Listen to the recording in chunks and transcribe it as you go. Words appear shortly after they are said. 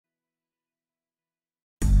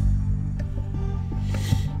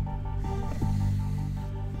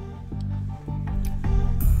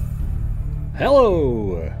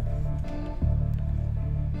Hello!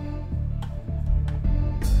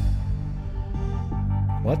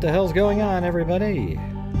 What the hell's going on, everybody?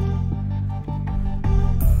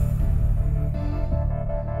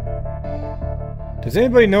 Does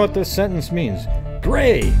anybody know what this sentence means?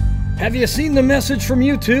 Gray, have you seen the message from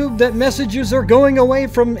YouTube that messages are going away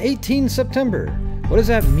from 18 September? What does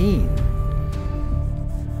that mean?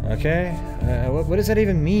 Okay, what does that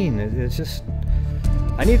even mean? It's just...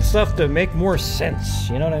 I need stuff to make more sense,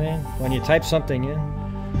 you know what I mean? When you type something in.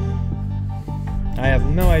 I have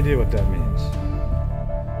no idea what that means.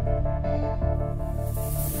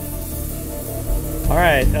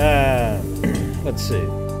 Alright, let's see.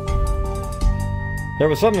 There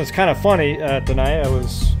was something that's kind of funny tonight. I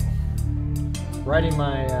was riding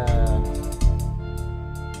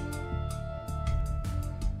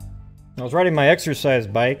my exercise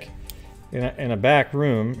bike in a back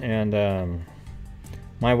room, and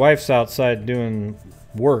my wife's outside doing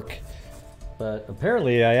work, but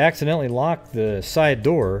apparently I accidentally locked the side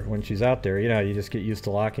door when she's out there. You know how you just get used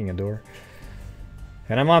to locking a door?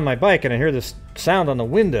 And I'm on my bike and I hear this sound on the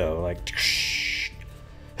window, like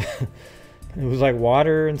it was like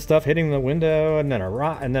water and stuff hitting the window, and then a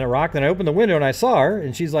rock, and then I opened the window and I saw her,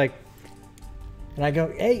 and she's like, and I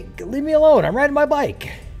go, "Hey, leave me alone, I'm riding my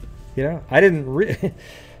bike." You know, I didn't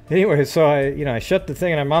anyway, so I shut the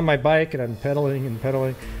thing and I'm on my bike and I'm pedaling, and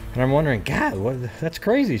I'm wondering, God, that's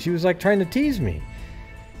crazy. She was like trying to tease me.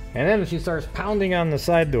 And then she starts pounding on the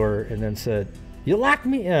side door and then said, "You locked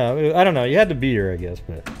me?" I don't know, you had to be here, I guess,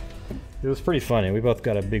 but it was pretty funny. We both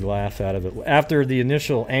got a big laugh out of it after the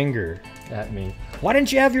initial anger at me. Why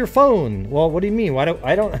didn't you have your phone? Well, what do you mean? Why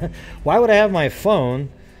would I have my phone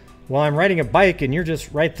while I'm riding a bike and you're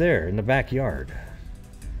just right there in the backyard?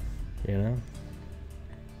 You know?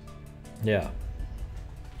 Yeah.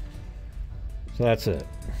 So that's it.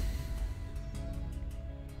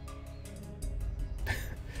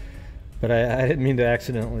 But I didn't mean to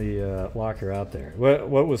accidentally lock her out there. What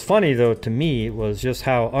was funny, though, to me was just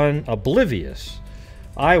how oblivious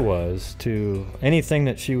I was to anything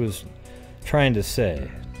that she was trying to say.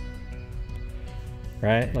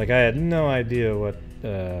 Right? Like, I had no idea what...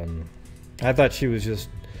 I thought she was just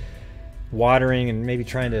watering and maybe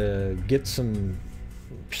trying to get some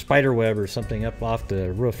spider web or something up off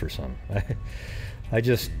the roof or something. I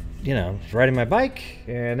just... was riding my bike,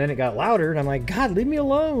 and then it got louder, and I'm like, God, leave me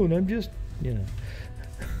alone. I'm just,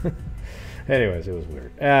 Anyways, it was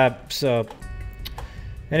weird.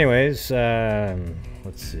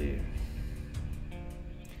 Let's see.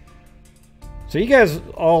 So you guys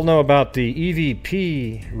all know about the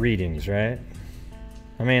EVP readings, right?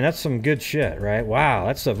 I mean, that's some good shit, right? Wow,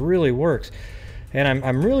 that stuff really works. And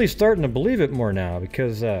I'm really starting to believe it more now,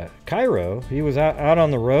 because Cairo, he was out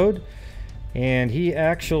on the road, and he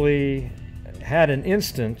actually had an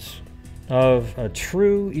instance of a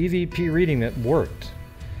true EVP reading that worked.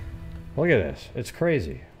 Look at this. It's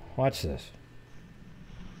crazy. Watch this.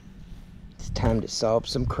 It's time to solve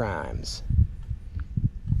some crimes.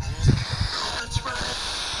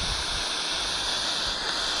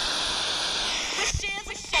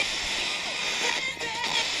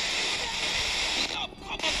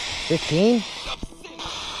 15?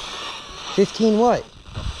 15 what?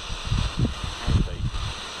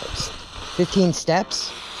 15 steps?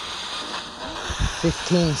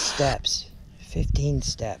 15 steps. 15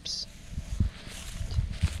 steps.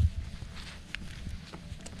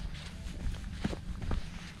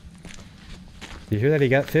 You hear that? He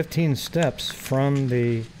got 15 steps from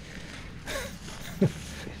the...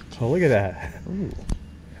 Oh, look at that. Ooh.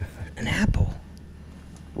 An apple.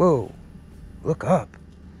 Whoa. Look up.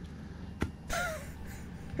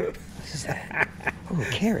 What is that? Oh, a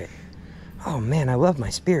carrot. Oh, man, I love my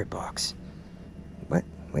spirit box. What?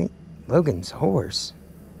 Wait. Logan's horse.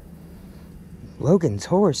 Logan's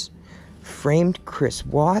horse. Framed Chris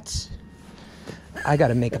Watts. I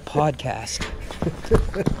gotta make a podcast.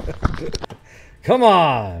 Come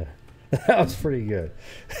on! That was pretty good.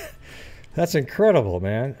 That's incredible,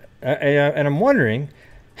 man. And I'm wondering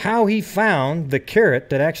how he found the carrot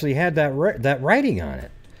that actually had that writing on it.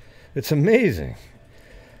 It's amazing.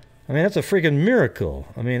 I mean, that's a freaking miracle.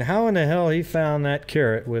 I mean, how in the hell he found that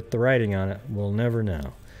carrot with the writing on it, we'll never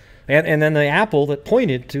know. And then the apple that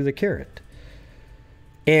pointed to the carrot.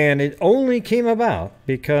 And it only came about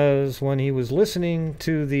because when he was listening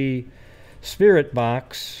to the spirit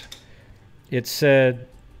box, it said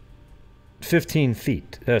 15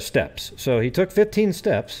 steps. So he took 15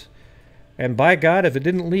 steps, and by God, if it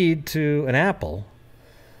didn't lead to an apple,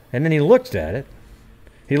 and then he looked at it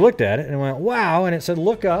and went, wow, and it said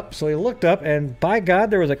look up. So he looked up, and by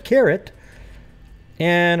God, there was a carrot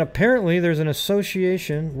And apparently there's an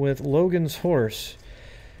association with Logan's horse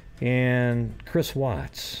and Chris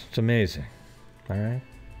Watts. It's amazing. All right.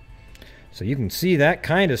 So you can see that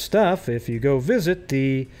kind of stuff if you go visit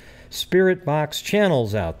the Spirit Box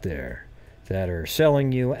channels out there that are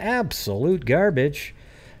selling you absolute garbage,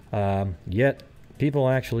 yet people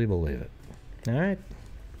actually believe it. All right.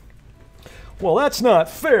 Well, that's not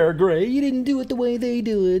fair, Gray. You didn't do it the way they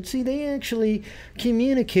do it. See, they actually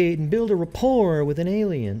communicate and build a rapport with an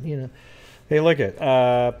alien, you know. Hey, look at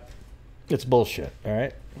it's bullshit, all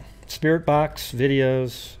right? Spirit Box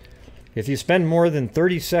videos. If you spend more than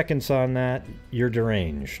 30 seconds on that, you're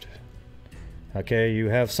deranged. Okay, you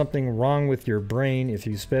have something wrong with your brain if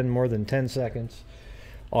you spend more than 10 seconds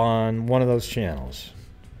on one of those channels.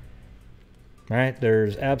 All right,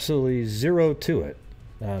 there's absolutely zero to it.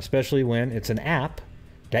 Especially when it's an app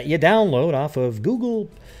that you download off of Google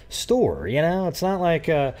Store. You know, it's not like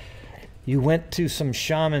you went to some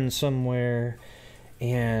shaman somewhere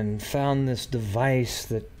and found this device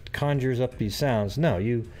that conjures up these sounds. No,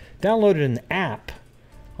 you downloaded an app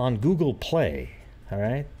on Google Play. All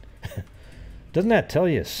right? Doesn't that tell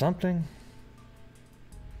you something?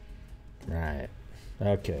 Right.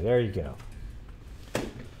 Okay, there you go.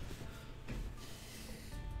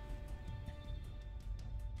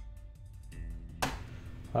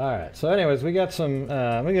 All right. So, anyways, we got some.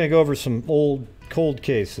 We're going to go over some old cold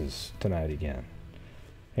cases tonight again.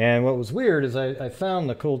 And what was weird is I found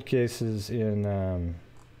the cold cases in.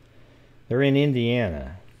 They're in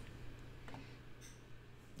Indiana.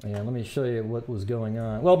 And let me show you what was going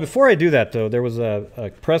on. Well, before I do that, though, there was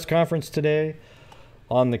a press conference today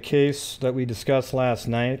on the case that we discussed last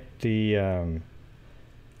night. The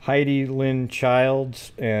Heidi Lynn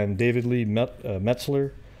Childs and David Lee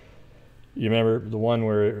Metzler. You remember the one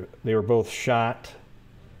where they were both shot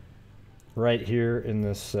right here in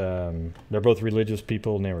this, they're both religious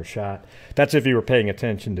people and they were shot. That's if you were paying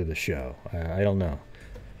attention to the show. I don't know.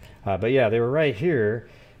 But yeah, they were right here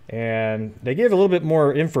and they gave a little bit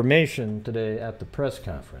more information today at the press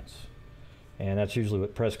conference. And that's usually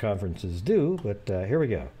what press conferences do, but here we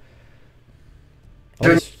go.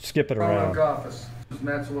 I'll just skip it around. Office,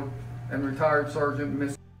 Metzler, and retired Sergeant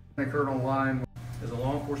Miss Colonel Line. As a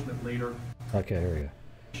law enforcement leader. Okay, here we go.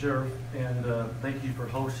 Sheriff, and thank you for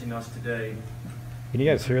hosting us today. Can you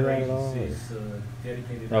guys hear that at all?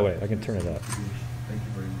 Oh wait, I can turn it up. Thank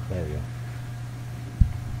you very much. There we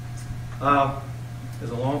go.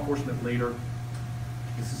 As a law enforcement leader,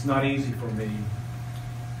 this is not easy for me,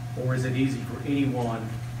 or is it easy for anyone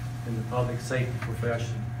in the public safety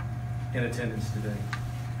profession in attendance today?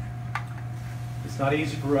 It's not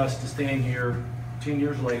easy for us to stand here 10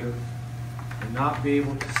 years later and not be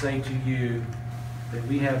able to say to you that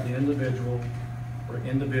we have the individual or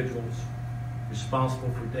individuals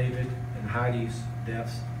responsible for David and Heidi's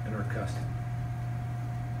deaths in our custody.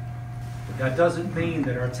 But that doesn't mean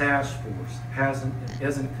that our task force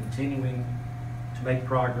isn't continuing to make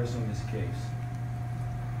progress on this case.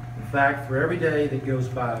 In fact, for every day that goes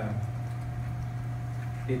by,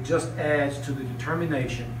 it just adds to the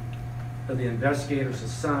determination of the investigators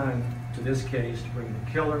assigned to this case to bring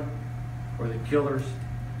the killer or the killers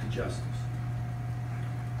to justice.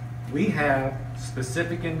 We have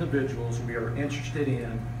specific individuals we are interested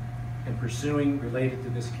in pursuing related to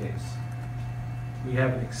this case. We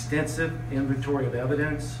have an extensive inventory of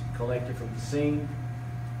evidence collected from the scene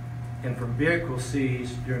and from vehicles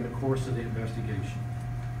seized during the course of the investigation.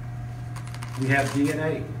 We have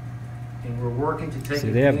DNA, and we're working to take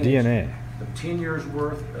advantage of 10 years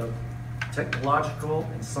worth of technological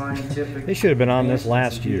and scientific they should have been on this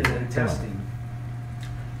last year. Testing,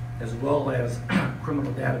 as well as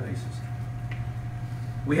criminal databases.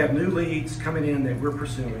 We have new leads coming in that we're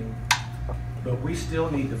pursuing, but we still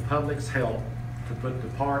need the public's help to put the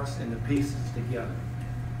parts and the pieces together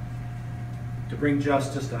to bring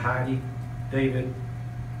justice to Heidi, David,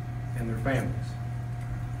 and their families.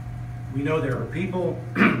 We know there are people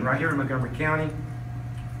right here in Montgomery County,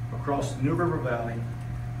 across the New River Valley,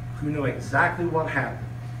 who know exactly what happened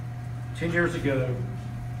 10 years ago,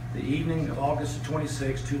 the evening of August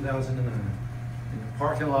 26, 2009, in the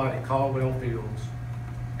parking lot at Caldwell Fields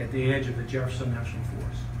at the edge of the Jefferson National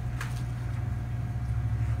Forest.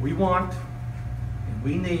 We want and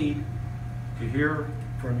we need to hear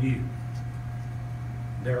from you.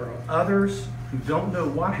 There are others who don't know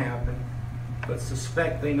what happened, but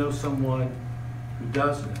suspect they know someone who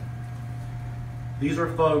does know. These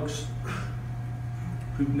are folks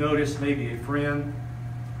who noticed maybe a friend,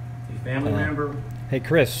 a family member. Hey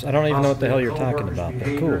Chris, I don't even know what the hell you're talking about,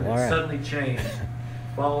 but cool, all right. Suddenly changed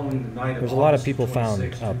following the night of There's a lot of August people found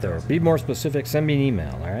 26, out there. 2000. Be more specific. Send me an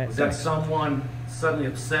email, all right? Was that someone suddenly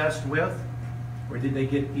obsessed with, or did they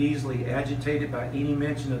get easily agitated by any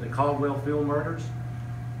mention of the Caldwell Field murders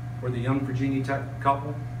or the young Virginia Tech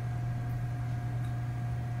couple?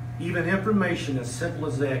 Even information as simple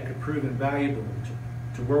as that could prove invaluable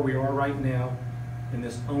to where we are right now in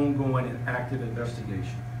this ongoing and active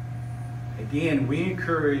investigation. Again, we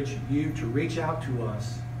encourage you to reach out to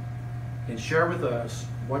us and share with us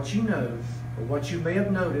what you know or what you may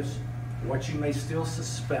have noticed or what you may still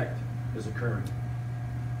suspect is occurring.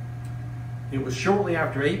 It was shortly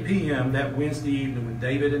after 8 p.m. that Wednesday evening when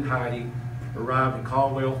David and Heidi arrived in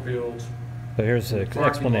Caldwell Fields. So here's the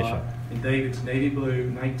explanation. In David's navy blue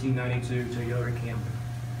 1992 Toyota Camry.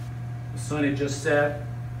 The sun had just set.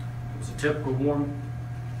 It was a typical warm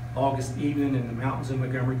August evening in the mountains of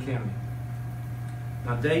Montgomery County.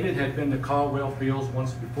 Now, David had been to Caldwell Fields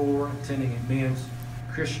once before, attending a men's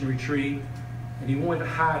Christian retreat, and he wanted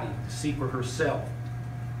Heidi to see for herself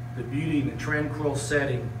the beauty and the tranquil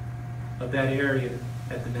setting of that area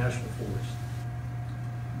at the National Forest.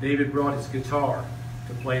 David brought his guitar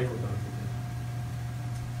to play for both of them.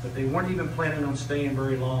 But they weren't even planning on staying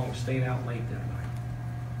very long or staying out late that night.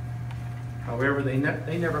 However, they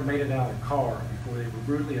never made it out of the car before they were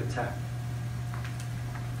brutally attacked.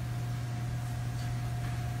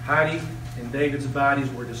 Heidi and David's bodies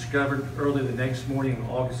were discovered early the next morning on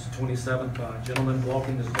August 27th by a gentleman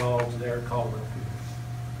walking his dogs there at Caldwell Fields.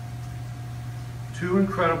 2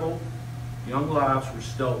 incredible young lives were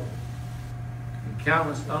stolen, and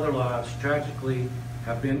countless other lives tragically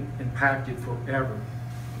have been impacted forever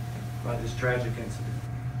by this tragic incident.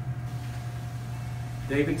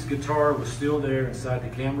 David's guitar was still there inside the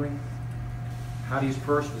Camry. Heidi's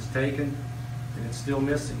purse was taken, and it's still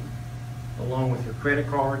missing, along with her credit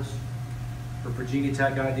cards, her Virginia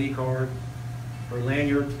Tech ID card, her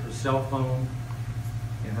lanyard, her cell phone,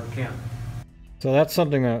 and her camera. So that's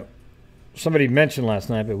something that somebody mentioned last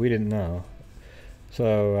night, but we didn't know.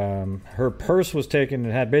 So her purse was taken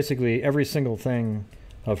and had basically every single thing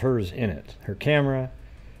of hers in it. Her camera,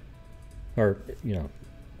 or, you know,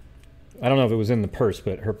 I don't know if it was in the purse,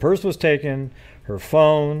 but her purse was taken, her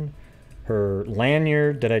phone, her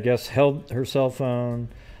lanyard that I guess held her cell phone,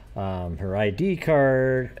 her ID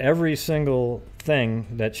card, every single thing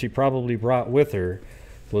that she probably brought with her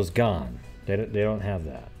was gone. They don't have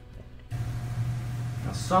that.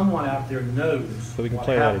 Now, someone out there knows. So we can what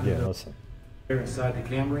play that happened again. Listen. there inside the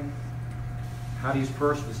Camry. Heidi's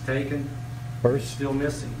purse was taken. Purse? It's still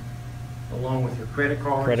missing, along with her credit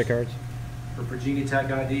cards. Credit cards? Her Virginia Tech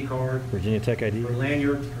ID card. Virginia Tech ID? Her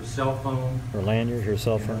lanyard, her cell phone. Her lanyard, her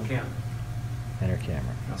cell and her phone, camera. and her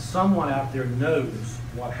camera. Now, someone out there knows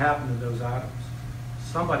what happened to those items.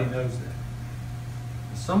 Somebody knows that.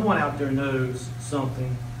 Someone out there knows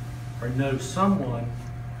something, or knows someone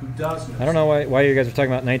who does know. I don't know why you guys are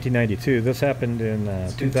talking about 1992. This happened in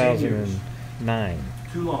 2009.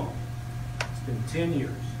 Too long. It's been 10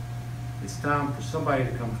 years. It's time for somebody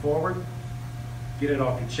to come forward, get it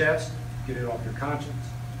off your chest, get it off your conscience.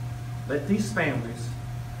 Let these families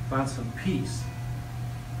find some peace,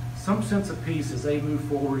 some sense of peace as they move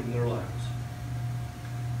forward in their lives.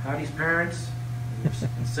 Heidi's parents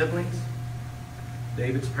and siblings,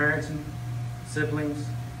 David's parents and siblings,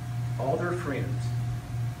 all their friends,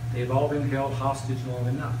 they've all been held hostage long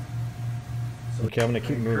enough. So Okay, I'm going to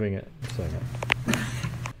keep moving it a second.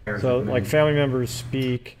 So, like, family members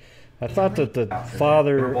speak. I thought that the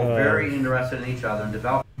father... We're both very interested in each other and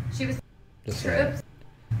developing. She was Just troops.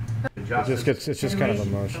 it's just kind of From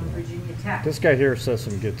emotional. Virginia Tech. This guy here says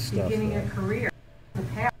some good stuff. Beginning a though. career. The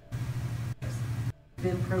past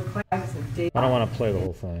been proclaimed as a day. I don't want to play the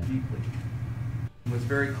whole thing. Deeply. Was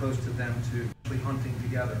very close to them too, actually hunting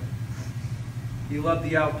together. He loved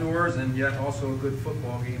the outdoors and yet also a good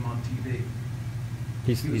football game on TV.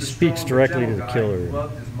 He was a speaks strong, directly to gentle the guy killer who and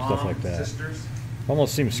loved his mom stuff like and that. sisters.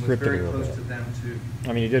 Almost seems And was scripted a very little close to bit. them too.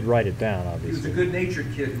 I mean, he did write it down, He was a obviously. good-natured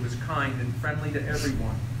kid who was kind and friendly to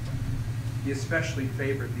everyone. He especially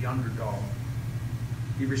favored the underdog.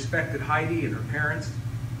 He respected Heidi and her parents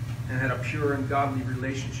and had a pure and godly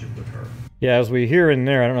relationship with her. Yeah, as we hear in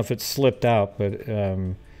there, I don't know if it slipped out, but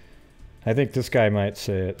I think this guy might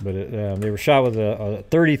say it, but they were shot with a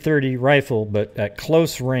 30-30 rifle, but at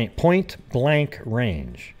close range, point-blank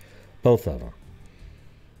range, both of them.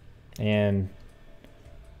 And,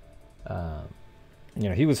 you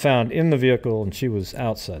know, he was found in the vehicle and she was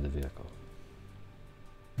outside the vehicle.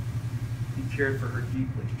 He cared for her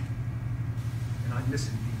deeply, and I miss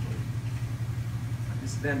him deeply. I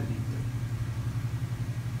miss them deeply.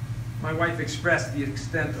 My wife expressed the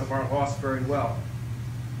extent of our loss very well.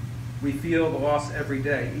 We feel the loss every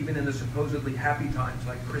day, even in the supposedly happy times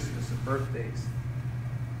like Christmas and birthdays.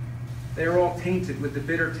 They are all tainted with the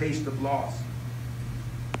bitter taste of loss.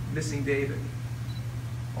 Missing David,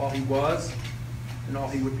 all he was and all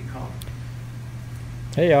he would become.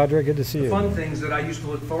 Hey, Audra, good to see The you. fun things that I used to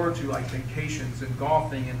look forward to, like vacations and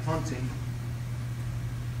golfing and hunting,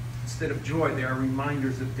 instead of joy, they are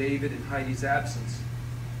reminders of David and Heidi's absence.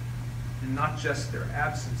 And not just their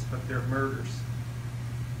absence, but their murders.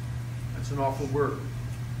 That's an awful word,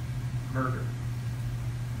 murder.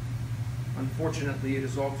 Unfortunately, it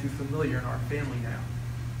is all too familiar in our family now.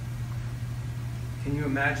 Can you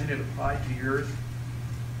imagine it applied to yours?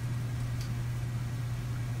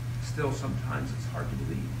 Still, sometimes it's hard to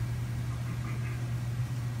believe.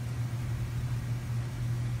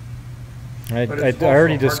 I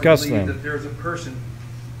already discussed them. That there's a person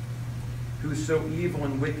who's so evil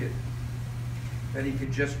and wicked that he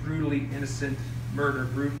could just brutally innocent murder.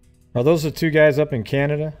 Are those the two guys up in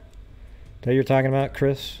Canada that you're talking about,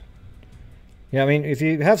 Chris? Yeah, I mean, if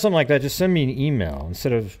you have something like that, just send me an email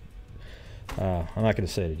instead of. I'm not going to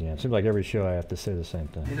say it again. It seems like every show I have to say the same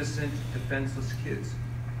thing. Innocent, defenseless kids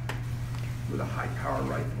with a high-power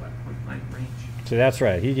rifle at point-blank range. See, that's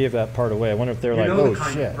right. He gave that part away. I wonder if they're You like, know oh the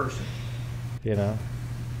kind shit, of person you know?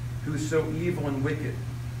 who's so evil and wicked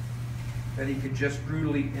that he could just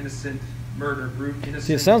brutally innocent murder. Innocent,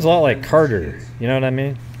 See, it sounds a lot like defenseless Carter. kids You know what I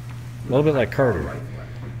mean? A little bit like high-power Carter. rifle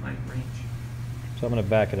at point-blank range. So I'm going to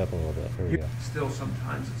back it up a little bit. Here we go. Still,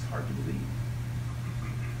 sometimes it's hard to believe.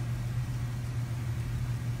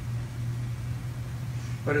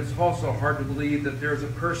 But it's also hard to believe that there's a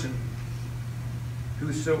person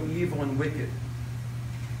who's so evil and wicked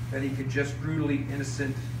that he could just brutally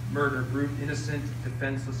innocent murder innocent,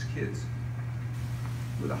 defenseless kids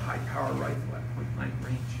with a high-power rifle at point-blank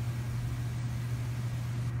range.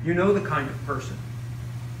 You know the kind of person,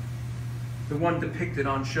 the one depicted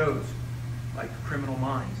on shows like Criminal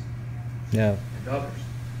Minds Yeah. and others.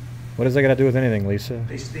 What does that got to do with anything, Lisa?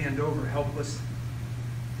 They stand over helpless,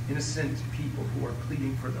 innocent people who are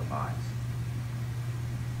pleading for their lives.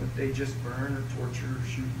 But they just burn or torture or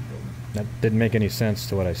shoot and kill them. That didn't make any sense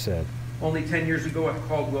to what I said. Only 10 years ago at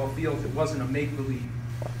Caldwell Fields, it wasn't a make-believe.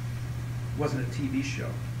 It wasn't a TV show.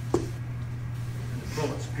 And the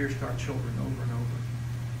bullets pierced our children over and over.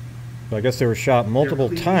 But I guess they were shot multiple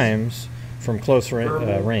pleas, times from close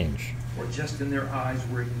verbal, range. Or just in their eyes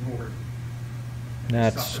were ignored. And No, they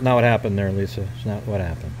it's suffered. not what happened there, Lisa. It's not what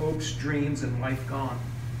happened. Hopes, dreams, and life gone.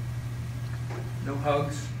 No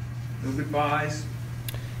hugs, no goodbyes.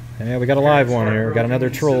 Yeah, we got a live Parents one here. We got heartbroken, another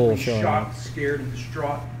troll simply showing up. shocked, scared, and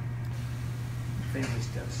distraught. The family's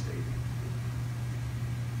devastated.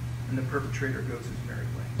 And the perpetrator goes his merry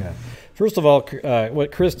way. Yeah. First of all,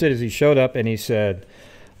 what Chris did is he showed up and he said,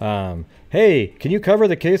 hey, can you cover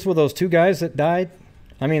the case with those two guys that died?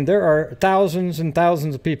 I mean, there are thousands and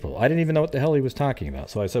thousands of people. I didn't even know what the hell he was talking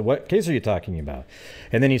about. So I said, what case are you talking about?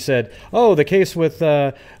 And then he said, oh, the case with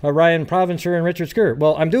Ryan Provencher and Richard Sker.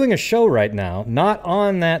 Well, I'm doing a show right now, not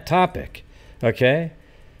on that topic, okay?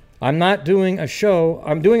 I'm not doing a show.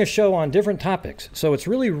 I'm doing a show on different topics. So it's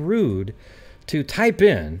really rude to type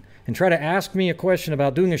in and try to ask me a question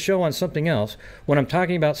about doing a show on something else when I'm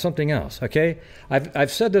talking about something else, okay?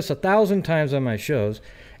 I've said this 1,000 times on my shows,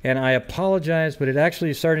 and I apologize, but it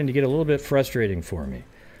actually is starting to get a little bit frustrating for me,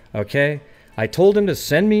 okay? I told him to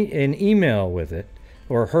send me an email with it,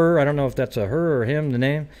 or her. I don't know if that's a her or him, the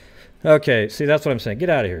name. Okay, see, that's what I'm saying. Get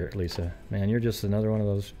out of here, Lisa. Man, you're just another one of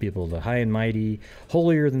those people, the high and mighty,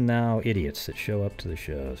 holier-than-thou idiots that show up to the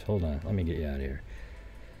shows. Hold on, let me get you out of here.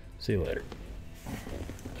 See you later.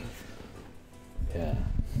 Yeah.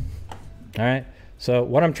 All right. So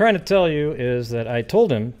what I'm trying to tell you is that I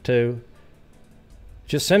told him to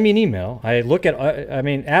just send me an email. I look at, I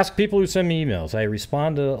mean, ask people who send me emails. I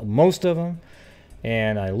respond to most of them,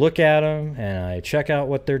 and I look at them, and I check out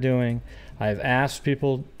what they're doing. I've asked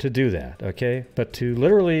people to do that, okay? But to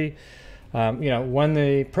literally, you know, when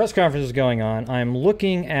the press conference is going on, I'm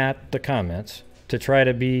looking at the comments to try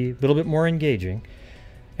to be a little bit more engaging.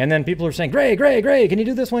 And then people are saying, Gray, can you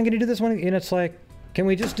do this one? Can you do this one? And it's like, can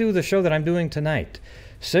we just do the show that I'm doing tonight?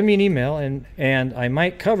 Send me an email, and I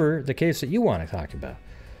might cover the case that you want to talk about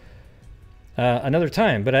another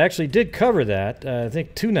time. But I actually did cover that, I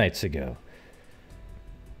think, 2 nights ago.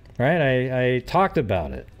 Right? I talked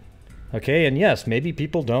about it. Okay, and yes, maybe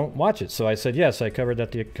people don't watch it. So I said, yes, I covered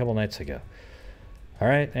that a couple nights ago. All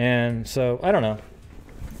right, and so, I don't know.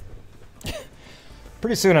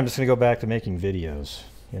 Pretty soon I'm just going to go back to making videos.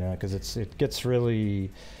 You know, because it gets really,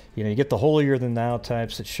 you know, you get the holier-than-thou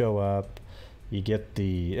types that show up. You get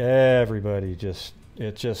the everybody just,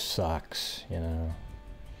 it just sucks, you know.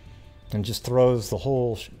 and just throws the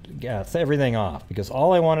whole everything off, because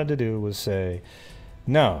all I wanted to do was say,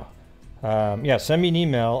 no, yeah, send me an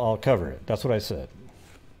email, I'll cover it. That's what I said.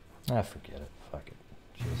 Forget it. Fuck it.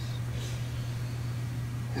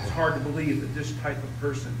 It's hard to believe that this type of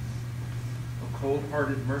person, a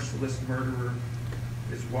cold-hearted, merciless murderer,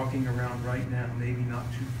 is walking around right now, maybe not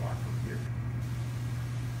too far from here.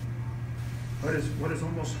 What is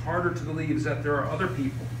almost harder to believe is that there are other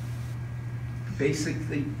people,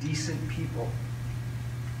 basically decent people,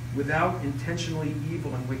 without intentionally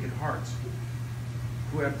evil and wicked hearts,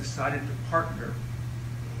 who have decided to partner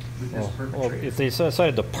with this perpetrator. Well, if they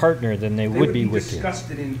decided to partner, then they would be wicked.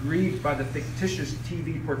 Disgusted and grieved by the fictitious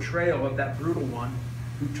TV portrayal of that brutal one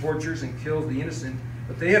who tortures and kills the innocent,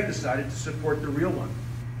 but they have decided to support the real one,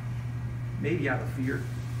 maybe out of fear.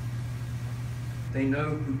 They know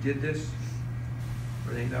who did this,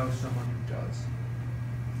 or they know someone who does.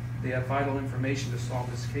 They have vital information to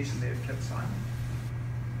solve this case, and they have kept silent.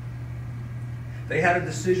 They had a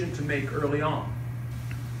decision to make early on: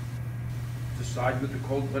 to side with the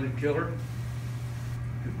cold-blooded killer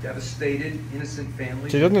who devastated innocent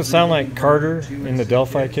families. So doesn't it sound like Carter in the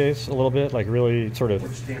Delphi case a little bit? Like really sort of...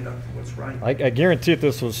 Or stand up for what's right. I guarantee that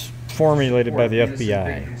this was formulated by the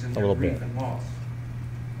FBI a little bit.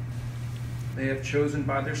 They have chosen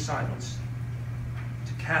by their silence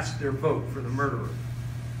to cast their vote for the murderer.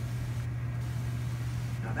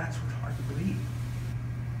 Now that's what's hard to believe.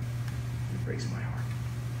 It breaks my heart.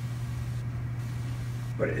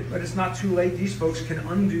 But it's not too late. These folks can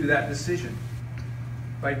undo that decision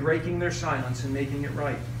by breaking their silence and making it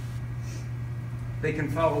right. They can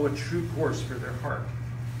follow a true course for their heart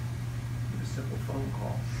with a simple phone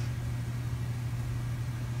call.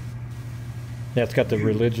 Yeah, it's got the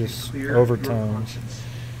religious overtones.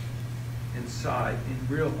 And side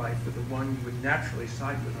in real life with the one you would naturally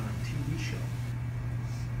side with on a TV show.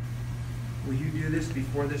 Will you do this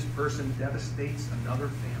before this person devastates another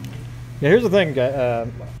family? Yeah, here's the thing,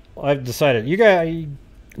 I've decided. You guys,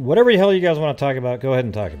 whatever the hell you guys want to talk about, go ahead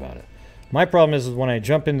and talk about it. My problem is when I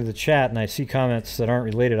jump into the chat and I see comments that aren't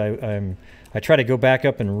related, I try to go back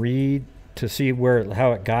up and read to see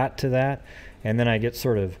how it got to that, and then I get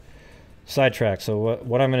sort of sidetracked. So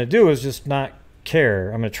what I'm going to do is just not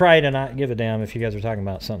care. I'm going to try to not give a damn if you guys are talking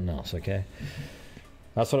about something else, okay?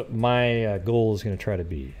 That's what my goal is going to try to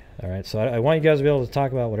be, all right? So I want you guys to be able to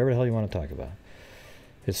talk about whatever the hell you want to talk about.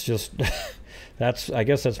 It's just, I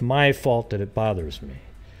guess that's my fault that it bothers me.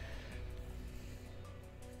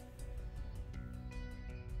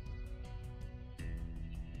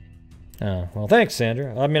 Well, thanks,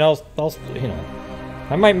 Sandra. I mean, I'll, you know,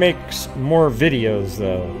 I might make more videos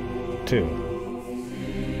though, too,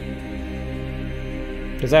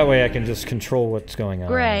 because that way I can just control what's going on.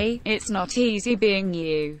 Gray, it's not easy being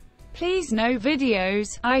you. Please, no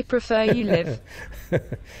videos. I prefer you live.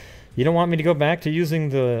 You don't want me to go back to using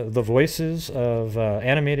the voices of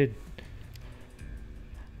animated?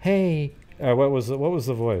 Hey, what was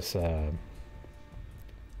the voice?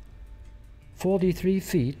 43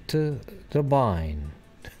 feet to the bind.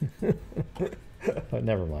 Oh,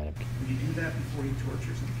 never mind. Will you do that before he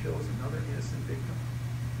tortures and kills another innocent victim?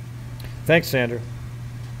 Thanks, Sandra.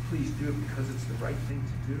 Please do it because it's the right thing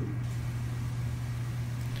to do.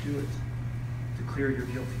 Do it to clear your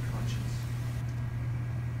guilty conscience.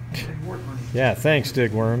 Yeah, thanks,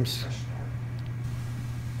 Digworms.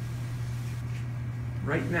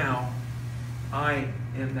 Right now, I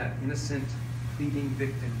am that innocent, pleading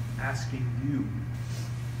victim asking you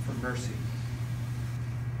for mercy.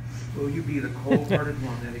 Will you be the cold-hearted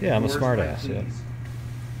one that ignores yeah, I'm a smart my ass, pleas yeah.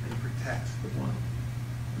 and protects the one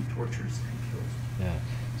who tortures and kills? Yeah.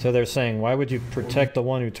 So they're saying, why would you protect the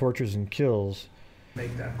one who tortures and kills?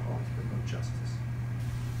 Make that call to promote justice.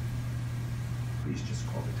 Please just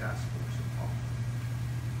call the task force and talk.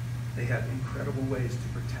 They have incredible ways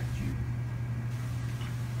to protect you.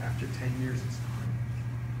 After 10 years, it's time.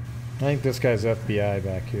 I think this guy's FBI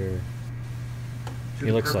back here. To He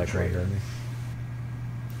the looks like one, perpetrator. doesn't he?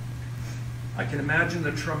 I can imagine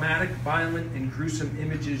the traumatic, violent, and gruesome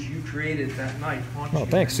images you created that night haunt Oh, you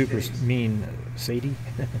thanks, many super days. mean Sadie.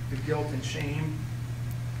 The guilt and shame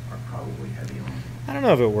are probably heavy on you. I don't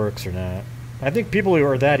know if it works or not. I think people who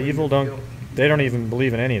are that evil don't even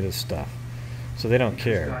believe in any of this stuff, so they don't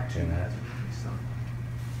care. Scott, You too, know? has an only son.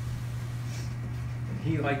 And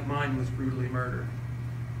he, like mine, was brutally murdered.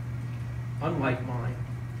 Unlike mine,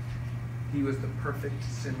 he was the perfect,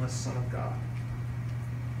 sinless Son of God.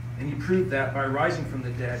 And he proved that by rising from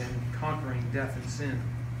the dead and conquering death and sin.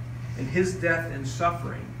 And his death and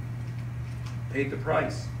suffering paid the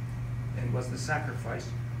price and was the sacrifice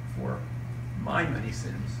for my many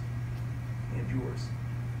sins and yours.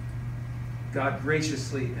 God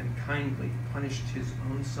graciously and kindly punished his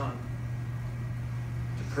own Son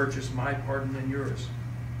to purchase my pardon and yours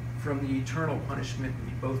from the eternal punishment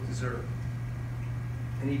we both deserve.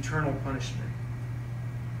 An eternal punishment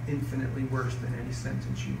infinitely worse than any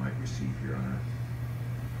sentence you might receive here on earth.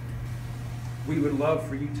 We would love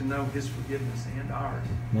for you to know his forgiveness and ours.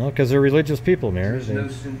 Well, because they're religious people, Mary. There's no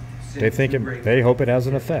sin They think too it, great. they hope it has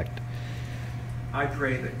an effect. I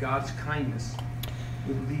pray that God's kindness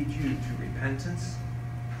would lead you to repentance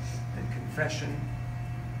and confession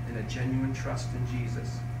and a genuine trust in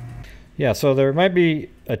Jesus. Yeah, so there might be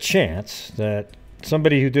a chance that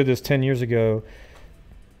somebody who did this 10 years ago,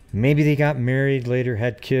 maybe they got married later,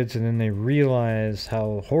 had kids, and then they realized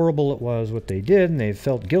how horrible it was what they did, and they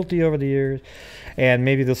felt guilty over the years. And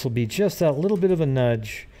maybe this will be just that little bit of a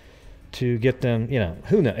nudge to get them, you know,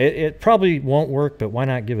 who knows? It probably won't work, but why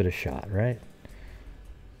not give it a shot, right?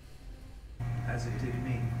 As it did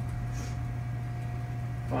me.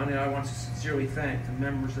 Finally, I want to sincerely thank the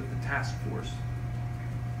members of the task force,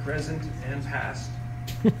 present and past,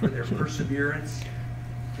 for their perseverance,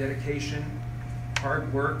 dedication,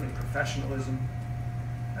 hard work, and professionalism,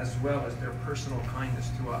 as well as their personal kindness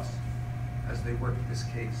to us as they worked this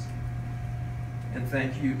case. And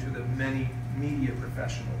thank you to the many media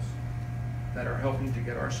professionals that are helping to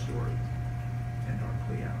get our story and our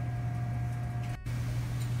plea out.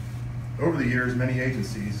 Over the years, many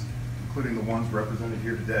agencies, including the ones represented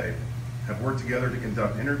here today, have worked together to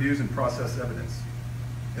conduct interviews and process evidence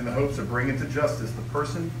in the hopes of bringing to justice the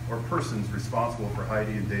person or persons responsible for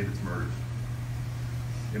Heidi and David's murders.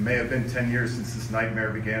 It may have been 10 years since this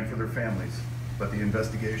nightmare began for their families, but the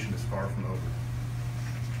investigation is far from over.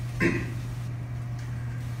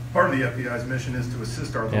 Part of the FBI's mission is to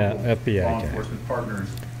assist our local FBI law guy. enforcement partners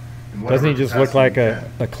in Doesn't he whatever just look capacity like we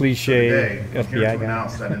can. a cliche So today, I'm here FBI to guy?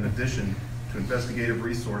 announce that in addition to investigative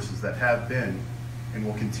resources that have been and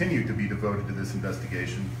will continue to be devoted to this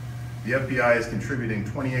investigation, the FBI is contributing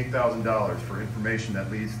 $28,000 for information that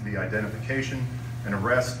leads to the identification and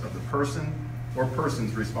arrest of the person or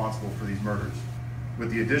persons responsible for these murders. With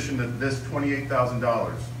the addition of this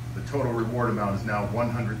 $28,000, the total reward amount is now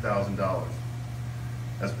 $100,000.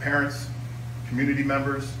 As parents, community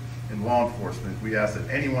members, and law enforcement, we ask that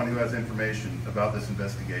anyone who has information about this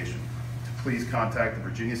investigation to please contact the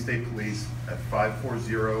Virginia State Police at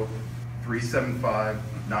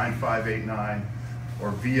 540-375-9589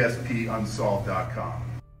 or vspunsolved.com.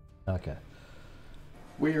 Okay.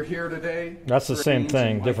 We are here today. That's the same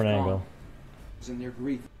thing, different angle. In their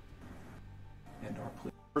grief and our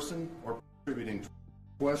plea. Person or contributing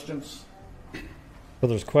questions? So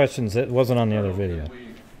there's questions that wasn't on the other video. Can we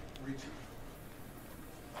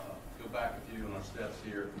go back a few on our steps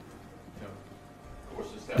here? You know, of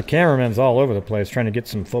course, The cameraman's all over the place trying to get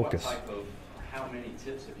some focus. What type of, how many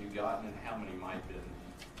tips have you gotten and how many might have been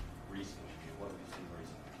recently? What have you seen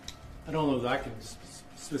recently? I don't know that I can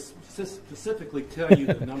specifically tell you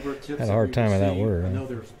the number of tips. Had a hard time with that word. I know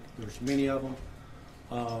there's many of them,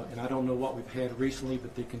 and I don't know what we've had recently,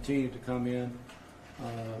 but they continue to come in.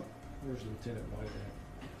 Where's Lieutenant White at?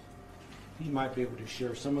 He might be able to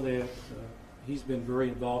share some of that. He's been very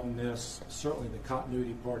involved in this, certainly the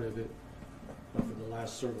continuity part of it for the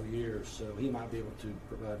last several years. So he might be able to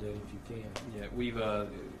provide that if you can. Yeah,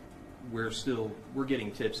 we're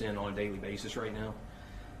getting tips in on a daily basis right now.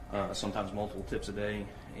 Sometimes multiple tips a day,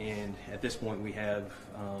 and at this point we have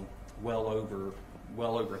well over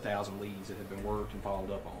 1,000 leads that have been worked and followed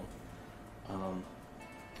up on.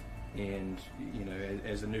 And you know,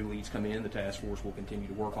 as the new leads come in, the task force will continue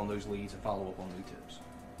to work on those leads and follow up on new tips.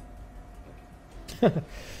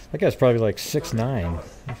 That guy's probably like 6'9".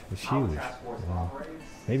 That's huge.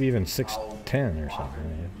 Maybe even 6'10" or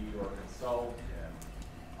something. Or consult, and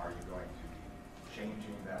are you going to be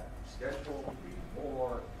changing that schedule, reading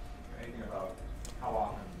more, anything about how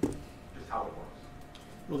often, just how it works?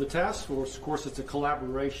 Well, the task force, of course, it's a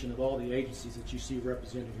collaboration of all the agencies that you see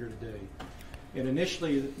represented here today. And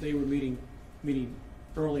initially, they were meeting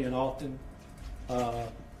early and often,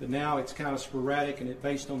 but now it's kind of sporadic and it's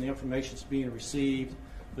based on the information that's being received.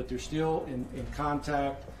 But they're still in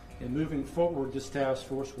contact. And moving forward, this task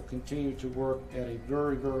force will continue to work at a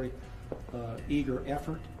very, very eager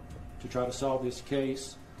effort to try to solve this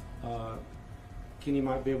case. Kenny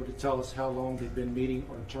might be able to tell us how long they've been meeting,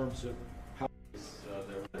 or in terms of how. Just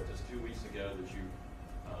 2 weeks ago that you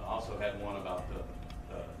also had one about the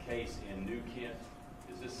case in New Kent.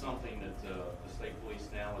 Is this something that the state police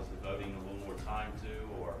now is devoting a little more time to,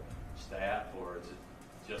 or staff, or is it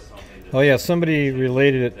just something that... Oh yeah, somebody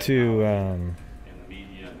related it to in the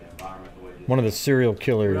media and the environment the way it is? one of the serial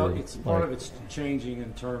killer. Well, part of it's changing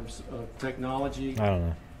in terms of technology. I don't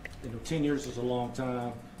know. 10 years is a long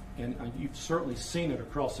time, and you've certainly seen it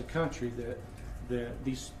across the country that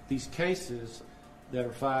these cases that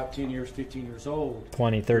are 5, 10 years, 15 years old,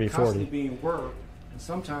 20, 30, 40, constantly being worked. And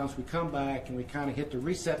sometimes we come back and we kind of hit the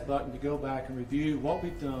reset button to go back and review what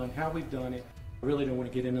we've done, how we've done it. I really don't want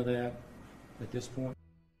to get into that at this point.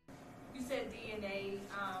 You said DNA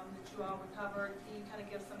that you all recovered. Can you kind of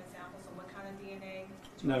give some examples of what kind of DNA?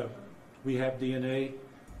 No, we have DNA.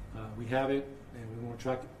 We have it, and we want to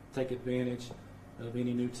try to take advantage of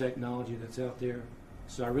any new technology that's out there.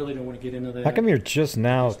 So I really don't want to get into that. How come you're just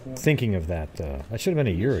now thinking of that, though? That should have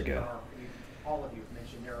been a year ago. All of you have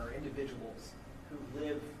mentioned there are individuals who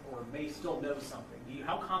live or may still know something.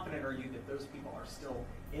 How confident are you that those people are still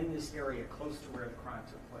in this area close to where the crime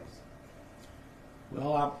took place?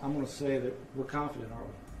 Well, I'm going to say that we're confident, aren't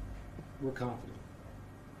we? We're confident.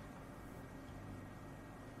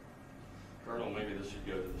 Colonel, maybe this should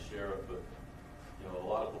go to the sheriff, but a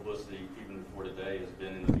lot of publicity, even before today, has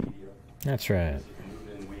been in the media. That's right. This is a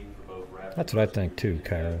move-in week for both Rapid. That's what I think too,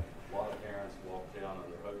 Cairo. A lot of parents walked down to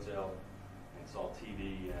their hotel and saw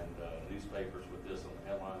TV and newspapers with this on the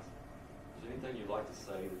headlines. Is there anything you'd like to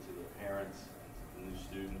say to the parents and the new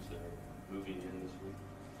students that are moving in this week?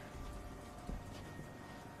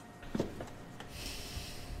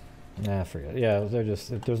 Nah, forget it. Yeah,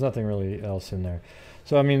 there's nothing really else in there.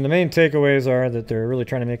 So, I mean, the main takeaways are that they're really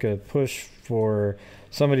trying to make a push for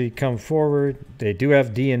somebody to come forward. They do have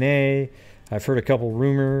DNA. I've heard a couple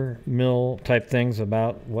rumor mill type things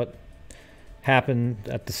about what happened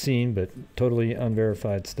at the scene, but totally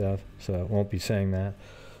unverified stuff, so I won't be saying that.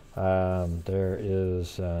 There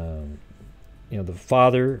is, the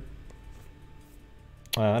father,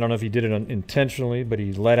 I don't know if he did it intentionally, but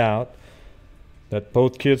he let out that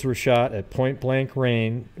both kids were shot at point-blank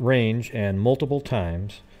range and multiple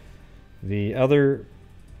times. The other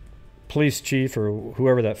police chief, or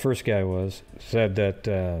whoever that first guy was, said that,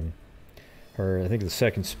 or I think the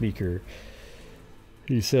second speaker,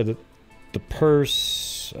 he said that the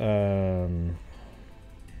purse,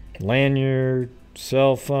 lanyard,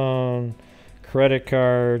 cell phone, credit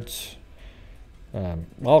cards,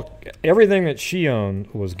 everything that she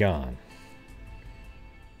owned was gone.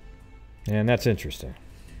 And that's interesting.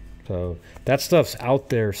 So that stuff's out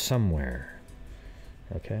there somewhere.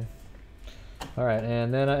 Okay. All right.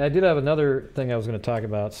 And then I did have another thing I was going to talk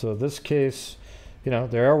about. So this case, they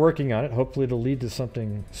are working on it. Hopefully it'll lead to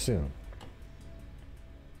something soon.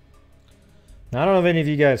 Now, I don't know if any of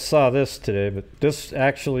you guys saw this today, but this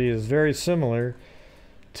actually is very similar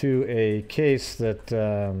to a case that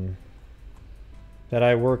that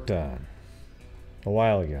I worked on a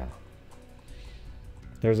while ago.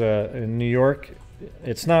 There's in New York.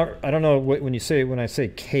 It's not. I don't know when I say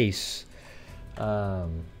case.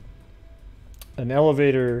 An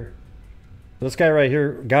elevator. This guy right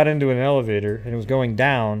here got into an elevator and it was going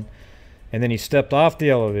down, and then he stepped off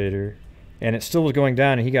the elevator, and it still was going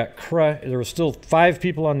down, and he got crushed. There were still 5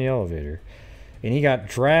 people on the elevator, and he got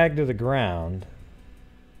dragged to the ground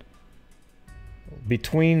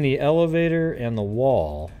between the elevator and the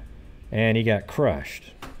wall, and he got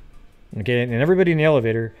crushed. Okay, and everybody in the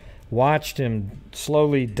elevator watched him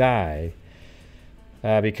slowly die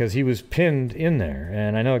because he was pinned in there.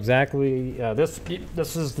 And I know exactly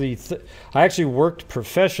this is I actually worked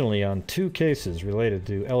professionally on 2 cases related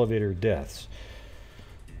to elevator deaths.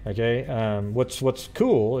 Okay, what's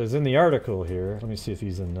cool is in the article here. Let me see if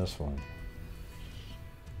he's in this one.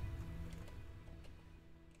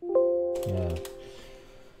 Yeah.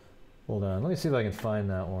 Hold on. Let me see if I can find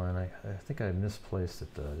that one. I think I misplaced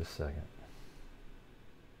it, though. Just a second.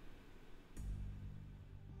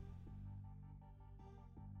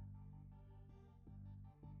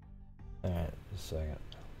 All right. Just a second.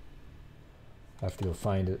 I have to go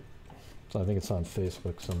find it. So I think it's on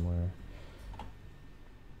Facebook somewhere.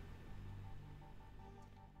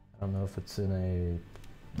 I don't know if it's in a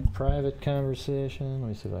private conversation. Let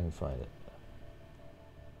me see if I can find it.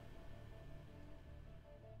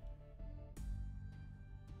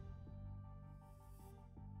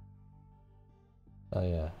 Oh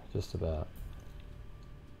yeah, just about.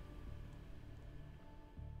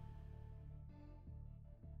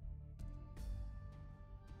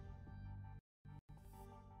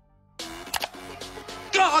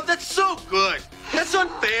 God, that's so good. That's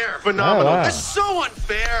unfair. Phenomenal. Oh, wow. That's so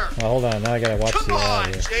unfair. Oh, hold on, now I gotta watch Come the on,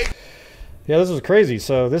 ad here. Jake. Yeah, this is crazy.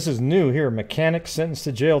 So this is new here. Mechanic sentenced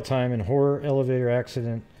to jail time in horror elevator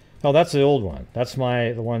accident. Oh, that's the old one. That's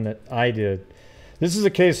the one that I did. This is a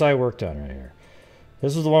case I worked on right here.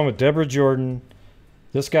 This is the one with Deborah Jordan.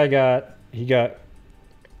 This guy got I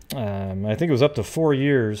think it was up to 4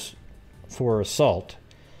 years for assault.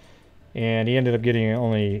 And he ended up getting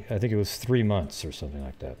only, I think it was 3 months or something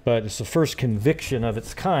like that. But it's the first conviction of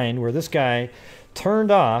its kind where this guy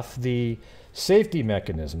turned off the safety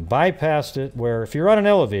mechanism, bypassed it, where if you're on an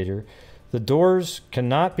elevator, the doors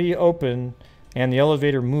cannot be open and the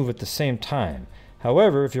elevator move at the same time.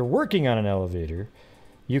 However, if you're working on an elevator,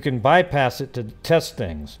 you can bypass it to test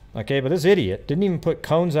things. Okay, but this idiot didn't even put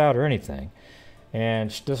cones out or anything.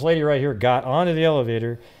 And this lady right here got onto the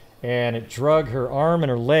elevator, and it drug her arm and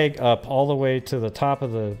her leg up all the way to the top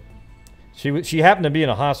of the... She happened to be in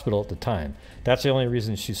a hospital at the time. That's the only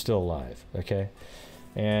reason she's still alive, okay?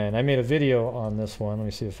 And I made a video on this one. Let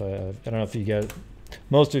me see if I don't know if you guys...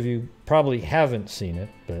 Most of you probably haven't seen it,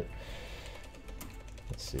 but...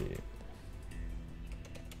 Let's see.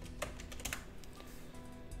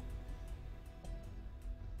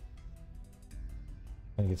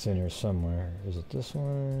 I think it's in here somewhere. Is it this one?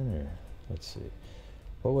 Or let's see.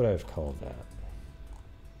 What would I have called that?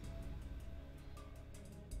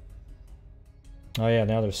 Oh yeah,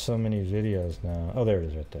 now there's so many videos now. Oh, there it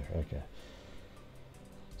is right there. Okay.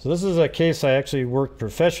 So this is a case I actually worked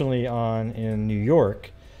professionally on in New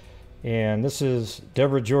York. And this is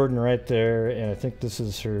Deborah Jordan right there. And I think this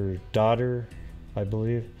is her daughter, I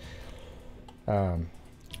believe.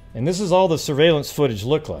 And this is all the surveillance footage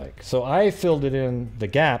looked like. So I filled it in the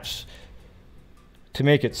gaps to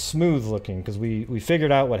make it smooth looking, because we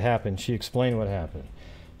figured out what happened. She explained what happened.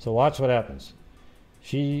 So watch what happens.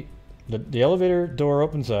 The elevator door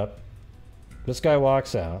opens up. This guy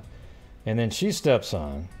walks out, and then she steps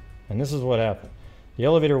on, and this is what happened. The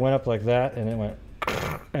elevator went up like that, and it went,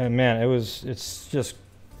 and man, it's just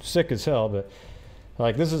sick as hell, but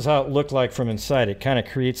like this is how it looked like from inside. It kind of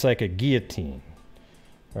creates like a guillotine.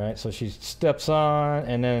 Right, so she steps on,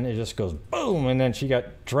 and then it just goes boom, and then she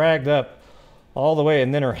got dragged up all the way,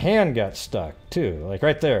 and then her hand got stuck too, like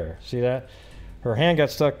right there. See that? Her hand got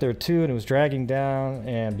stuck there too, and it was dragging down,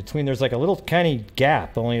 and between there's like a little tiny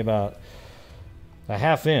gap, only about a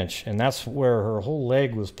 ½ inch, and that's where her whole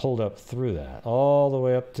leg was pulled up through that, all the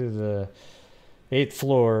way up to the 8th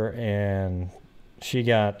floor, and she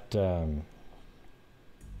got, you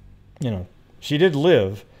know, she did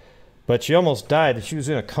live. But she almost died. She was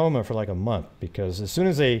in a coma for like a month, because as soon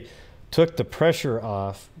as they took the pressure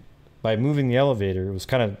off by moving the elevator, it was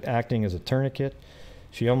kind of acting as a tourniquet.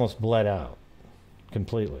 She almost bled out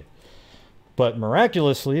completely. But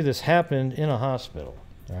miraculously, this happened in a hospital,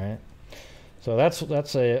 right? So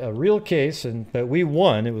that's a real case, but we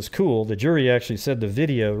won. It was cool. The jury actually said the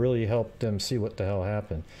video really helped them see what the hell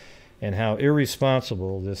happened and how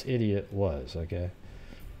irresponsible this idiot was, okay?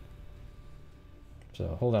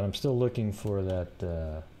 So hold on, I'm still looking for that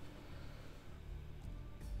the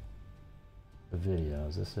video.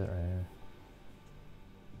 Is this it right here?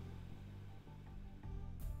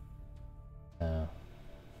 No,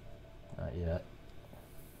 not yet.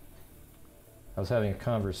 I was having a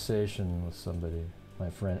conversation with somebody, my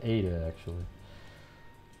friend Ada actually.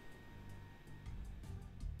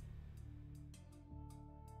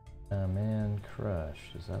 Man Crush,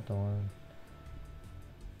 is that the one?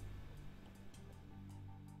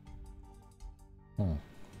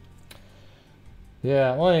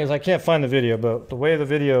 Yeah, one thing is I can't find the video, but the way the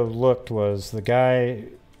video looked was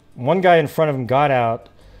one guy in front of him got out,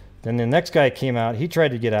 then the next guy came out, he tried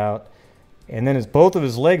to get out, and then both of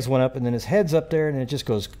his legs went up, and then his head's up there, and it just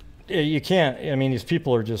goes, you can't, I mean, these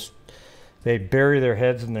people are just, they bury their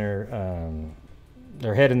heads in their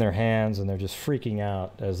head in their hands, and they're just freaking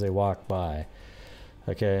out as they walk by.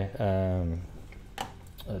 Okay,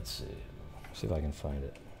 let's see if I can find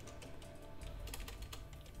it.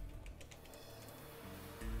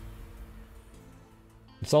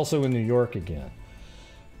 It's also in New York again.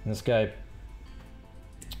 And this guy,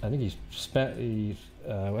 I think he spent,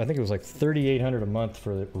 I think it was like $3,800 a month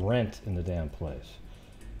for the rent in the damn place.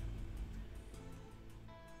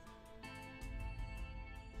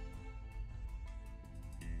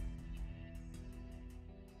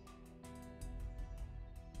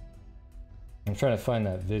 I'm trying to find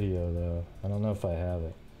that video though. I don't know if I have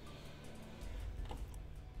it.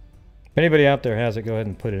 If anybody out there has it, go ahead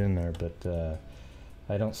and put it in there, but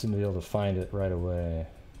I don't seem to be able to find it right away.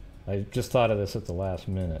 I just thought of this at the last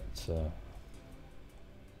minute, so.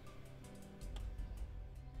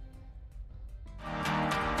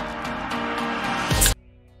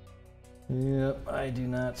 Yep, I do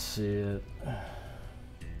not see it.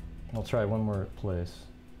 I'll try one more place.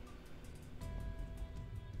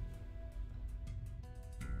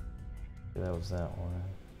 That was that one.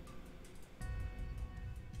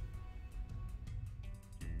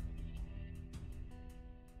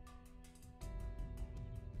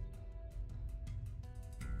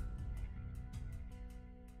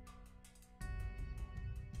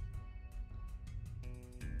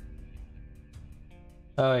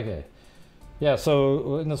 Okay. Yeah,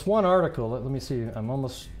 so in this one article, let me see. I'm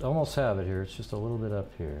almost have it here. It's just a little bit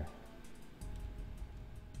up here.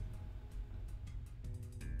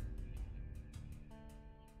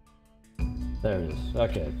 There it is.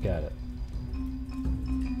 Okay, got it.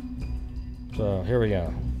 So here we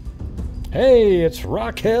go. Hey, it's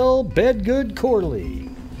Raquel Bedgood Corley,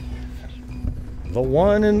 the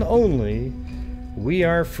one and only We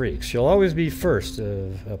Are Freaks. She'll always be first,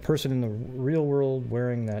 a person in the real world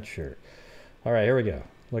wearing that shirt. All right, here we go.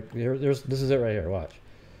 Look, this is it right here. Watch.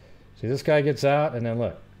 See, this guy gets out, and then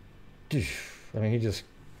look. I mean, he just,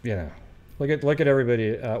 you know, look at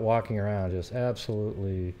everybody walking around, just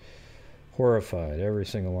absolutely horrified. Every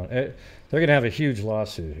single one. They're gonna have a huge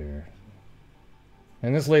lawsuit here.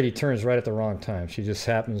 And this lady turns right at the wrong time. She just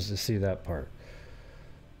happens to see that part.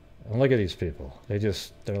 And look at these people. They're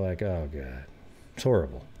like, oh God, it's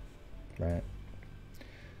horrible, right?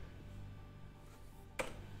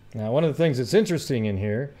 Now, one of the things that's interesting in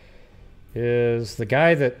here is the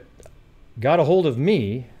guy that got a hold of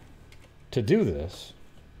me to do this.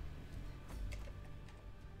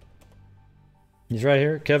 He's right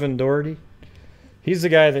here, Kevin Doherty. He's the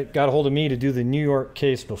guy that got a hold of me to do the New York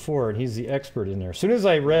case before, and he's the expert in there. As soon as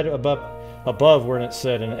I read above where it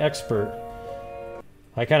said an expert,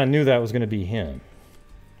 I kind of knew that was going to be him.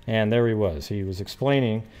 And there he was. He was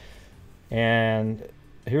explaining. And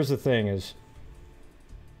here's the thing is,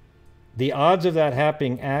 the odds of that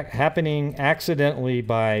happening accidentally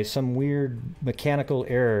by some weird mechanical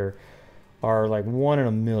error are like 1 in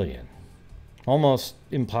a million. Almost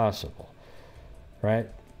impossible, right?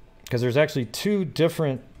 Because there's actually two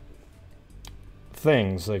different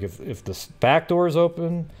things. Like if the back door is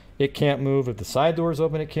open, it can't move. If the side door is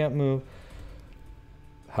open, it can't move.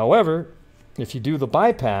 However, if you do the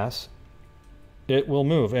bypass, it will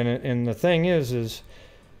move. And the thing is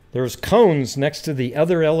there's cones next to the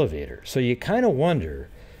other elevator. So you kind of wonder,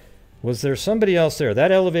 was there somebody else there?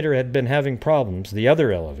 That elevator had been having problems, the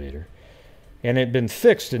other elevator, and it had been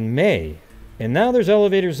fixed in May. And now there's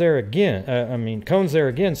elevators there again. Cones there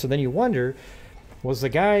again. So then you wonder, was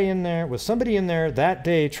somebody in there that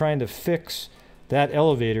day trying to fix that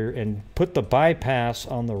elevator and put the bypass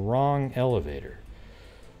on the wrong elevator?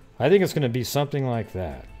 I think it's going to be something like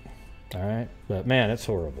that. All right? But man, it's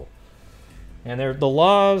horrible. And the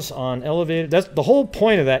laws on elevators, that's the whole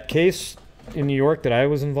point of that case in New York that I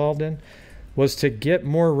was involved in, was to get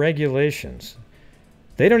more regulations.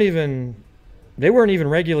 They weren't even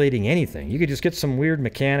regulating anything. You could just get some weird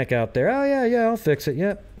mechanic out there. Oh yeah, I'll fix it.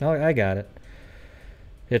 Yep, I got it.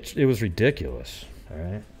 It was ridiculous. All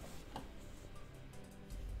right.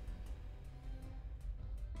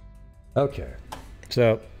 Okay,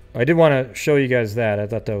 so I did want to show you guys that. I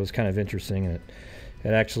thought that was kind of interesting, and it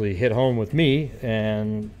actually hit home with me.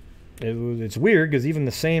 And it's weird because even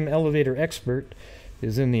the same elevator expert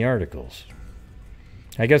is in the articles.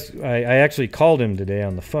 I guess I actually called him today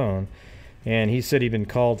on the phone. And he said he'd been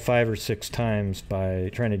called 5 or 6 times by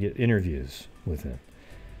trying to get interviews with him.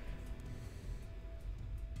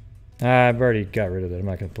 I've already got rid of it. I'm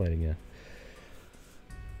not going to play it again.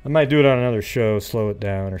 I might do it on another show, slow it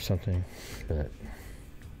down or something. But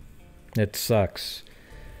it sucks.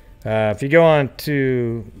 If you go on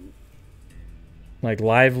to like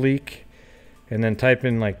Live Leak and then type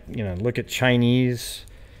in look at Chinese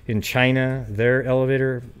in China, their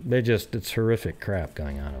elevator, it's horrific crap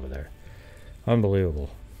going on over there.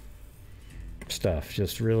 Unbelievable stuff.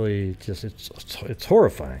 It's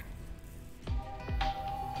horrifying.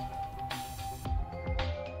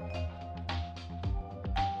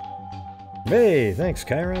 Hey, thanks,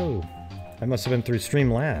 Cairo. I must have been through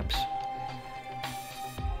Streamlabs.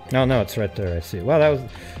 No, it's right there. I see it. Wow,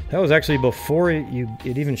 that was actually before it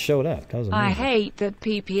even showed up. That was amazing. I hate that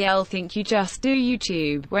PPL think you just do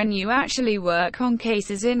YouTube when you actually work on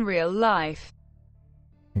cases in real life.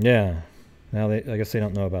 Yeah. Now, I guess they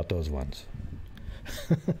don't know about those ones.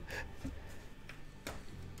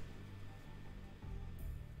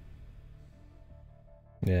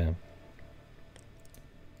 Yeah.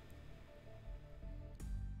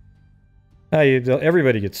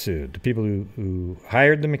 Everybody gets sued. The people who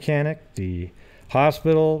hired the mechanic, the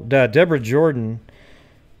hospital. Deborah Jordan,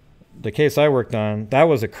 the case I worked on, that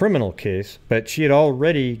was a criminal case, but she had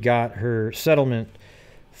already got her settlement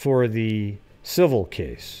for the civil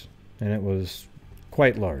case. And it was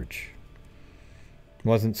quite large. It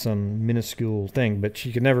wasn't some minuscule thing, but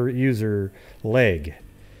she could never use her leg.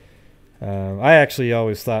 I actually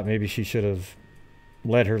always thought maybe she should have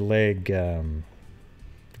let her leg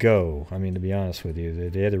go. I mean, to be honest with you,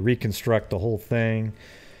 they had to reconstruct the whole thing,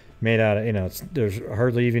 made out of, there's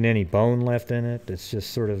hardly even any bone left in it. It's just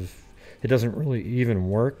sort of it doesn't really even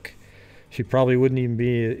work, she probably wouldn't even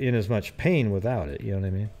be in as much pain without it. You know what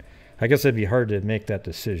I mean? I guess it'd be hard to make that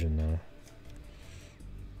decision, though.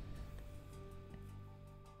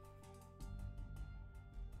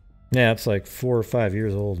 Yeah, it's like 4 or 5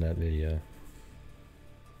 years old in that video.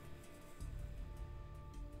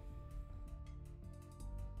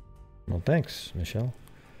 Well, thanks, Michelle.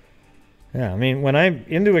 Yeah, I mean, when I'm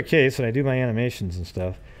into a case and I do my animations and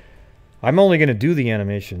stuff, I'm only going to do the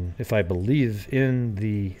animation if I believe in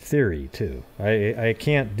the theory, too. I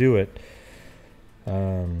can't do it.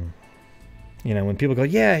 You know, when people go,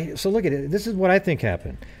 yeah, so look at it. This is what I think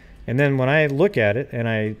happened. And then when I look at it and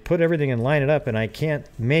I put everything and line it up and I can't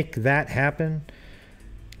make that happen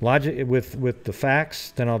logic with the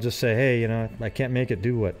facts, then I'll just say, hey, you know, I can't make it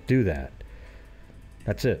do that.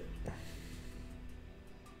 That's it.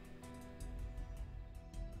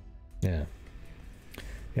 Yeah.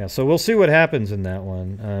 Yeah, so we'll see what happens in that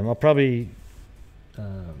one. I'll probably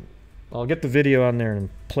I'll get the video on there and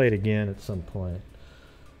play it again at some point.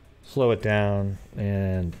 Slow it down,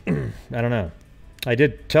 and I don't know. I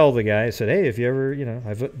did tell the guy, I said, hey, if you ever, you know,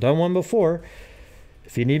 I've done one before.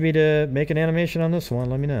 If you need me to make an animation on this one,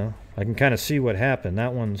 let me know. I can kind of see what happened.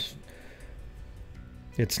 That one's,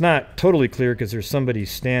 it's not totally clear because there's somebody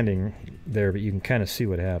standing there, but you can kind of see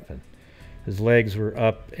what happened. His legs were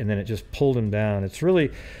up, and then it just pulled him down. It's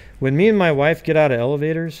really, when me and my wife get out of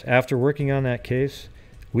elevators after working on that case,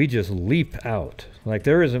 we just leap out. Like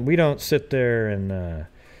there isn't, we don't sit there and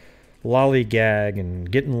lollygag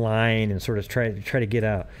and get in line and sort of try to get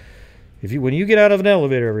out. When you get out of an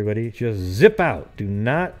elevator, everybody, just zip out. Do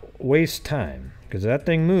not waste time, because that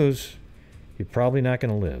thing moves, you're probably not going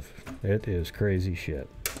to live. It is crazy shit.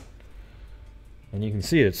 And you can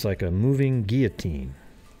see it's like a moving guillotine.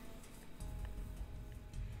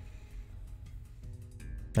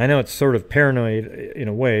 I know it's sort of paranoid in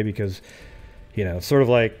a way because, you know, it's sort of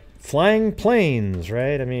like flying planes,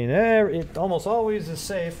 right? I mean, it almost always is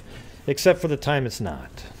safe, except for the time it's not.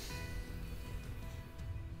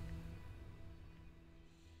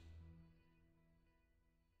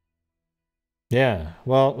 Yeah,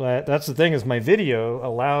 well, that's the thing is my video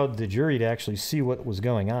allowed the jury to actually see what was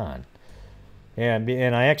going on.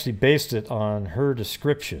 And I actually based it on her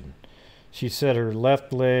description. She said her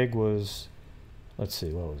left leg was, let's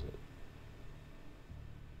see, what was it?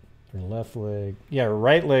 Her left leg, yeah, her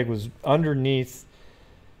right leg was underneath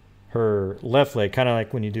her left leg, kind of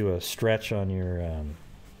like when you do a stretch on your, I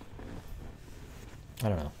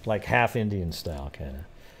don't know, like half Indian style kind of.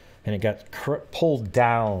 And it got pulled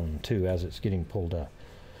down too as it's getting pulled up.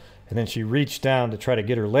 And then she reached down to try to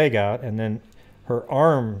get her leg out, and then her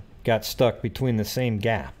arm got stuck between the same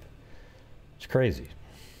gap. It's crazy.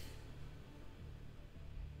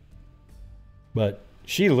 But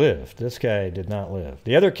she lived. This guy did not live.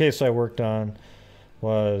 The other case I worked on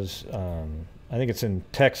was, I think it's in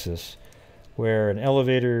Texas, where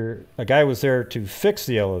a guy was there to fix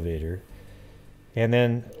the elevator, and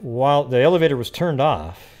then while the elevator was turned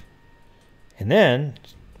off, and then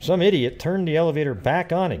some idiot turned the elevator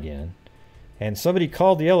back on again, and somebody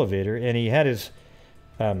called the elevator, and he had his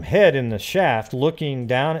head in the shaft looking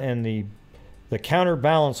down, and the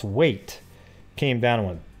counterbalance weight came down and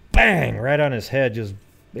went bang right on his head,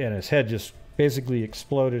 and his head just basically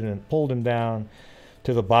exploded and pulled him down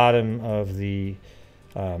to the bottom of the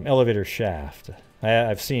elevator shaft.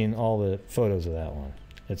 I've seen all the photos of that one.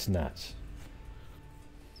 It's nuts.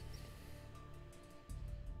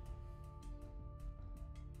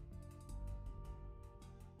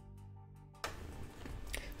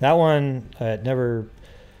 That one, I never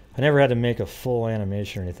had to make a full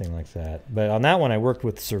animation or anything like that. But on that one, I worked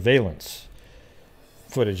with surveillance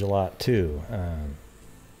footage a lot too.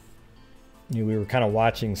 We were kind of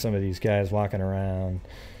watching some of these guys walking around.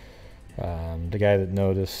 The guy that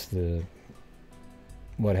noticed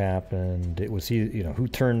what happened. It was he, you know, who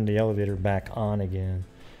turned the elevator back on again.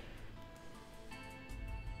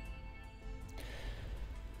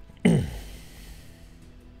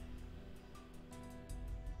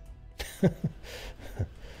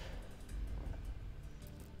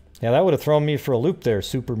 Yeah, that would have thrown me for a loop there,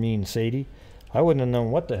 super mean Sadie. I wouldn't have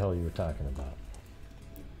known what the hell you were talking about.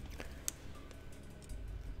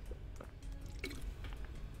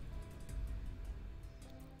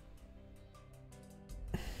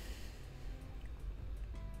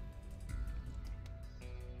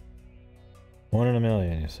 One in a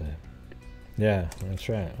million, you say? Yeah, that's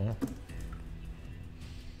right. Huh?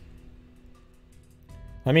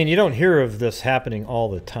 I mean, you don't hear of this happening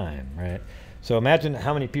all the time, right? So imagine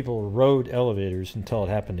how many people rode elevators until it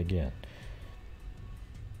happened again.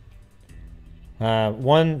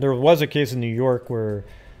 There was a case in New York where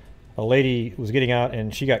a lady was getting out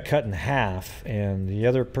and she got cut in half, and the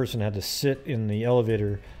other person had to sit in the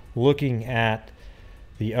elevator looking at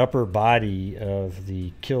the upper body of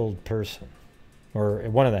the killed person, or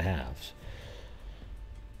one of the halves.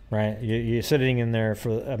 Right? You're sitting in there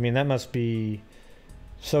for, I mean, that must be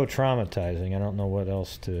so traumatizing. I don't know what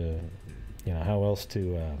else to, you know, how else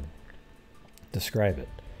to describe it.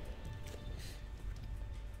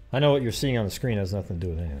 I know what you're seeing on the screen has nothing to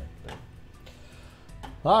do with anything.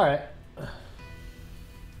 All right.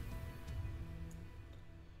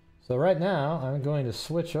 So right now, I'm going to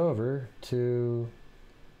switch over to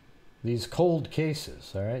these cold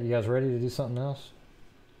cases. All right, you guys ready to do something else?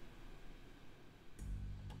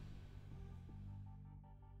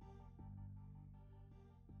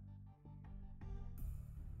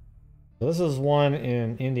 So this is one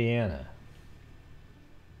in Indiana.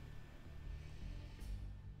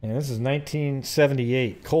 And this is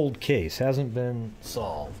 1978, cold case, hasn't been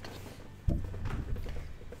solved.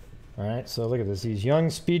 All right, so look at this. These young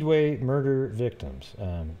Speedway murder victims.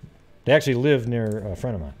 They actually live near a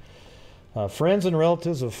friend of mine. Friends and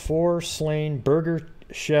relatives of 4 slain burger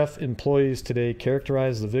chef employees today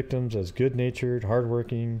characterize the victims as good-natured,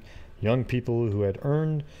 hardworking young people who had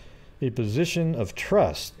earned a position of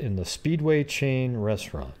trust in the Speedway chain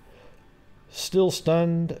restaurant. Still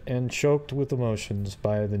stunned and choked with emotions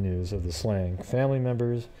by the news of the slaying, family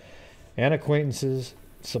members and acquaintances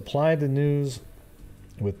supplied the news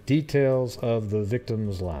with details of the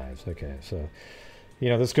victims' lives. Okay, so, you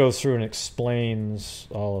know, this goes through and explains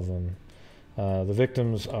all of them. The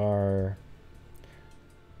victims are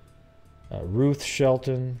Ruth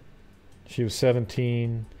Shelton, she was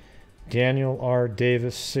 17, Daniel R.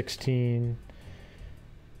 Davis, 16,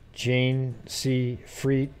 Jane C.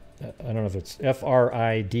 Freet, I don't know if it's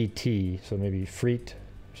F-R-I-D-T, so maybe Freet,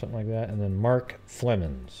 something like that, and then Mark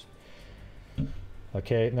Flemons.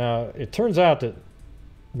 Okay, now it turns out that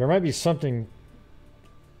there might be something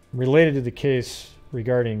related to the case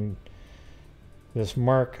regarding this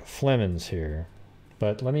Mark Flemons here,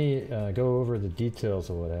 but let me go over the details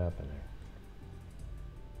of what happened here.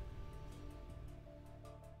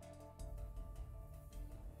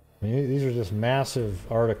 I mean, these are just massive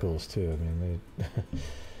articles too. I mean, they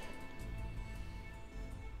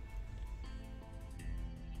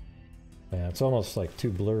yeah, it's almost like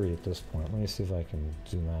too blurry at this point. Let me see if I can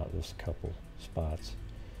zoom out just a couple spots.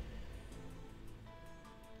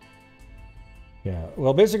 Yeah,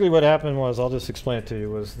 well, basically what happened was, I'll just explain it to you,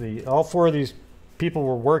 was all 4 of these people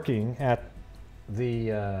were working at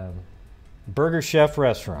the Burger Chef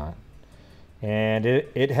restaurant, and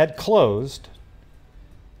it had closed,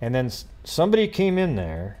 and then somebody came in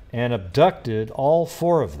there and abducted all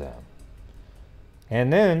 4 of them.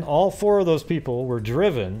 And then all 4 of those people were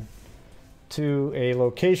driven to a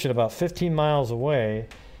location about 15 miles away,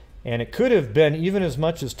 and it could have been even as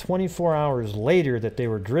much as 24 hours later that they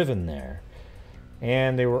were driven there.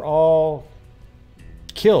 And they were all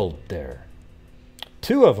killed there.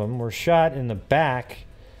 2 of them were shot in the back,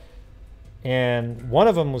 and one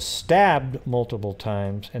of them was stabbed multiple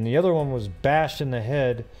times, and the other one was bashed in the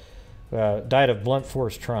head, died of blunt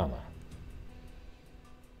force trauma.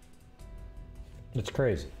 It's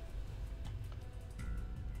crazy.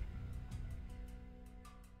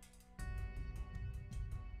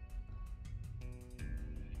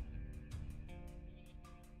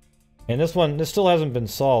 And this still hasn't been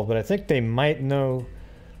solved, but I think they might know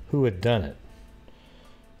who had done it.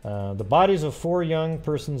 The bodies of 4 young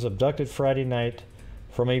persons abducted Friday night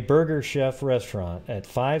from a Burger Chef restaurant at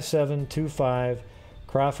 5725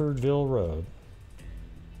 Crawfordville Road.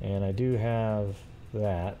 And I do have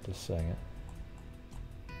that, just a second.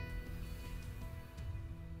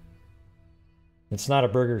 It's not a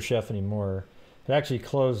Burger Chef anymore. It actually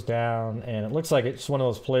closed down, and it looks like it's one of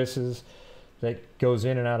those places that goes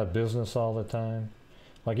in and out of business all the time.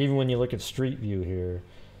 Like, even when you look at Street View here,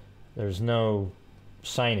 there's no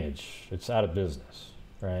signage. It's out of business,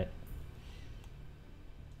 right?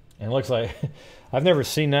 And it looks like, I've never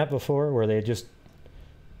seen that before, where they just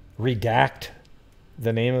redact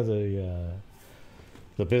the name of the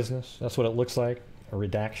business. That's what it looks like, a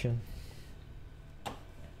redaction.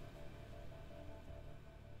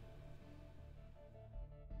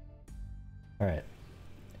 All right.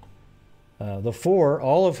 The 4,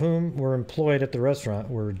 all of whom were employed at the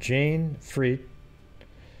restaurant, were Jane Freet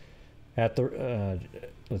at the,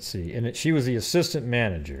 let's see, and she was the assistant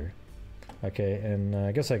manager. Okay, and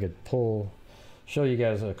I guess I could show you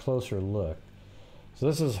guys a closer look. So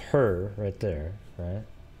this is her right there, right?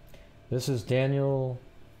 This is Daniel,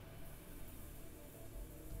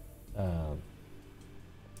 let's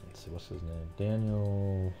see, what's his name?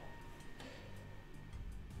 Daniel,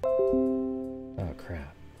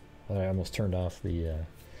 I almost turned off the...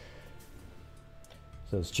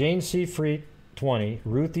 So it's Jane C. Freet, 20,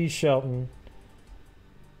 Ruth E. Shelton,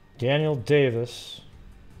 Daniel Davis,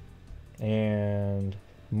 and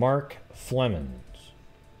Mark Flemons.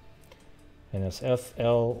 And it's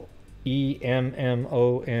Flemmonds. He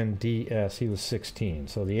was 16.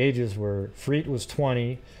 So the ages were, Freet was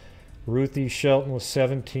 20, Ruth E. Shelton was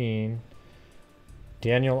 17,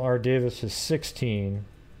 Daniel R. Davis is 16,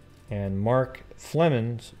 and Mark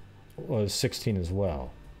Flemons was 16 as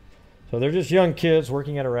well. So they're just young kids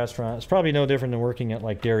working at a restaurant. It's probably no different than working at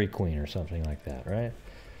like Dairy Queen or something like that, right?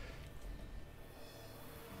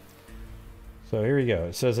 So here we go.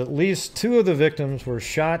 It says at least 2 of the victims were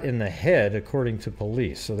shot in the head, according to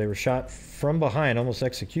police. So they were shot from behind, almost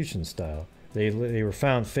execution style. They were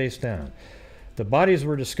found face down. The bodies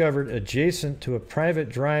were discovered adjacent to a private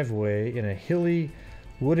driveway in a hilly,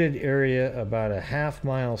 wooded area about a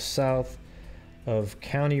half-mile south of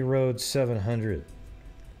County Road 700.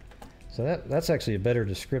 So that's actually a better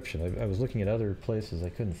description. I was looking at other places. I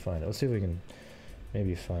couldn't find it. Let's see if we can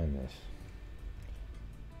maybe find this.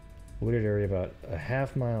 Wooded area about a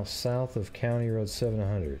half-mile south of County Road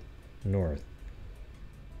 700, north.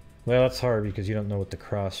 Well, that's hard because you don't know what the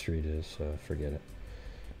cross street is, so forget it.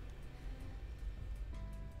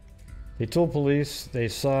 They told police they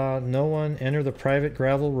saw no one enter the private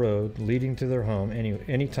gravel road leading to their home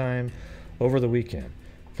any time over the weekend.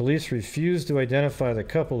 Police refused to identify the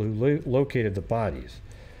couple who located the bodies.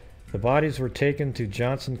 The bodies were taken to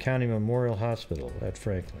Johnson County Memorial Hospital at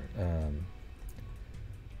Franklin.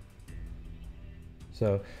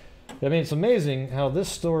 So, I mean, it's amazing how this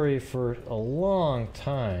story for a long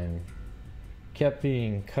time kept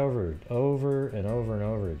being covered over and over and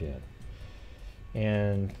over again.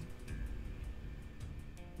 And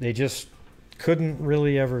they just couldn't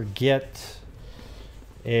really ever get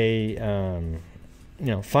a,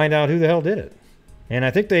 find out who the hell did it. And I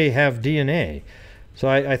think they have DNA. So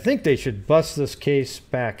I think they should bust this case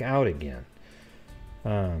back out again.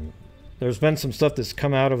 There's been some stuff that's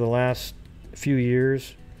come out over the last few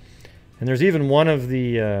years. And there's even one of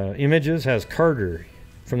the images has Carter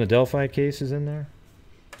from the Delphi cases in there.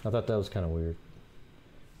 I thought that was kind of weird.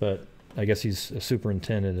 But I guess he's a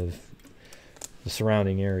superintendent of the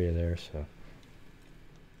surrounding area there, so.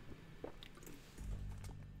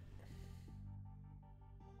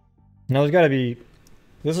 Now there's got to be,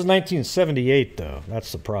 this is 1978 though,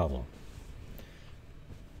 that's the problem.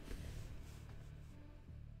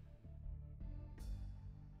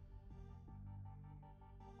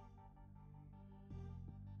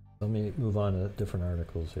 Let me move on to different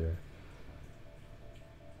articles here.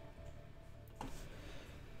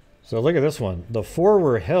 So look at this one. The 4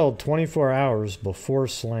 were held 24 hours before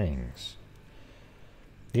slayings.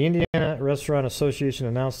 The Indiana Restaurant Association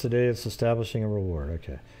announced today it's establishing a reward.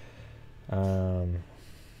 Okay. So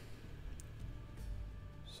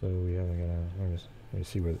we haven't got let me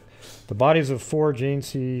see where the bodies of 4, Jane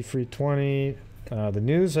C. Freet 20. The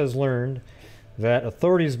news has learned that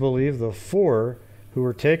authorities believe the 4 who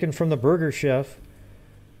were taken from the Burger Chef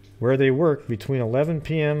where they worked between 11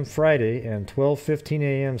 p.m. Friday and 12:15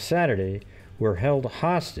 a.m. Saturday were held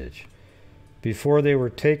hostage before they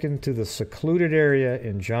were taken to the secluded area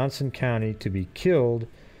in Johnson County to be killed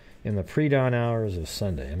in the pre-dawn hours of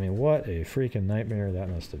Sunday. I mean, what a freaking nightmare that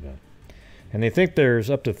must have been. And they think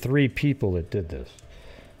there's up to 3 people that did this.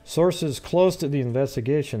 Sources close to the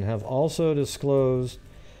investigation have also disclosed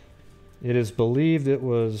it is believed it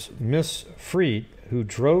was Miss Freet who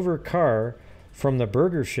drove her car from the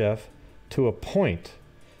Burger Chef to a point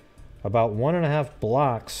about 1.5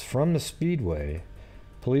 blocks from the Speedway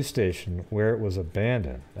police station where it was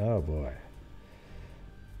abandoned. Oh boy.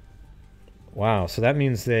 Wow, so that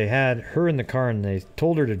means they had her in the car and they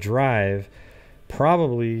told her to drive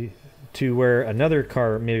probably to where another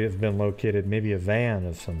car may have been located, maybe a van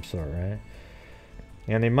of some sort, right?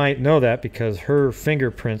 And they might know that because her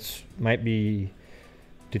fingerprints might be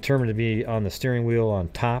determined to be on the steering wheel on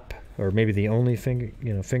top, or maybe the only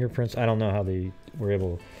fingerprints. I don't know how they were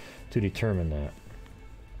able to determine that.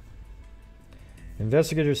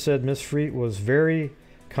 Investigators said Miss Freet was very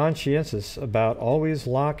conscientious about always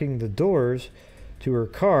locking the doors to her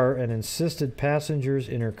car and insisted passengers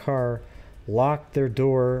in her car lock their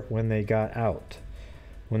door when they got out.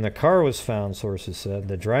 When the car was found, sources said,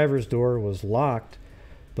 the driver's door was locked,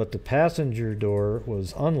 but the passenger door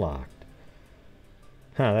was unlocked.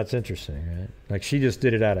 Huh, that's interesting, right? Like she just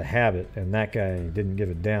did it out of habit, and that guy didn't give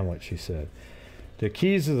a damn what she said. The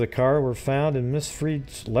keys of the car were found in Miss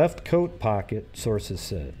Freet's left coat pocket, sources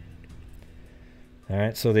said. All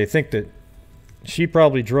right, so they think that she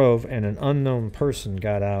probably drove and an unknown person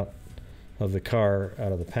got out of the car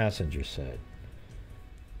out of the passenger side.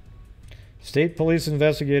 State police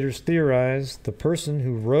investigators theorized the person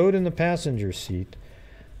who rode in the passenger seat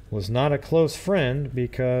was not a close friend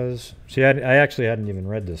because... See, I actually hadn't even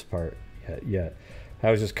read this part yet. I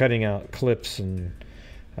was just cutting out clips and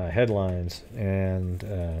headlines, and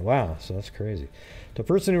wow, so that's crazy. The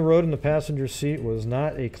person who rode in the passenger seat was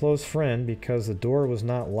not a close friend because the door was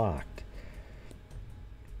not locked.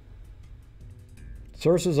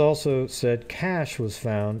 Sources also said cash was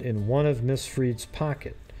found in one of Miss Freed's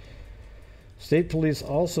pocket. State police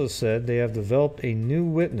also said they have developed a new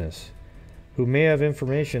witness who may have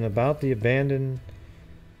information about the abandonment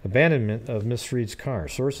of Miss Freed's car.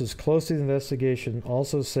 Sources close to the investigation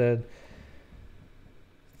also said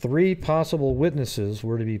 3 possible witnesses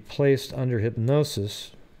were to be placed under hypnosis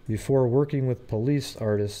before working with police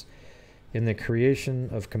artists in the creation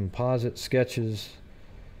of composite sketches.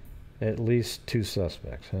 At least 2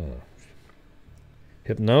 suspects.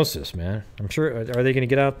 Hypnosis, man. I'm sure. Are they going to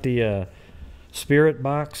get out the spirit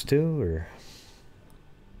box too, or?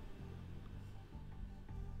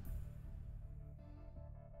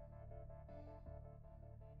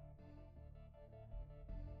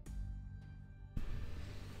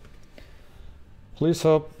 Police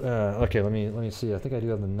hope. Okay, let me see. I think I do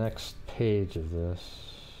have the next page of this.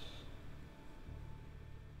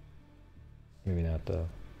 Maybe not though.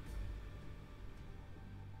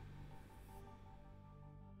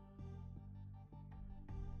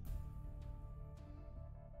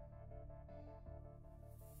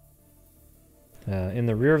 In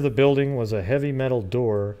the rear of the building was a heavy metal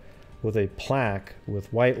door with a plaque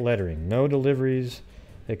with white lettering. No deliveries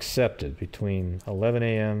accepted between 11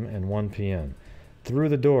 a.m. and 1 p.m. Through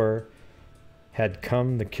the door had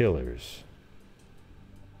come the killers.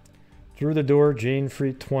 Through the door, Jane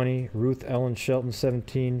Freet, 20, Ruth Ellen Shelton,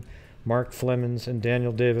 17, Mark Flemings, and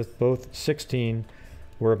Daniel Davis, both 16,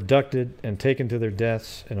 were abducted and taken to their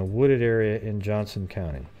deaths in a wooded area in Johnson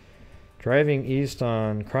County. Driving east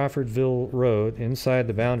on Crawfordville Road, inside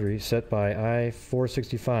the boundary set by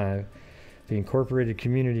I-465, the incorporated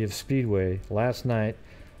community of Speedway, last night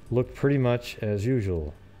looked pretty much as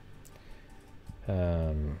usual.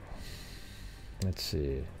 Let's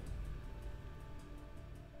see.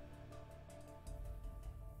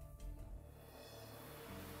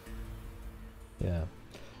 Yeah.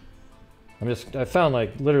 I found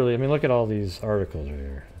like literally, I mean, look at all these articles right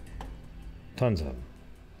here. Tons of them.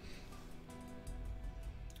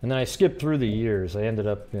 And then I skipped through the years. I ended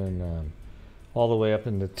up in all the way up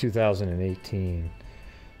into 2018.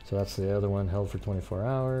 So that's the other one, held for 24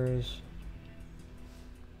 hours.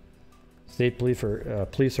 State police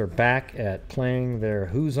are back at playing their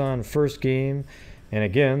Who's On First game. And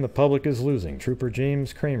again, the public is losing. Trooper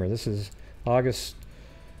James Kramer. This is March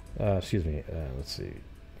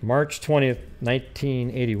 20th,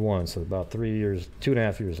 1981. So about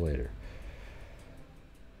 2.5 years later.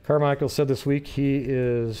 Carmichael said this week he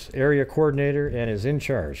is area coordinator and is in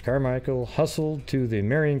charge. Carmichael hustled to the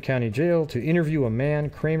Marion County Jail to interview a man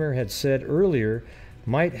Kramer had said earlier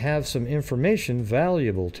might have some information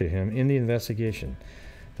valuable to him in the investigation.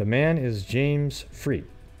 The man is James Freet,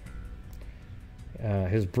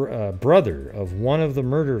 his brother of one of the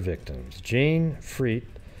murder victims. Jane Freet.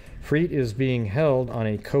 Freet is being held on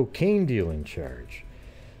a cocaine dealing charge.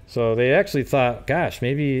 So they actually thought, gosh,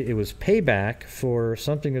 maybe it was payback for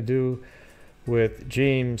something to do with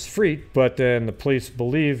James Freet, but then the police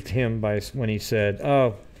believed him when he said,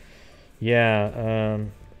 oh, yeah,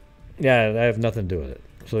 I have nothing to do with it.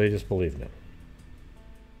 So they just believed him.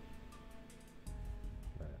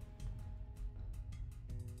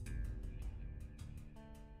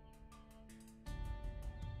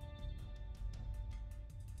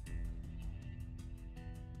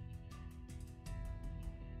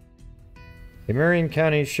 A Marion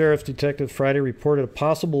County Sheriff's Detective Friday reported a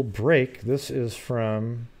possible break. This is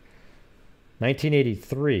from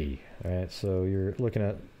 1983. All right, so you're looking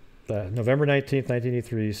at November 19th,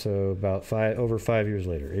 1983, so about over 5 years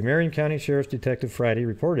later. A Marion County Sheriff's Detective Friday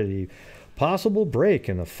reported a possible break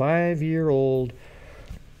in the 5-year-old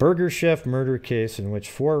Burger Chef murder case in which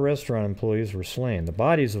 4 restaurant employees were slain. The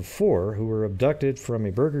bodies of 4 who were abducted from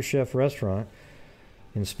a Burger Chef restaurant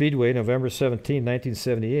in Speedway, November 17,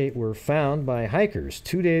 1978, were found by hikers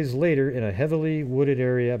 2 days later in a heavily wooded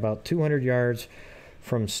area about 200 yards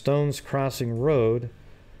from Stones Crossing Road,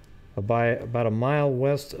 about a mile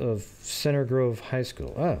west of Center Grove High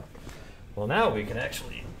School. Oh, well now we can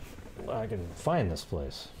actually, I can find this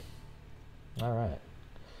place. All right.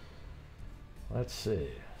 Let's see.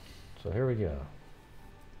 So here we go.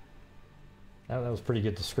 That was a pretty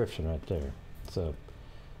good description right there. So,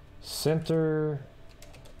 Center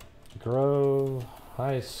Grove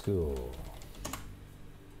High School.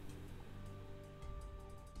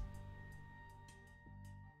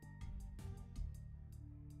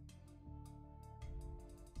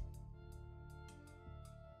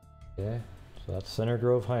 Okay, so that's Center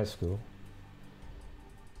Grove High School.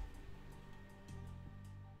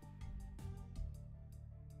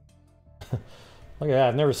 Look at that,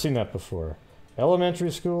 I've never seen that before.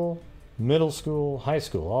 Elementary school, middle school, high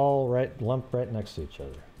school, all lumped right next to each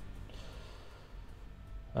other.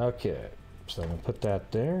 Okay, so I'm going to put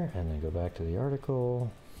that there and then go back to the article.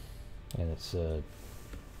 And it's a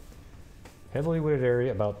heavily wooded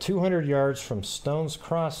area about 200 yards from Stones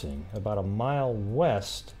Crossing, about a mile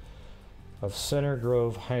west of Center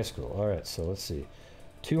Grove High School. All right, so let's see.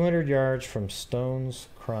 200 yards from Stones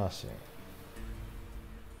Crossing.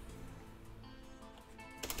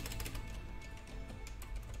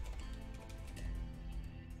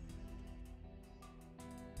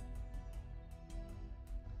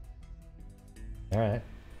 All right.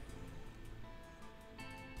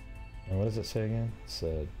 And what does it say again? It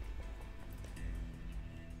said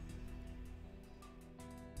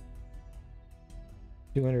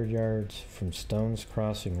 200 yards from Stones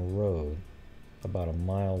Crossing Road, about a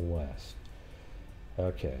mile west.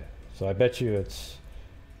 Okay, so I bet you it's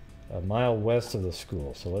a mile west of the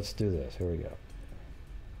school. So let's do this. Here we go.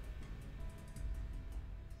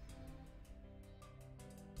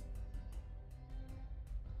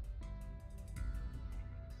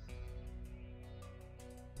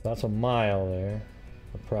 That's a mile there,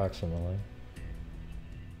 approximately.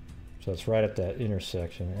 So it's right at that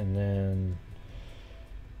intersection. And then,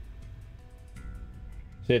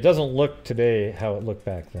 see, it doesn't look today how it looked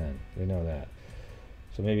back then. We know that.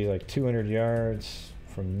 So maybe like 200 yards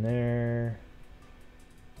from there.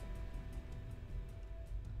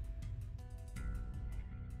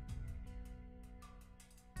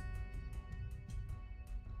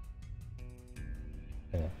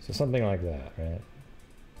 Yeah, so something like that, right?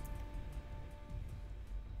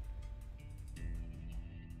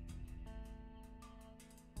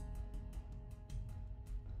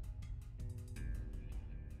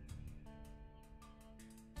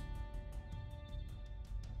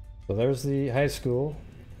 So there's the high school.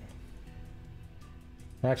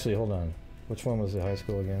 Actually, hold on. Which one was the high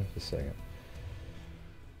school again? Just a second.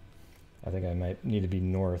 I think I might need to be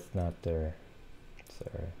north, not there.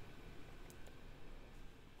 Sorry.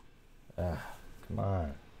 Ah, come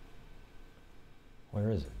on. Where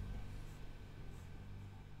is it?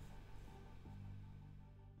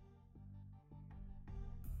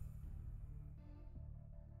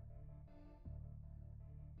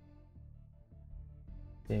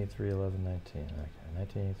 '83, 11, 19. Okay,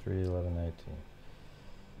 1983, 11, 19.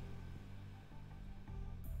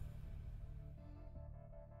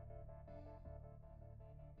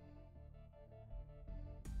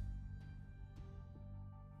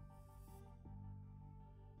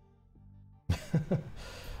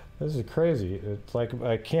 This is crazy. It's like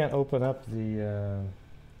I can't open up the.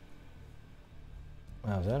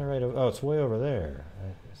 Oh, is that right? Oh, it's way over there.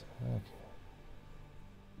 Okay.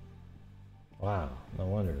 Wow, no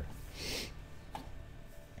wonder.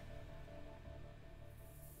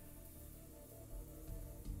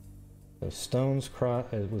 So Stones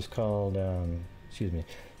Cross, it was called, excuse me,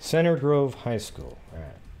 Center Grove High School. All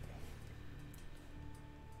right.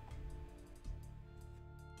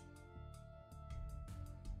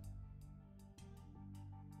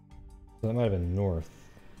 So that might have been north.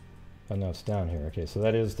 Oh no, it's down here. Okay, so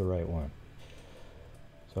that is the right one.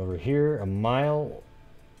 So over here, a mile.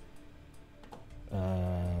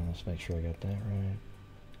 Let's make sure I got that right.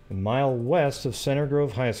 A mile west of Center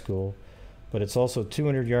Grove High School, but it's also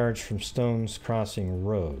 200 yards from Stones Crossing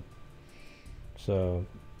Road. So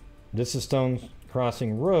this is Stones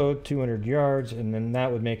Crossing Road, 200 yards, and then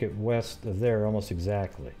that would make it west of there almost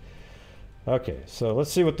exactly. Okay, so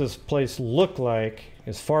let's see what this place looked like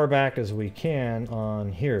as far back as we can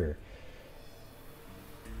on here.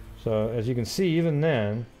 So as you can see, even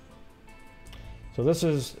then, so this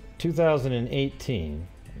is 2018,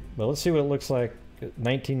 but let's see what it looks like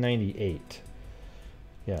 1998.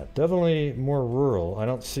 Yeah, definitely more rural. I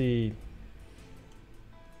don't see,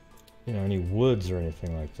 you know, any woods or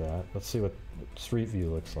anything like that. Let's see what street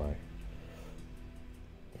view looks like.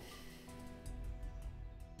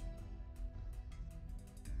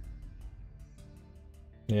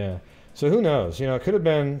 Yeah, so who knows? You know, it could have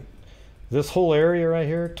been this whole area right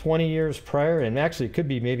here 20 years prior, and actually it could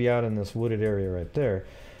be maybe out in this wooded area right there.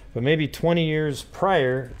 But maybe 20 years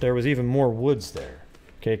prior, there was even more woods there.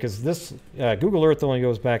 Okay, because this Google Earth only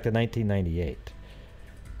goes back to 1998.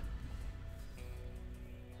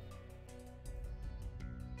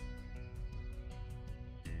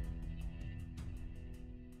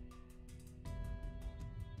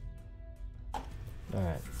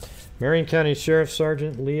 Marion County Sheriff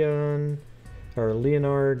Sergeant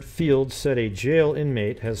Leonard Fields said a jail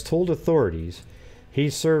inmate has told authorities he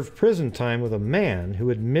served prison time with a man who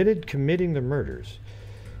admitted committing the murders.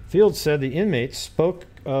 Fields said the inmate spoke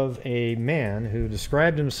of a man who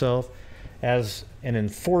described himself as an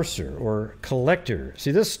enforcer or collector. See,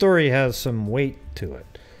 this story has some weight to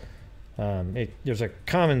it. There's a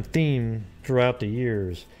common theme throughout the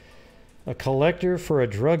years. A collector for a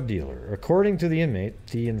drug dealer. According to the inmate,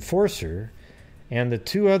 the enforcer and the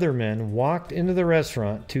two other men walked into the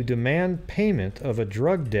restaurant to demand payment of a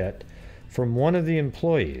drug debt from one of the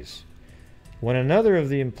employees. When another of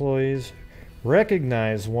the employees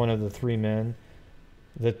recognized one of the three men,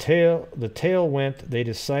 the tale went they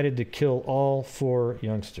decided to kill all four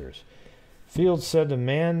youngsters. Fields said the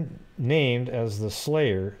man named as the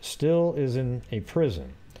slayer still is in a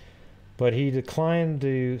prison, but he declined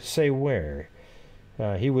to say where.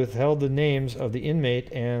 He withheld the names of the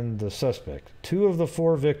inmate and the suspect. Two of the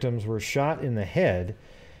four victims were shot in the head,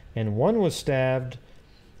 and one was stabbed,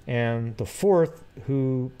 and the fourth,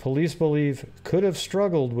 who police believe could have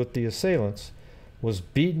struggled with the assailants, was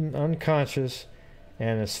beaten unconscious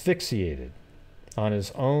and asphyxiated on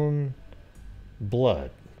his own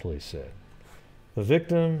blood, police said. The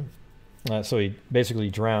victim, so he basically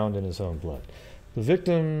drowned in his own blood. The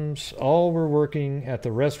victims all were working at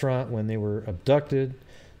the restaurant when they were abducted.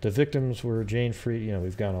 The victims were Jane Free. You know,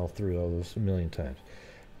 we've gone all through all those a million times.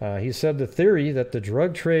 He said the theory that the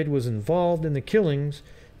drug trade was involved in the killings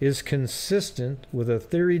is consistent with a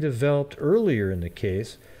theory developed earlier in the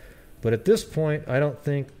case, but at this point, I don't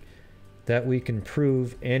think that we can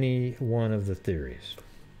prove any one of the theories.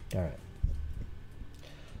 All right.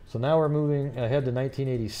 So now we're moving ahead to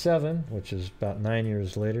 1987, which is about 9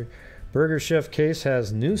 years later. Burger Chef case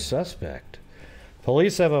has new suspect.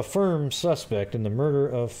 Police have a firm suspect in the murder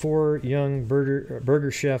of 4 young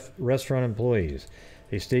Burger Chef restaurant employees,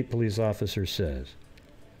 a state police officer says.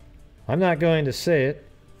 I'm not going to say it.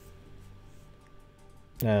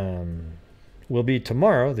 Will be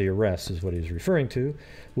tomorrow, the arrest is what he's referring to,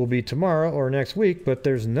 will be tomorrow or next week, but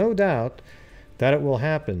there's no doubt that it will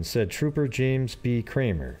happen, said Trooper James B.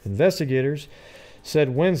 Kramer. Investigators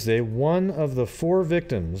said Wednesday one of the 4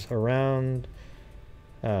 victims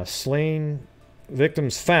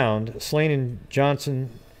victims found slain in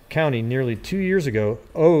Johnson County nearly 2 years ago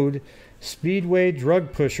owed Speedway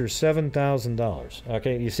drug pusher $7,000.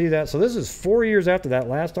 Okay, you see that? So this is 4 years after that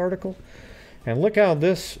last article, and look how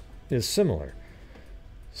this is similar.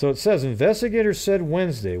 So it says, investigators said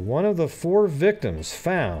Wednesday one of the 4 victims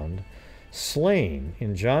found slain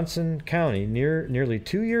in Johnson County nearly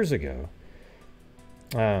 2 years ago.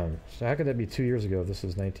 So how could that be 2 years ago if this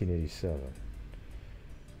is 1987?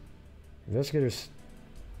 Investigators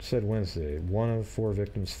said Wednesday one of 4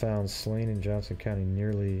 victims found slain in Johnson County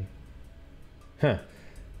nearly... That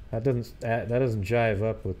doesn't jive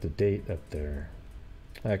up with the date up there.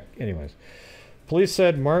 Anyways. Police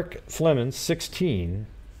said Mark Flemons, 16,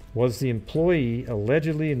 was the employee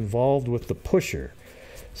allegedly involved with the pusher.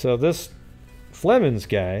 So this Flemons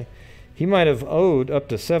guy, he might have owed up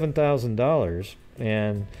to $7,000,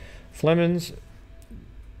 and Flemons,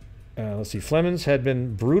 Flemons had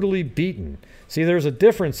been brutally beaten. See, there's a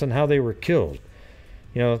difference in how they were killed.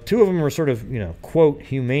 You know, 2 of them were sort of, quote,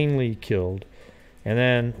 humanely killed, and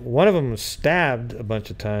then one of them was stabbed a bunch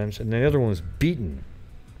of times, and the other one was beaten.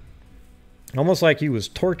 Almost like he was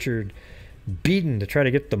tortured, beaten to try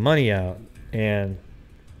to get the money out, and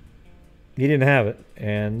he didn't have it,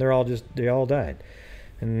 and they all died.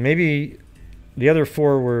 And maybe the other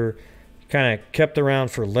 4 were kind of kept around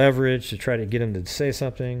for leverage to try to get him to say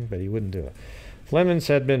something, but he wouldn't do it. Flemons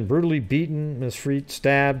had been brutally beaten, Miss Freet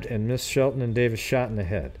stabbed, and Miss Shelton and Davis shot in the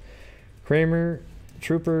head. Kramer,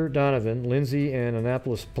 Trooper Donovan, Lindsay, and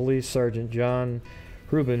Annapolis Police Sergeant John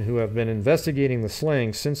Rubin, who have been investigating the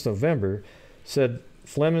slaying since November, said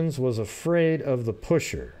Flemons was afraid of the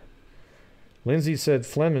pusher. Lindsay said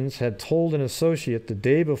Flemons had told an associate the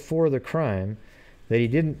day before the crime that he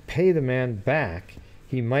didn't pay the man back,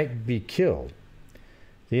 he might be killed.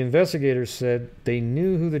 The investigators said they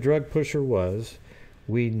knew who the drug pusher was,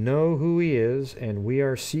 we know who he is, and we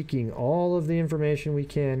are seeking all of the information we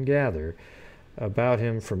can gather about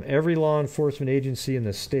him from every law enforcement agency in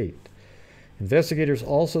the state. Investigators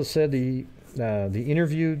also said they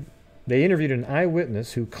interviewed an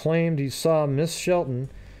eyewitness who claimed he saw Miss Shelton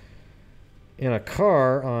in a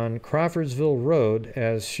car on Crawfordsville Road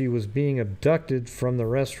as she was being abducted from the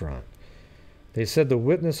restaurant. They said the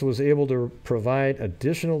witness was able to provide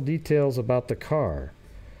additional details about the car.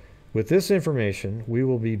 With this information, we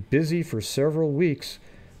will be busy for several weeks,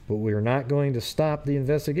 but we are not going to stop the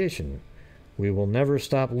investigation. We will never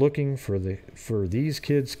stop looking for these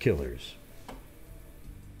kids' killers.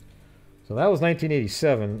 So that was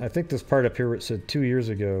 1987. I think this part up here where it said 2 years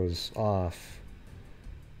ago is off.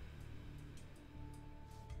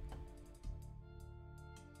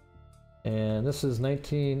 And this is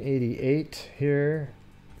 1988 here.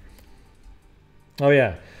 Oh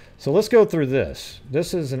yeah. So let's go through this.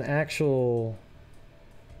 This is an actual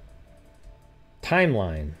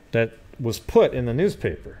timeline that was put in the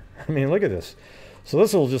newspaper. I mean, look at this. So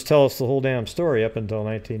this will just tell us the whole damn story up until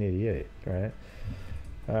 1988, right?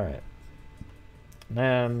 All right.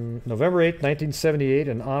 November 8th, 1978,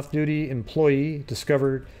 an off-duty employee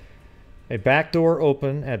discovered a back door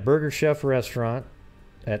open at Burger Chef restaurant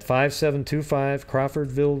at 5725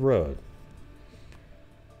 Crawfordville Road.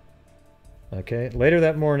 Okay. Later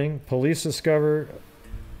that morning, police discovered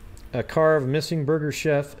a car of missing Burger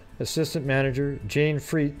Chef assistant manager Jane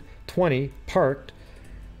Freet, 20, parked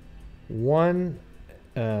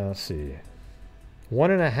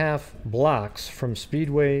 1.5 blocks from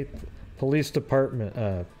Speedway Police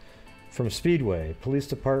Department. Speedway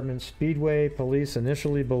police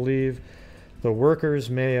initially believe the workers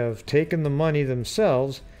may have taken the money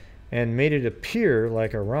themselves and made it appear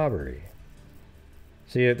like a robbery.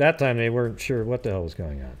 See, at that time they weren't sure what the hell was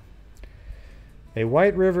going on.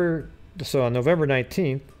 So on November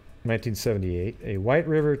 19th, 1978, a White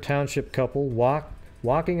River Township couple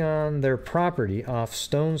walking on their property off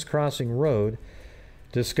Stones Crossing Road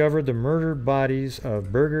discovered the murdered bodies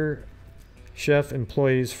of Burger Chef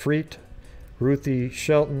employees Freet, Ruthie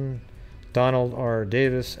Shelton, Donald R.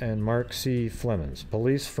 Davis, and Mark C. Flemons.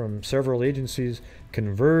 Police from several agencies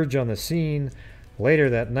converge on the scene. Later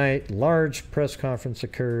that night, large press conference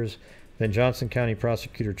occurs. Then Johnson County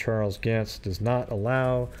Prosecutor Charles Gantz does not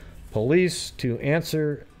allow police to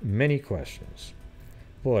answer many questions.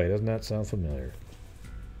 Boy, doesn't that sound familiar?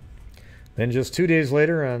 Then just 2 days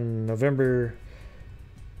later, on November...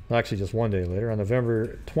 Actually, just 1 day later, on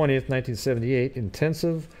November 20th, 1978,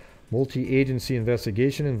 intensive multi-agency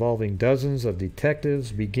investigation involving dozens of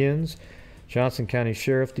detectives begins. Johnson County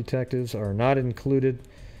Sheriff detectives are not included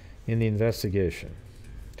in the investigation.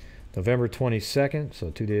 November 22nd, so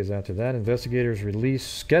 2 days after that, investigators release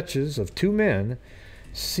sketches of two men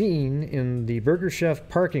seen in the Burger Chef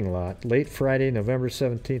parking lot late Friday, November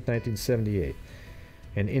 17th, 1978.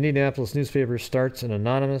 An Indianapolis newspaper starts an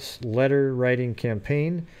anonymous letter-writing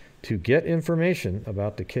campaign to get information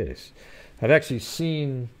about the case. I've actually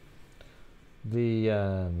seen the...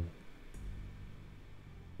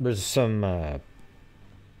 there's some... I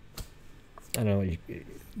don't know,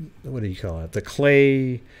 what do you call it? The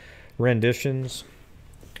clay renditions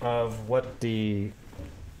of what the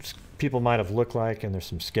people might have looked like, and there's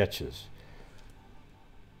some sketches.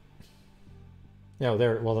 Now,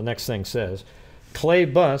 the next thing says... Clay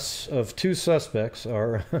busts of two suspects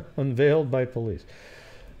are unveiled by police.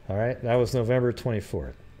 All right, that was November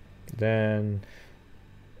 24th. Then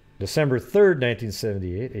December 3rd,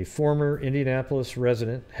 1978, a former Indianapolis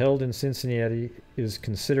resident held in Cincinnati is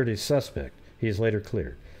considered a suspect. He is later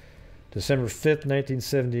cleared. December 5th,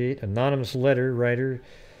 1978, anonymous letter writer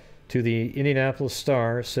to the Indianapolis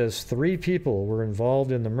Star says 3 people were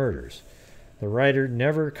involved in the murders. The writer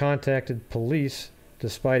never contacted police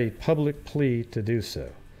despite a public plea to do so.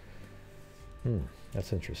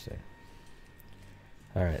 That's interesting.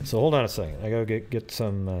 All right, so hold on a second. I gotta get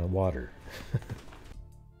some water.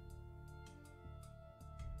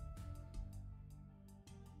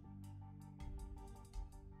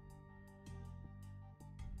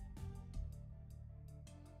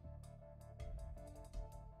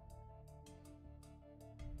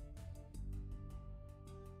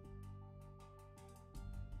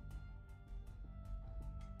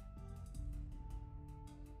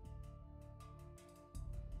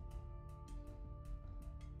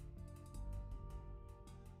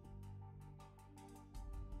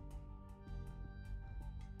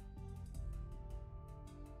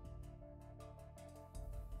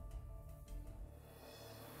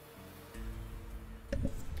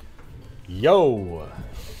 Yo!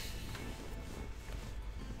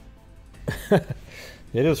 It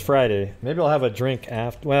is Friday. Maybe I'll have a drink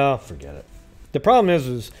after. Well, forget it. The problem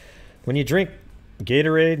is when you drink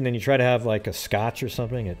Gatorade and then you try to have like a scotch or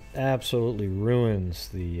something, it absolutely ruins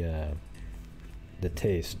the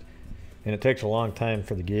taste. And it takes a long time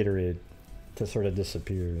for the Gatorade to sort of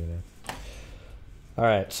disappear, you know. All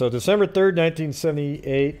right, so December 3rd,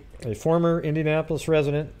 1978, a former Indianapolis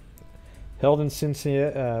resident held in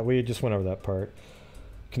Cincinnati, we just went over that part.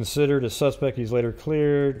 Considered a suspect, he's later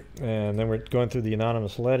cleared. And then we're going through the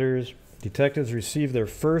anonymous letters. Detectives received their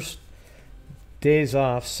first days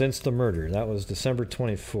off since the murder. That was December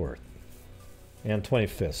 24th. and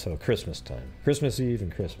 25th, so Christmas time. Christmas Eve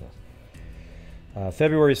and Christmas.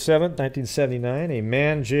 February 7th, 1979, a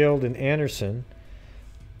man jailed in Anderson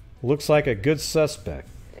looks like a good suspect,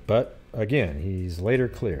 but again, he's later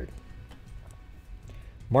cleared.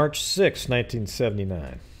 March 6,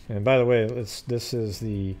 1979. And by the way, this is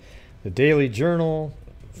the Daily Journal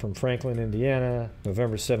from Franklin, Indiana,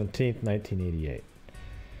 November 17th, 1988.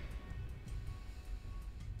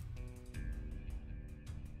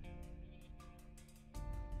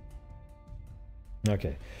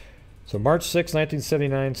 Okay. So March 6,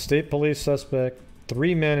 1979, state police suspect,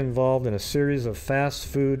 3 men involved in a series of fast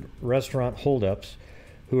food restaurant holdups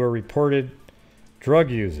who are reported drug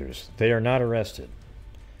users. They are not arrested.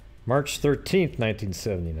 March 13,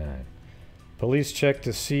 1979, police checked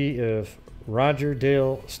to see if Roger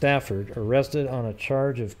Dale Stafford, arrested on a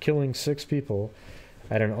charge of killing 6 people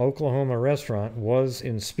at an Oklahoma restaurant, was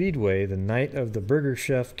in Speedway the night of the Burger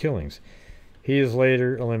Chef killings. He is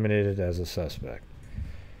later eliminated as a suspect.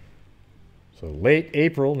 So late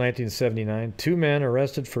April 1979, 2 men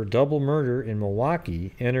arrested for double murder in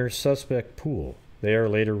Milwaukee enter suspect pool. They are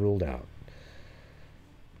later ruled out.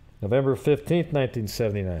 November 15th,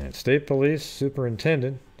 1979, State Police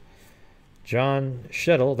Superintendent John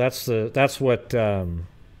Shettle, that's what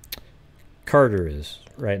Carter is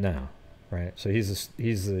right now, right? So he's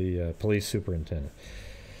the police superintendent.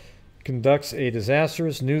 Conducts a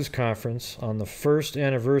disastrous news conference on the first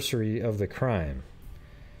anniversary of the crime.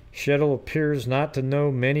 Shettle appears not to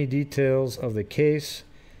know many details of the case,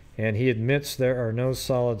 and he admits there are no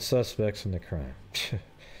solid suspects in the crime.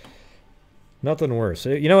 Nothing worse.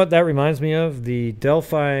 You know what that reminds me of? The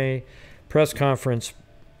Delphi press conference,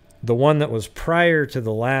 the one that was prior to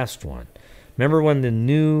the last one. Remember when the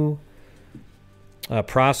new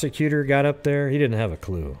prosecutor got up there? He didn't have a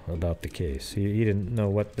clue about the case. He didn't know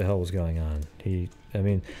what the hell was going on. I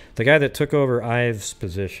mean, the guy that took over Ives'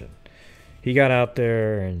 position, he got out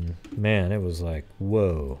there and, man, it was like,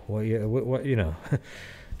 whoa. What you know,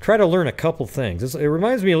 try to learn a couple things. It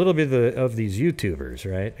reminds me a little bit of these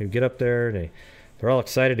YouTubers, right, who get up there and they're all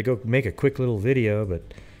excited to go make a quick little video, but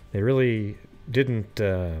they really didn't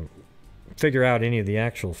figure out any of the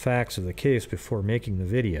actual facts of the case before making the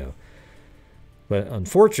video. But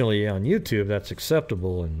unfortunately, on YouTube, that's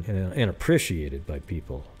acceptable and appreciated by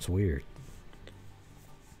people. It's weird.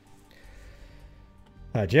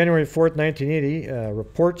 January 4th, 1980,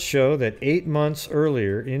 reports show that 8 months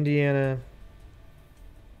earlier, Indiana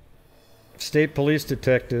State Police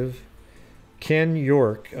Detective Ken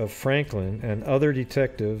York of Franklin and other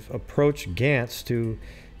detective approached Gantz to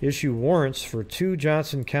issue warrants for 2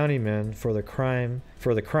 Johnson County men for the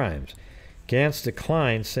crimes. Gantz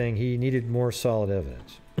declined, saying he needed more solid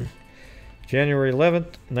evidence. January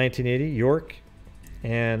 11th, 1980, York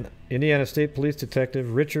and Indiana State Police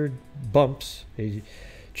Detective Richard Bumps, a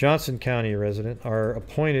Johnson County resident, are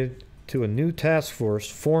appointed to a new task force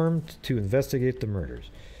formed to investigate the murders.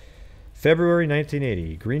 February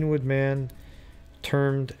 1980, Greenwood man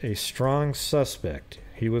termed a strong suspect.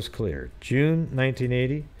 He was cleared. June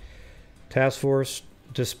 1980, task force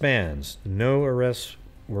disbands. No arrests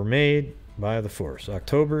were made by the force.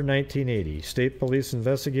 October 1980, state police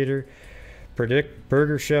investigator predict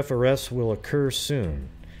Burger Chef arrests will occur soon.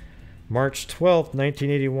 March 12,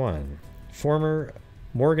 1981, former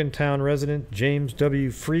Morgantown resident James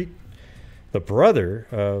W. Freet, the brother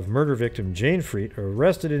of murder victim Jane Freet,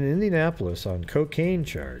 arrested in Indianapolis on cocaine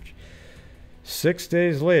charge. 6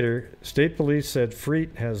 days later, state police said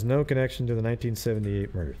Freet has no connection to the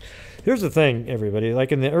 1978 murders. Here's the thing, everybody.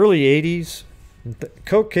 Like in the early 80s,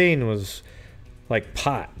 cocaine was like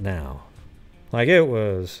pot now. Like it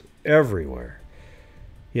was everywhere.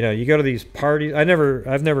 You know, you go to these parties. I've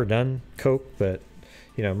never done coke, but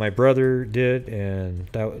you know, my brother did, and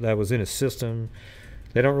that was in his system.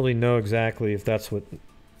 They don't really know exactly if that's what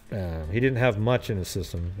he didn't have much in his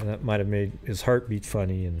system, and that might have made his heart beat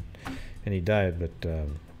funny, and he died. But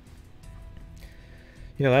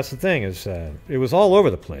you know, that's the thing is it was all over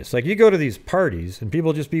the place. Like you go to these parties, and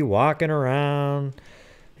people just be walking around,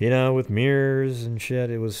 you know, with mirrors and shit.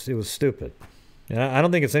 It was stupid. And I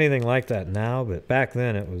don't think it's anything like that now, but back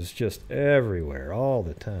then it was just everywhere, all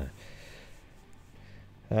the time.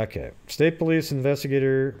 Okay. State police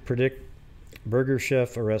investigator predict Burger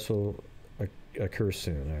Chef arrest will occur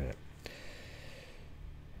soon. All right.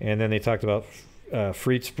 And then they talked about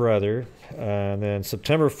Freet's brother. And then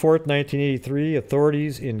September 4th, 1983,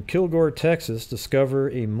 authorities in Kilgore, Texas discover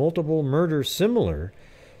a multiple murder similar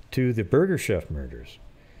to the Burger Chef murders.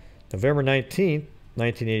 November 19th,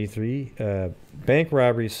 1983, bank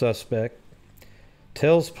robbery suspect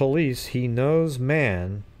tells police he knows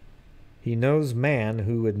man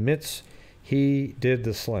who admits He did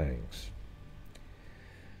the slayings.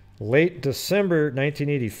 Late December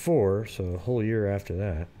 1984, so a whole year after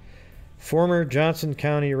that, former Johnson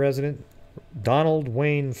County resident Donald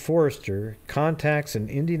Wayne Forrester contacts an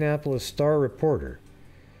Indianapolis Star reporter.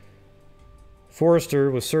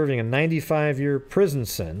 Forrester was serving a 95-year prison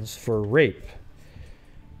sentence for rape.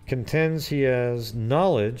 Contends he has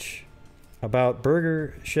knowledge about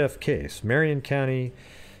Burger Chef case. Marion County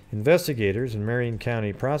investigators and Marion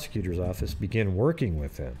County prosecutor's office begin working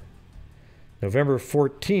with him. November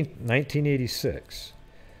 14, 1986.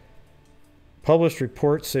 Published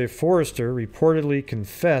reports say Forrester reportedly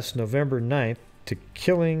confessed November 9th to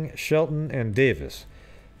killing Shelton and Davis.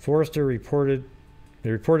 Forrester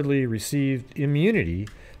reportedly received immunity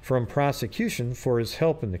from prosecution for his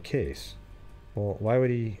help in the case. Well, why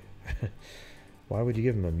would you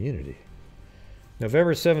give him immunity?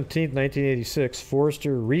 November 17, 1986,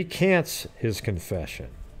 Forrester recants his confession.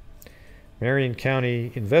 Marion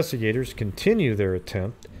County investigators continue their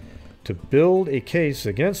attempt to build a case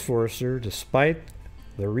against Forrester despite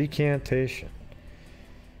the recantation.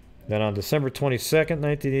 Then on December 22,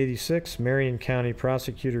 1986, Marion County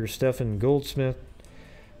prosecutor Stephen Goldsmith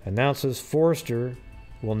announces Forrester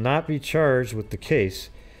will not be charged with the case.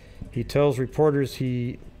 He tells reporters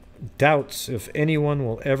he doubts if anyone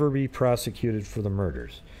will ever be prosecuted for the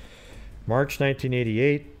murders. March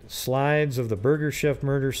 1988, slides of the Burger Chef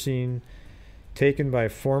murder scene taken by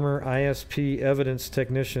former ISP evidence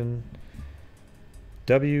technician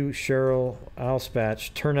W. Cheryl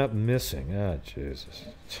Alspatch turn up missing. Ah, Jesus.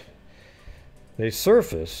 They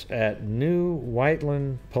surface at New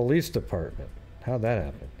Whiteland Police Department. How'd that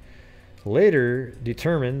happen? Later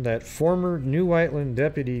determined that former New Whiteland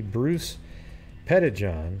deputy Bruce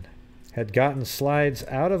Pettijohn had gotten slides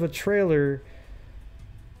out of a trailer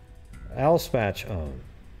Alspatch owned.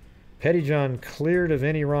 Pettijohn cleared of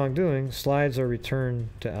any wrongdoing. Slides are returned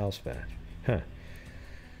to Alspatch. Huh.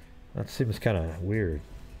 That seems kind of weird.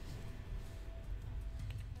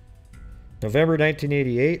 November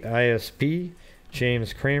 1988, ISP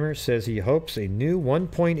James Kramer says he hopes a new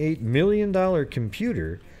 $1.8 million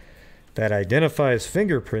computer that identifies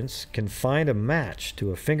fingerprints can find a match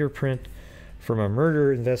to a fingerprint from a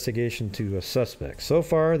murder investigation to a suspect. So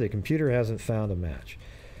far, the computer hasn't found a match.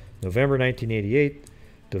 November 1988,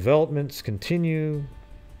 developments continues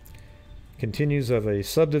of a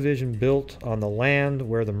subdivision built on the land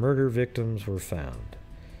where the murder victims were found.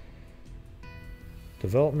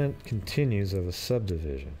 Development continues of a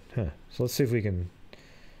subdivision. Huh. So let's see if we can...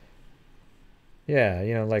 Yeah,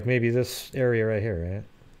 you know, like maybe this area right here, right?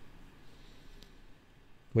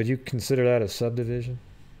 Would you consider that a subdivision?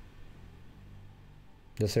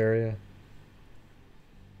 This area?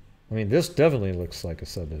 I mean, this definitely looks like a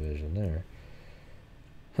subdivision there.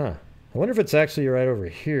 Huh. I wonder if it's actually right over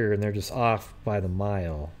here and they're just off by the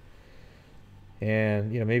mile.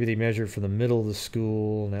 And, you know, maybe they measured from the middle of the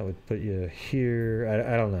school and that would put you here.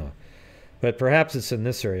 I don't know. But perhaps it's in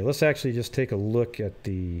this area. Let's actually just take a look at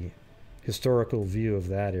the historical view of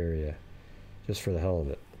that area, just for the hell of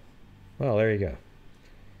it. Well, there you go.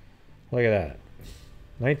 Look at that.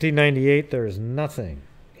 1998, there's nothing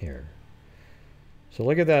here. So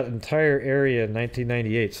look at that entire area in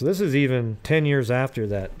 1998. So this is even 10 years after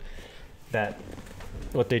that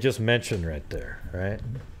what they just mentioned right there, right?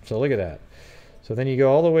 So look at that. So then you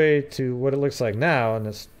go all the way to what it looks like now, and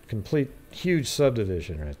this complete huge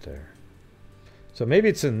subdivision right there. So maybe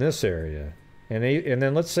it's in this area. And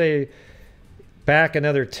then let's say back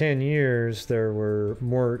another 10 years, there were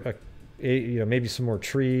more, you know, maybe some more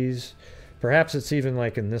trees. Perhaps it's even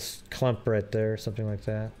like in this clump right there, something like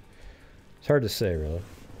that. It's hard to say, really.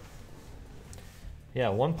 Yeah,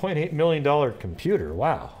 $1.8 million computer.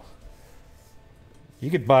 Wow. You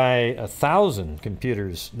could buy 1,000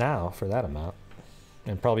 computers now for that amount,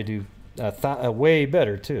 and probably do a way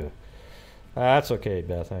better too. That's okay,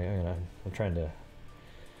 Beth. I'm trying to.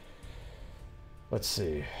 Let's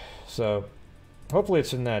see. So, hopefully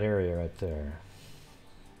it's in that area right there,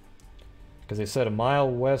 because they said a mile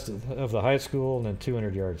west of the high school and then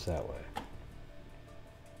 200 yards that way.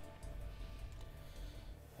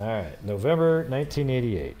 All right, November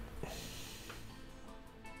 1988.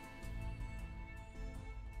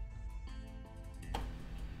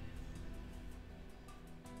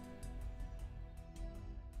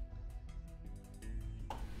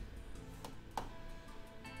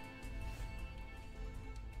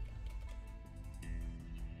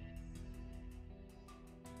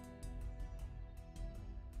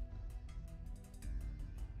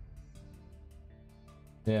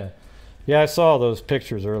 Yeah, I saw those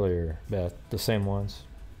pictures earlier, Beth, the same ones.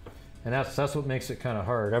 And that's what makes it kind of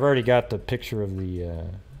hard. I've already got the picture of the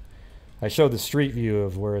I showed the street view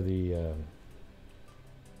of where the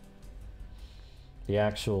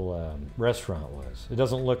actual restaurant was. It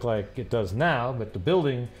doesn't look like it does now, but the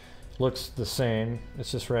building looks the same.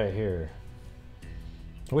 It's just right here.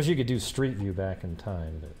 I wish you could do street view back in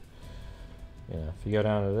time, but yeah, if you go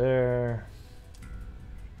down to there,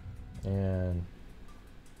 and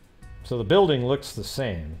so the building looks the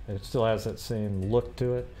same. It still has that same look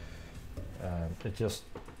to it. It's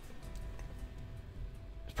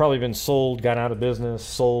probably been sold, gone out of business,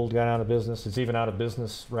 sold, gone out of business. It's even out of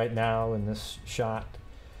business right now in this shot.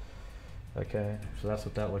 Okay, so that's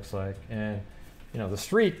what that looks like. And you know, the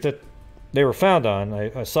street that they were found on,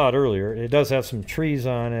 I saw it earlier, it does have some trees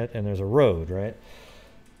on it and there's a road, right?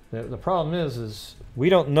 The problem is we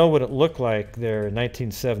don't know what it looked like there in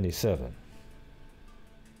 1977.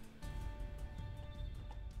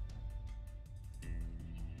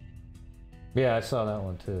 Yeah, I saw that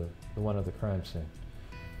one too, the one at the crime scene.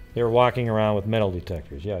 They were walking around with metal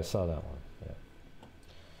detectors. Yeah, I saw that one. Yeah,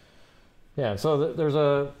 yeah, so there's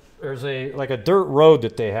a like a dirt road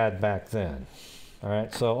that they had back then. All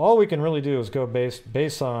right, so all we can really do is go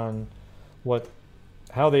based on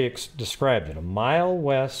how they described it. A mile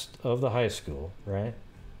west of the high school, right?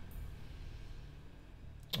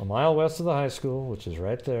 A mile west of the high school, which is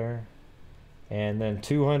right there, and then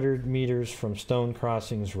 200 meters from Stone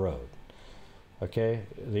Crossings Road. Okay,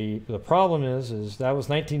 the problem is that was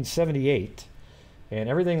 1978, and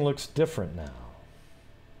everything looks different now.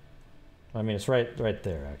 I mean, it's right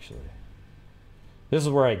there actually. This is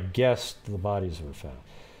where I guessed the bodies were found.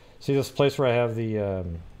 See this place where I have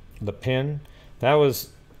the pin? That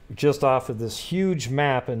was just off of this huge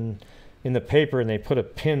map in the paper, and they put a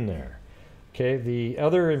pin there. Okay, the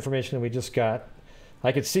other information that we just got,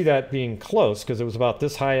 I could see that being close because it was about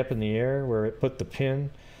this high up in the air where it put the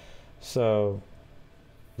pin. So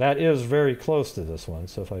that is very close to this one.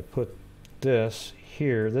 So if I put this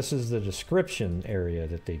here, this is the description area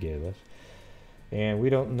that they gave us. And we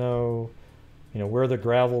don't know, where the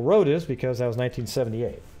gravel road is because that was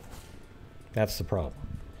 1978. That's the problem.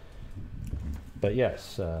 But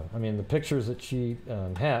yes, I mean, the pictures that she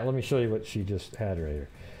had, let me show you what she just had right here.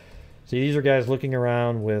 See, these are guys looking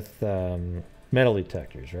around with metal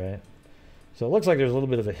detectors, right? So it looks like there's a little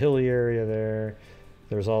bit of a hilly area there.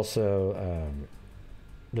 There's also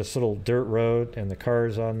this little dirt road and the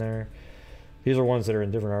cars on there. These are ones that are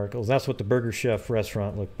in different articles. That's what the Burger Chef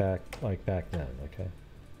restaurant looked like back then, okay?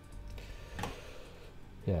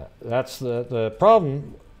 Yeah, that's the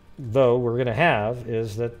problem, though, we're going to have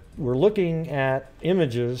is that we're looking at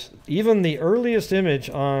images. Even the earliest image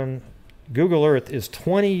on Google Earth is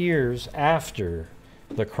 20 years after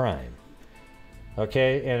the crime.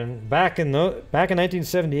 Okay, and back in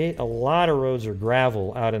 1978, a lot of roads are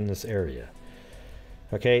gravel out in this area.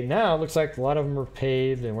 Okay, now it looks like a lot of them are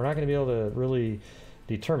paved, and we're not going to be able to really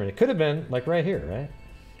determine. It could have been like right here, right?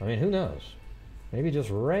 I mean, who knows? Maybe just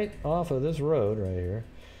right off of this road right here.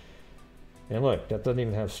 And look, that doesn't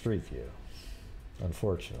even have street view,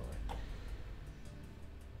 unfortunately.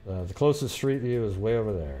 The closest street view is way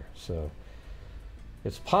over there. So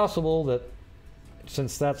it's possible that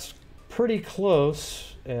since that's pretty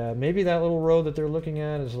close, maybe that little road that they're looking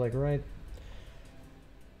at is like right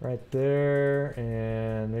there,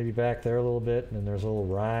 and maybe back there a little bit, and then there's a little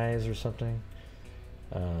rise or something.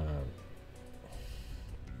 Yeah.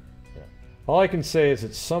 All I can say is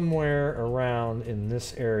it's somewhere around in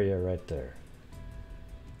this area right there.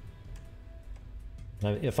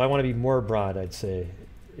 Now, if I want to be more broad, I'd say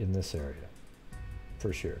in this area,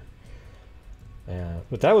 for sure.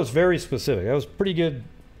 But that was very specific. That was pretty good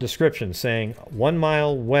description, saying 1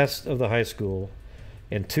 mile west of the high school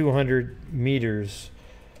and 200 meters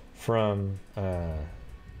from,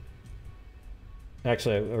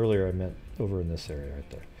 actually earlier I meant over in this area right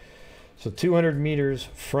there. So 200 meters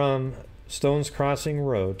from Stones Crossing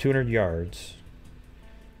Road, 200 yards,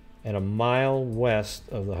 and a mile west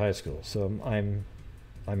of the high school. So I'm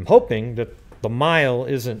hoping that the mile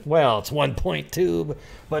isn't, well, it's 1.2,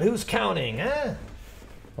 but who's counting, huh?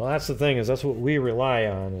 Well, that's the thing, is that's what we rely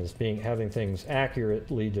on, is having things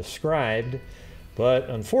accurately described. But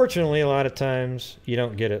unfortunately, a lot of times you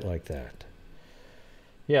don't get it like that.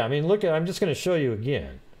 Yeah, I mean, I'm just going to show you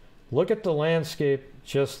again. Look at the landscape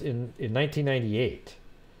just in 1998.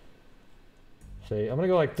 Say, I'm going to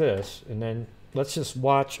go like this, and then let's just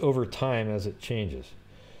watch over time as it changes.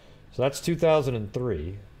 So that's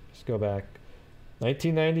 2003. Let's go back.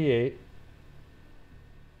 1998.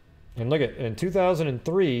 And look at, in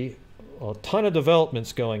 2003, a ton of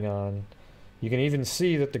developments going on. You can even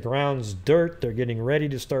see that the ground's dirt. They're getting ready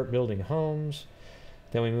to start building homes.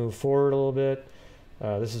 Then we move forward a little bit.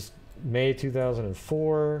 This is May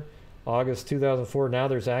 2004. August 2004. Now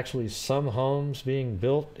there's actually some homes being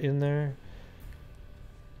built in there.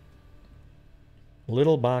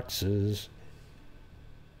 Little boxes.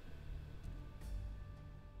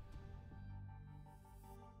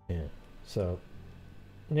 Yeah. So,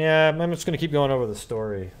 yeah, I'm just going to keep going over the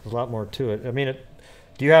story. There's a lot more to it. I mean,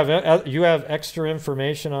 do you have extra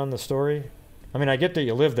information on the story? I mean, I get that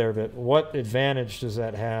you live there, but what advantage does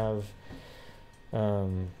that have?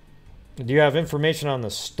 Do you have information on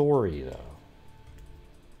the story, though,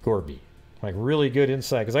 Gorby? Like really good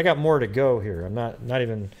insight, because I got more to go here. I'm not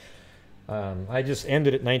even. I just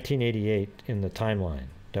ended at 1988 in the timeline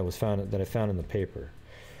that I found in the paper.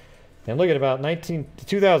 And look at about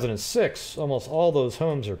 2006, almost all those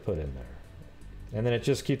homes are put in there. And then it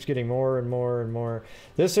just keeps getting more and more and more.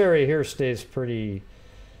 This area here stays pretty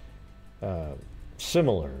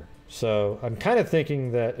similar. So I'm kind of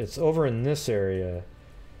thinking that it's over in this area,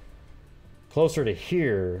 closer to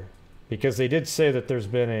here, because they did say that there's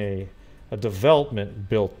been a development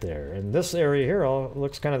built there. And this area here all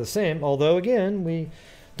looks kind of the same, although again, we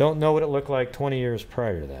don't know what it looked like 20 years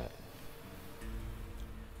prior to that.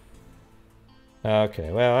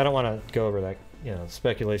 Okay, well, I don't want to go over that,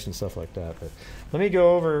 speculation stuff like that, but let me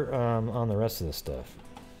go over on the rest of this stuff.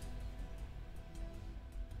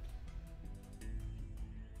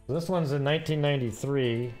 So this one's in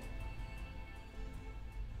 1993.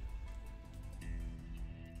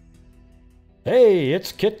 Hey,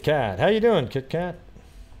 it's Kit Kat. How you doing, Kit Kat?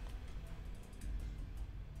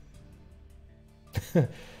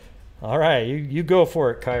 All right, you go for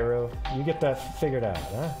it, Cairo. You get that figured out,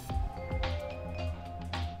 huh?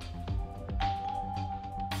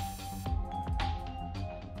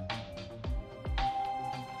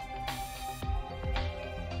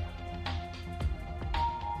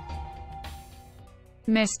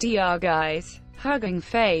 Misty R guys, hugging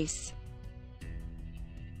face.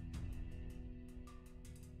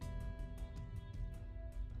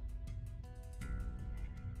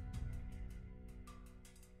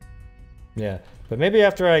 Yeah, but maybe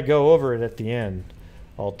after I go over it at the end,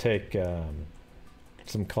 I'll take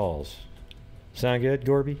some calls. Sound good,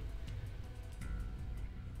 Gorby?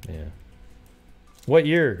 Yeah. What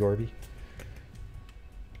year, Gorby?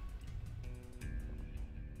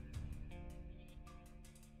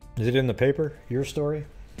 Is it in the paper, your story?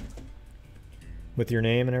 With your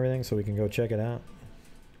name and everything, so we can go check it out?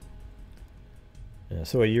 Yeah,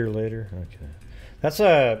 so a year later? Okay. That's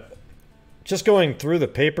just going through the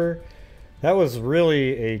paper, that was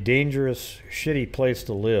really a dangerous, shitty place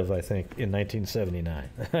to live, I think, in 1979.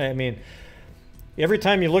 I mean, every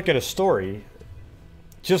time you look at a story,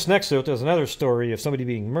 just next to it, there's another story of somebody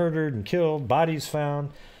being murdered and killed, bodies found,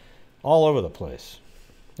 all over the place.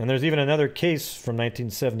 And there's even another case from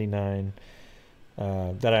 1979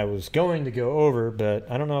 that I was going to go over, but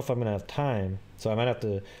I don't know if I'm going to have time, so I might have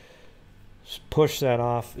to push that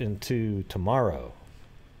off into tomorrow.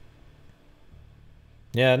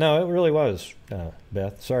 Yeah, no, it really was,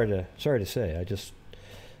 Beth. Sorry to say. I just,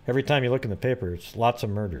 every time you look in the paper, it's lots of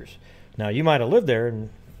murders. Now, you might have lived there and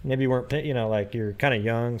maybe you weren't, like you're kind of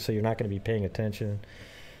young, so you're not going to be paying attention.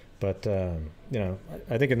 But, I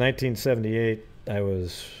think in 1978, I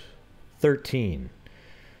was 13.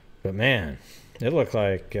 But man, it looked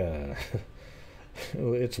like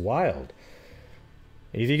it's wild.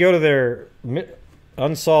 If you go to their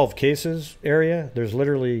unsolved cases area, there's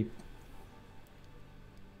literally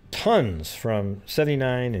tons from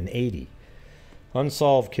 79 and 80.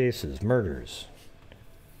 Unsolved cases, murders.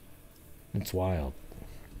 It's wild.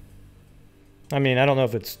 I mean, I don't know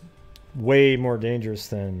if it's way more dangerous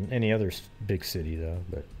than any other big city, though,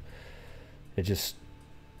 but it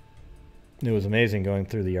was amazing going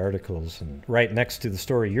through the articles. And right next to the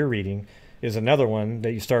story you're reading is another one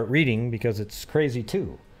that you start reading because it's crazy,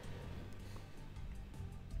 too.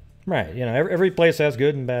 Right, every place has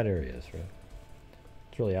good and bad areas, right?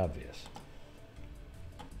 It's really obvious.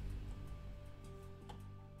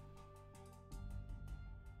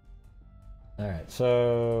 All right,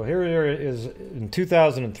 so here is in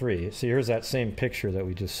 2003. See, here's that same picture that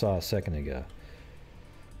we just saw a second ago.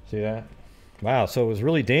 See that? Wow, so it was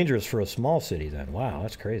really dangerous for a small city then. Wow,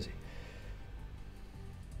 that's crazy.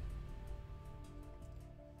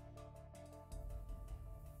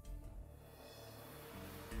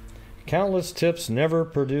 Countless tips never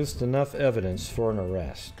produced enough evidence for an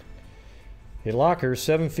arrest. A locker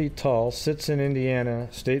 7 feet tall sits in Indiana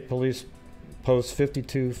State Police Post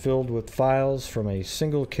 52 filled with files from a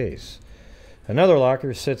single case. Another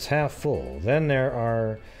locker sits half full. Then there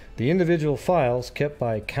are the individual files kept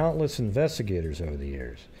by countless investigators over the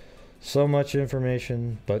years. So much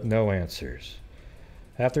information, but no answers.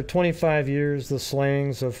 After 25 years, the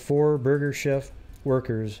slayings of 4 Burger Chef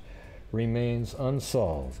workers remains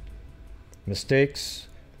unsolved. Mistakes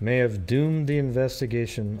may have doomed the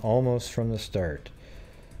investigation almost from the start,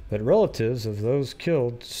 but relatives of those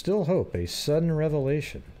killed still hope a sudden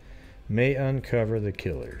revelation may uncover the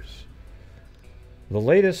killers. The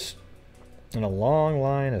latest in a long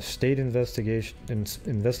line of state investigators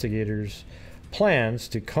plans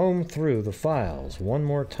to comb through the files one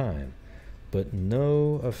more time, but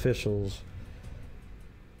no officials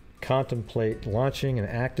contemplate launching an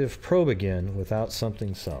active probe again without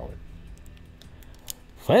something solid.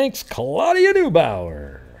 Thanks, Claudia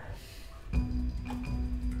Neubauer.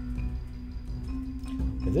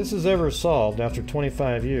 If this is ever solved after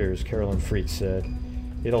 25 years, Carolyn Freet said,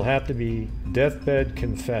 it'll have to be deathbed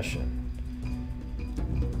confession.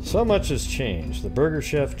 So much has changed. The Burger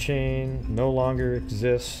Chef chain no longer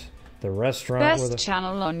exists. The restaurant Best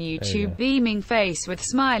channel on YouTube, beaming face with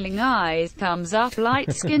smiling eyes, thumbs up,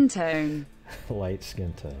 light skin tone. Light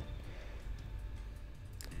skin tone.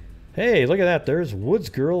 Hey, look at that. There's Woods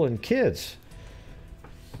Girl and kids.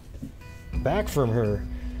 Back from her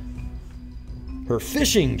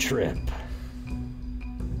fishing trip.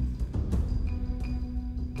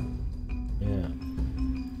 Yeah.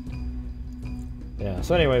 Yeah.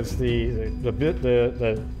 So anyways,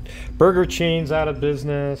 the burger chain's out of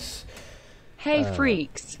business. Hey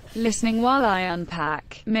freaks, listening while I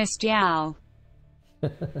unpack. Missed yow. Yeah.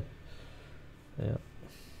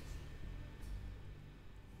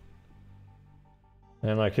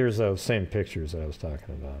 And like here's those same pictures that I was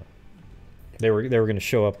talking about. They were going to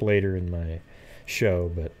show up later in my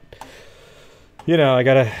show, but you know, I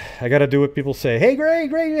gotta do what people say. Hey,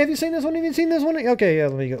 Greg, have you seen this one? Have you seen this one? Okay, yeah,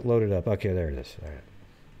 let me get loaded up. Okay, there it is. All right.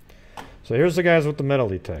 So here's the guys with the metal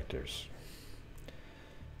detectors.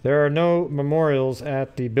 There are no memorials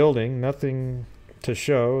at the building. Nothing to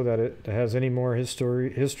show that it has any more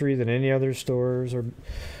history than any other stores or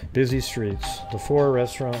busy streets. The 4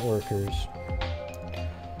 restaurant workers.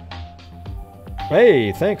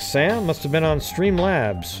 Hey, thanks, Sam. Must have been on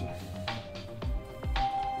Streamlabs.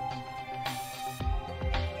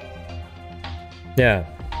 Yeah.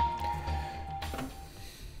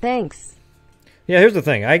 Thanks. Yeah, here's the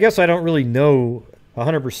thing. I guess I don't really know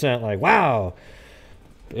 100% like, wow,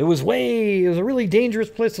 it was a really dangerous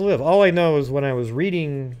place to live. All I know is when I was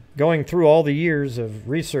going through all the years of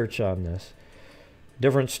research on this,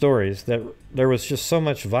 different stories, that there was just so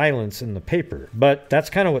much violence in the paper. But that's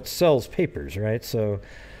kind of what sells papers, right? So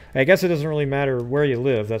I guess it doesn't really matter where you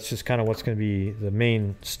live. That's just kind of what's going to be the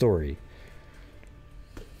main story.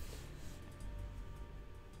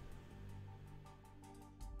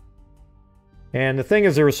 And the thing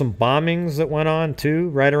is, there were some bombings that went on, too,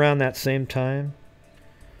 right around that same time.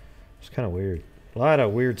 It's kind of weird. A lot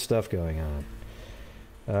of weird stuff going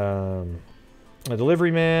on. A delivery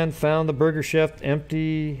man found the Burger Chef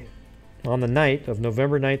empty on the night of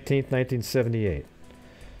November 19th, 1978.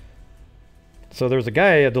 So there was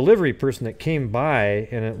a delivery person that came by,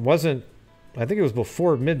 and it wasn't, I think it was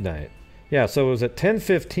before midnight. Yeah, so it was at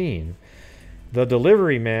 10:15. The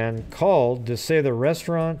delivery man called to say the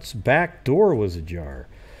restaurant's back door was ajar.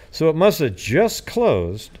 So it must have just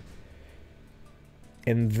closed.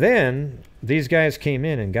 And then these guys came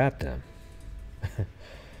in and got them.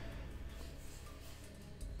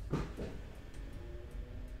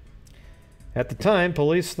 At the time,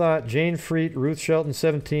 police thought Jane Freet, Ruth Shelton,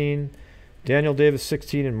 17, Daniel Davis,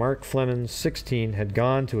 16, and Mark Fleming, 16, had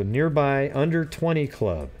gone to a nearby under-20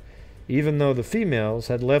 club, even though the females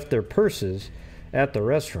had left their purses at the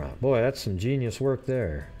restaurant. Boy, that's some genius work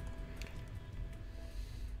there.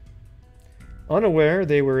 Unaware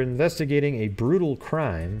they were investigating a brutal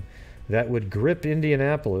crime that would grip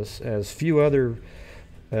Indianapolis as few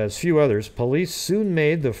others, police soon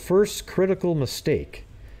made the first critical mistake.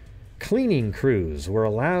 Cleaning crews were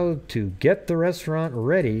allowed to get the restaurant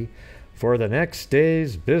ready for the next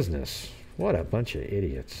day's business. What a bunch of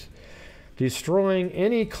idiots. Destroying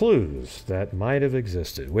any clues that might have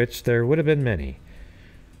existed, which there would have been many.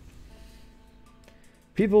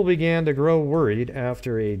 People began to grow worried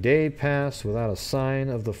after a day passed without a sign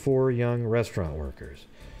of the 4 young restaurant workers.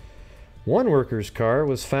 One worker's car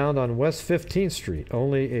was found on West 15th Street,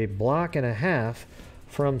 only a block and a half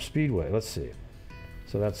from Speedway. Let's see.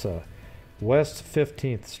 So that's West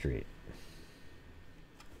 15th Street.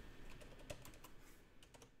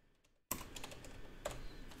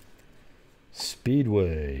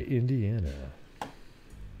 Speedway, Indiana.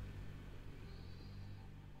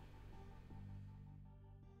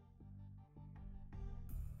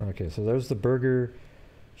 Okay, so there's the Burger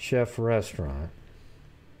Chef restaurant.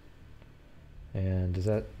 And does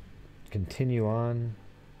that continue on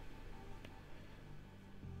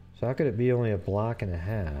So how could it be only a block and a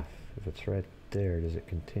half if it's right there? Does it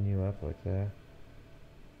continue up like that?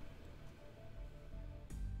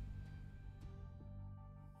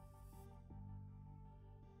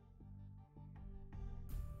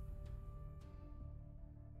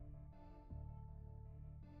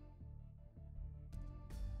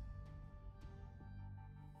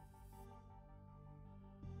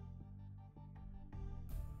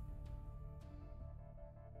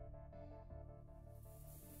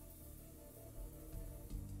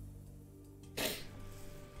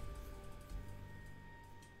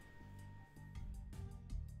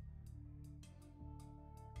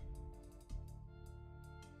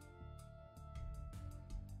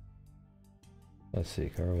 Let's see,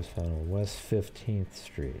 car was found on West 15th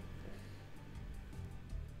Street.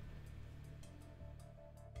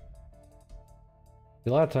 A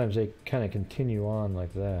lot of times they kind of continue on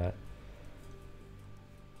like that.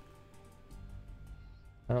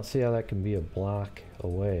 I don't see how that can be a block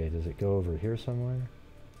away. Does it go over here somewhere?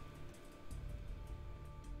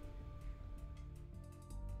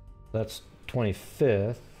 That's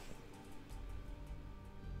 25th.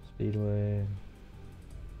 Speedway.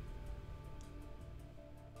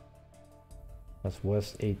 That's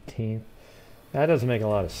West 18th. That doesn't make a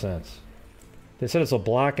lot of sense. They said it's a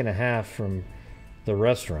block and a half from the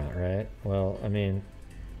restaurant, right? Well, I mean,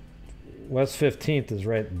 West 15th is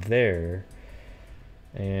right there.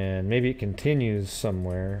 And maybe it continues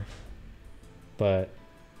somewhere. But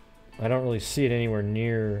I don't really see it anywhere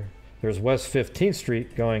near. There's West 15th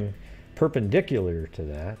Street going perpendicular to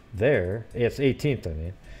that. There. It's 18th, I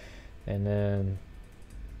mean. And then...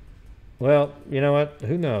 Well, you know what?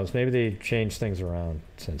 Who knows? Maybe they changed things around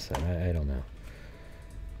since then. I don't know.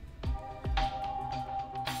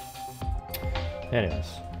 Anyways.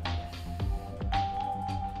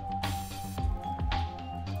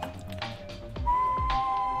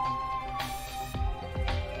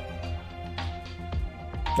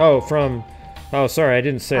 Oh, sorry, I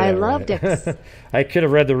didn't say that. I loved right. it. I could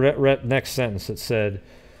have read the next sentence. It said,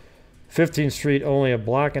 15th Street, only a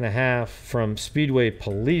block and a half from Speedway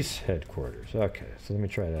Police Headquarters. Okay, so let me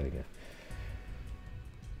try that again.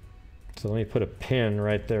 So let me put a pin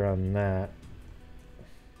right there on that.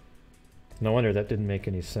 No wonder that didn't make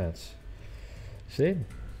any sense. See?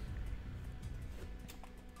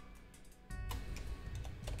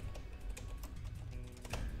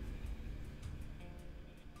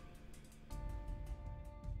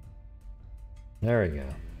 There we go.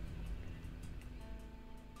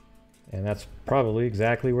 And that's probably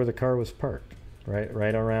exactly where the car was parked.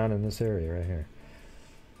 Right around in this area right here.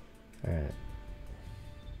 Alright.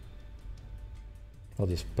 I'll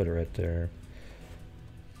just put it right there.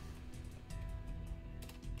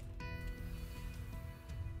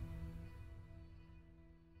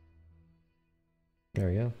 There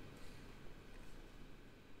we go.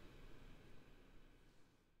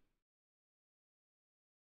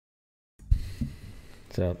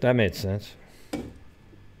 So that made sense.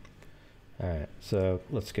 Alright, so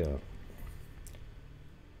let's go.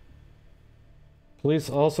 Police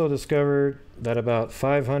also discovered that about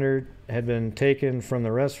 500 had been taken from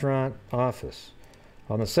the restaurant office.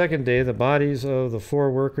 On the second day, the bodies of the 4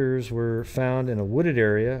 workers were found in a wooded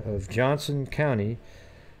area of Johnson County,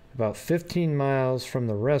 about 15 miles from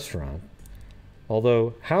the restaurant.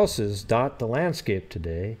 Although houses dot the landscape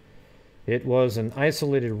today, it was an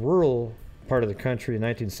isolated rural part of the country in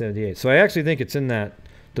 1978. So I actually think it's in that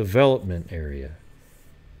development area.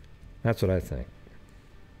 That's what I think.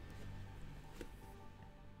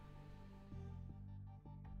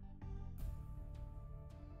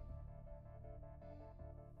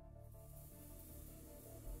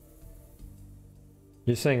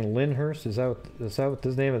 You're saying Lyndhurst? Is that what the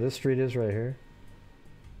name of this street is right here?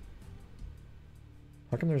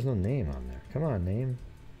 How come there's no name on there? Come on, name.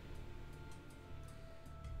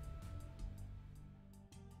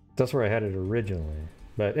 That's where I had it originally.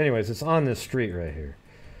 But anyways, it's on this street right here.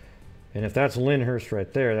 And if that's Lyndhurst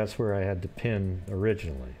right there, that's where I had the pin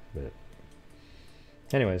originally. But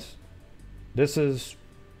anyways, this is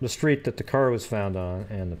the street that the car was found on,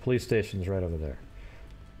 and the police station's right over there.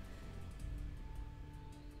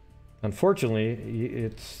 Unfortunately,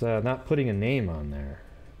 it's not putting a name on there.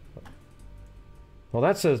 Well,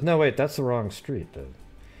 that says, no wait, that's the wrong street. It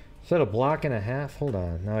said a block and a half. Hold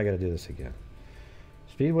on, now I gotta do this again.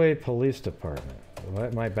 Speedway Police Department.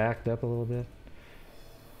 Am I backed up a little bit?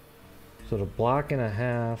 So the block and a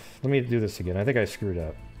half. Let me do this again. I think I screwed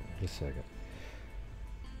up. Just a second.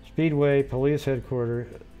 Speedway Police Headquarters,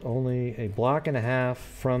 only a block and a half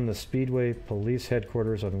from the Speedway Police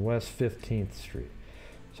Headquarters on West 15th Street.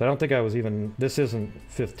 So I don't think I was even, this isn't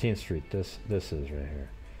 15th Street, this is right here.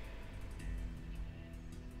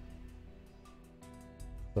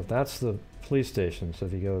 So that's the police station. So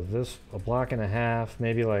if you go this, a block and a half,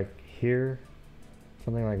 maybe like here,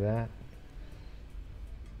 something like that.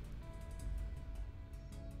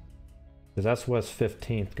 Because that's West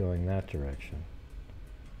 15th going that direction.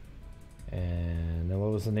 And then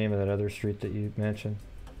what was the name of that other street that you mentioned?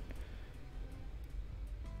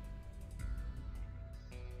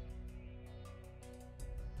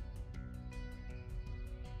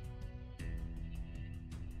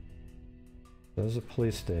 There's a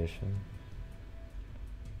police station.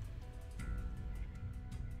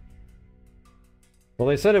 Well,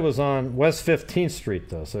 they said it was on West 15th Street,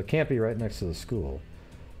 though, so it can't be right next to the school.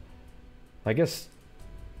 I guess,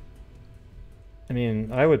 I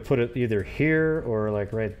mean, I would put it either here or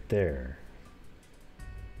like right there.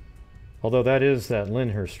 Although that is that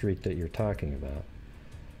Lyndhurst Street that you're talking about.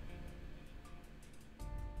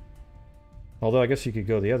 Although I guess you could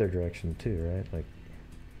go the other direction too, right? Like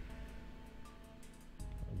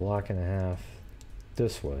a block and a half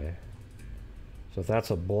this way. So if that's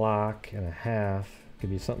a block and a half, it could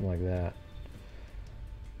be something like that.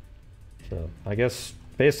 So I guess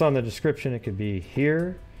based on the description, it could be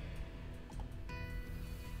here,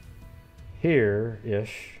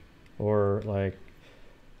 here-ish, or like,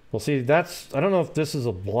 well, see, that's, I don't know if this is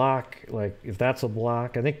a block, like, if that's a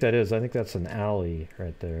block. I think that is. I think that's an alley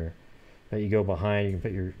right there that you go behind. You can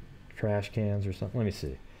put your trash cans or something. Let me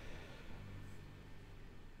see.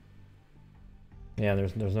 Yeah,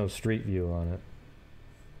 there's no street view on it.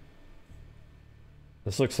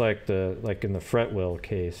 This looks like the, like in the Fretwell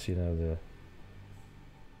case, you know, the,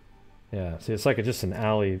 yeah, see, it's like just an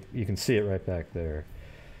alley. You can see it right back there.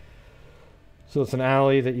 So it's an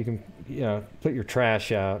alley that you can, you know, put your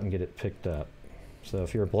trash out and get it picked up. So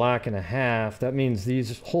if you're a block and a half, that means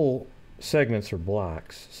these whole segments are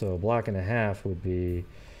blocks. So a block and a half would be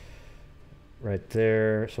right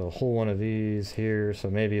there. So a whole one of these here. So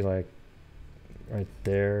maybe like right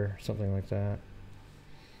there, something like that.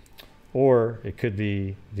 Or it could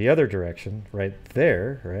be the other direction, right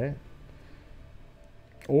there, right?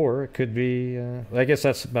 Or it could be, I guess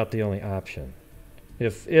that's about the only option.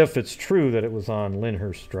 If it's true that it was on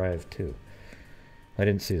Lyndhurst Drive too. I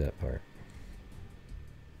didn't see that part.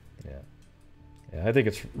 Yeah. Yeah, I think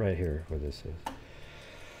it's right here where this is.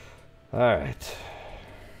 All right.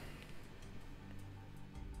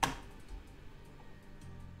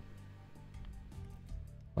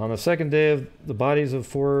 On the second day, the bodies of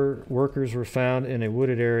 4 workers were found in a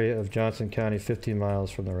wooded area of Johnson County, 15 miles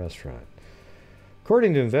from the restaurant.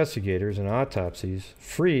 According to investigators and autopsies,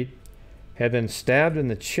 Freed had been stabbed in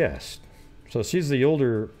the chest. So she's the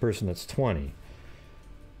older person that's 20.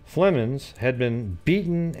 Flemings had been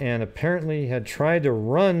beaten and apparently had tried to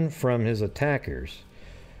run from his attackers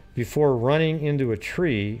before running into a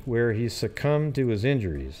tree where he succumbed to his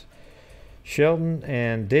injuries. Shelton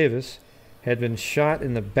and Davis had been shot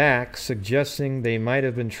in the back, suggesting they might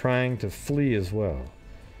have been trying to flee as well.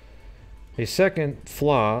 A second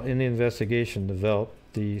flaw in the investigation developed.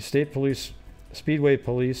 The state police, Speedway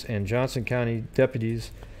police, and Johnson County deputies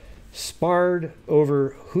sparred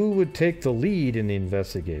over who would take the lead in the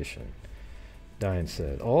investigation. Dine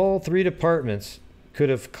said all 3 departments could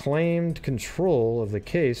have claimed control of the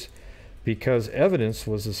case because evidence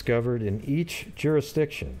was discovered in each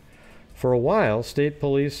jurisdiction. For a while, state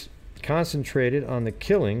police concentrated on the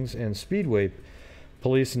killings and Speedway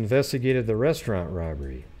police investigated the restaurant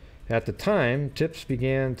robbery. At the time, tips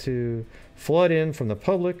began to flood in from the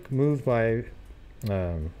public, moved by,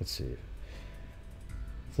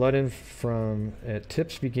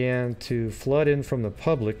 tips began to flood in from the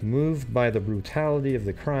public, moved by the brutality of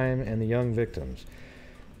the crime and the young victims.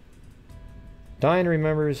 Dine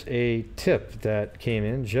remembers a tip that came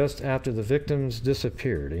in just after the victims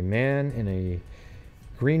disappeared. A man in a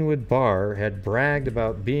Greenwood bar had bragged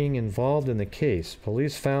about being involved in the case.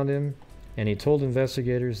 Police found him, and he told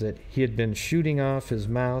investigators that he had been shooting off his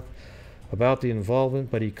mouth about the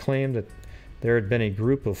involvement, but he claimed that there had been a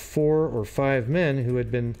group of 4 or 5 men who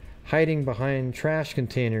had been hiding behind trash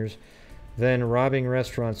containers, then robbing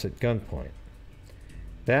restaurants at gunpoint.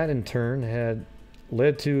 That, in turn, had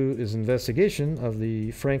led to his investigation of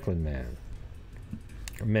the Franklin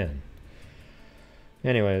men.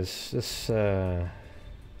 Anyways, this...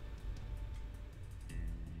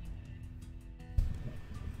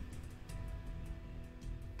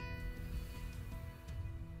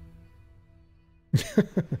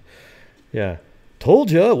 yeah,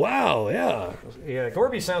 told you. Wow, yeah, yeah.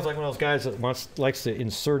 Gorby sounds like one of those guys that likes to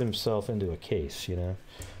insert himself into a case, you know.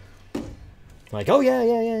 Like, oh yeah.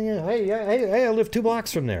 Hey, I live 2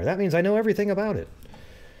 blocks from there. That means I know everything about it.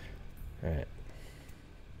 All right.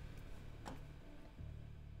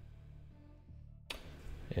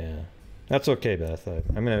 Yeah. That's okay, Beth.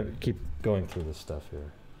 I'm going to keep going through this stuff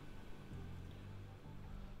here.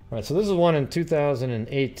 All right, so this is one in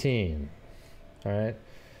 2018. All right.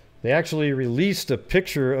 They actually released a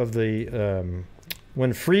picture of the,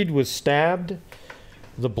 when Freed was stabbed,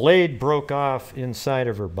 the blade broke off inside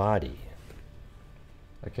of her body.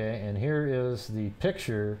 Okay, and here is the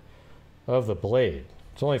picture of the blade.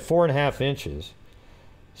 It's only 4.5 inches.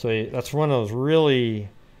 So that's one of those really,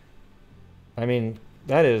 I mean,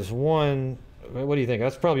 that is one, what do you think?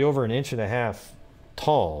 That's probably over 1.5 inches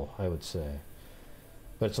tall, I would say.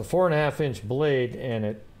 But it's a 4.5-inch blade, and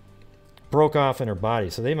it broke off in her body.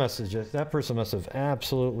 So they must have just, that person must have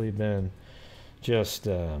absolutely been just,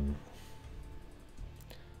 you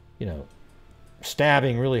know,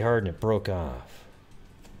 stabbing really hard, and it broke off.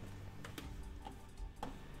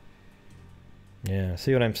 Yeah,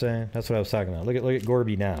 see what I'm saying? That's what I was talking about. Look at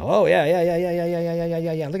Gorby now. Oh yeah.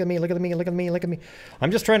 Look at me. I'm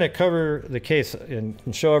just trying to cover the case and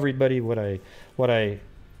show everybody what I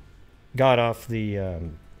got off the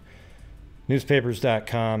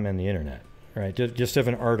newspapers.com and the internet. All right, just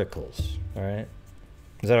different articles. All right,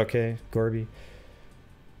 is that okay, Gorby?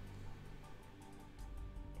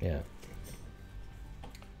 Yeah.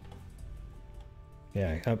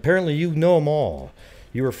 Yeah. Apparently, you know them all.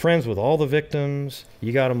 You were friends with all the victims.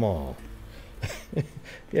 You got them all.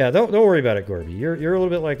 Yeah, don't worry about it, Gorby. You're a little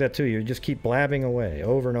bit like that too. You just keep blabbing away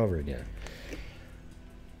over and over again.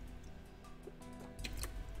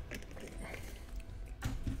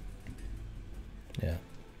 Yeah.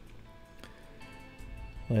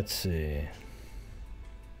 Let's see.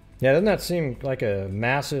 Yeah, doesn't that seem like a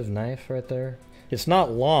massive knife right there? It's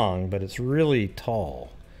not long, but it's really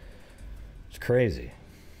tall. It's crazy.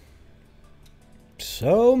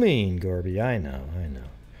 So mean, Gorby. I know.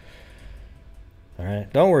 All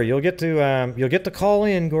right, don't worry. You'll get to call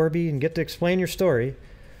in, Gorby, and get to explain your story.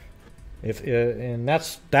 And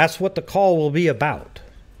that's what the call will be about.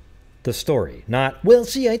 The story, not, well,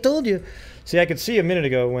 see, I told you. See, I could see a minute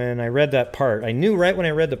ago when I read that part. I knew right when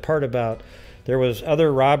I read the part about there was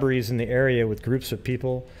other robberies in the area with groups of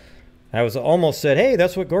people. I was almost said, hey,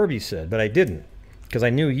 that's what Gorby said, but I didn't, because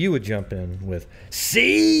I knew you would jump in with,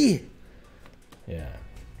 see? Yeah,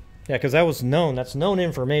 because that was known. That's known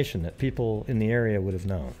information that people in the area would have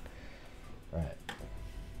known. Right.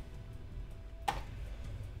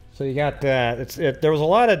 So you got that. There was a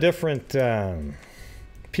lot of different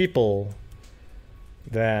people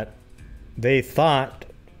that they thought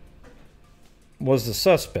was the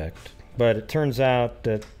suspect, but it turns out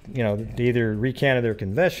that, you know, they either recanted their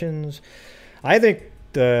confessions. I think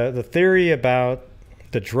the theory about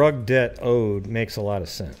the drug debt owed makes a lot of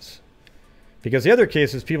sense. Because the other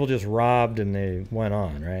cases, people just robbed and they went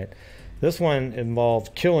on, right? This one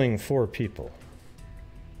involved killing 4 people.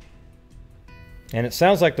 And it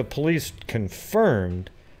sounds like the police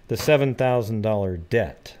confirmed the $7,000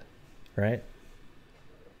 debt, right?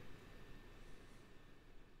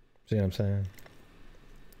 See what I'm saying?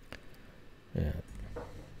 Yeah.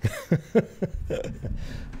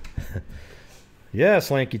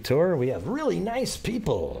 Yes, Lanky Tour, we have really nice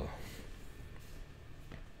people.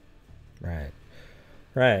 Right.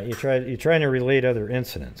 You're trying to relate other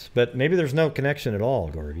incidents, but maybe there's no connection at all,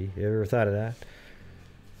 Gorby. You ever thought of that?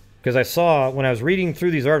 Because I saw when I was reading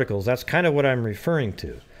through these articles, that's kind of what I'm referring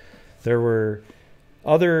to. There were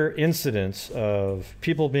other incidents of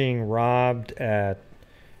people being robbed at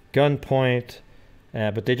gunpoint,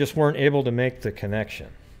 but they just weren't able to make the connection.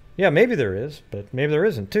 Yeah, maybe there is, but maybe there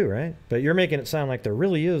isn't too, right? But you're making it sound like there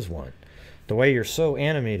really is one. The way you're so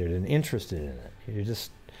animated and interested in it. You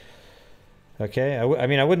just... Okay, I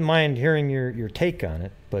mean, I wouldn't mind hearing your take on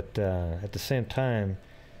it, but at the same time,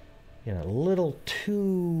 you know, a little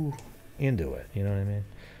too into it. You know what I mean?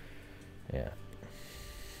 Yeah.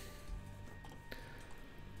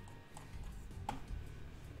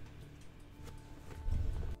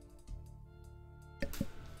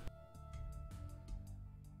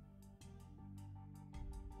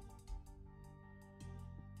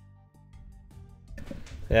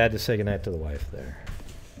 I had to say goodnight to the wife there.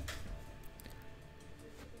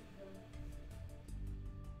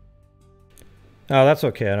 Oh, that's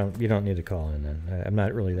okay. You don't need to call in then. I'm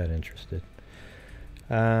not really that interested.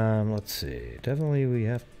 Let's see. Definitely we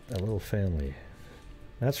have a little family.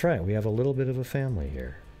 That's right. We have a little bit of a family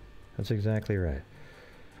here. That's exactly right.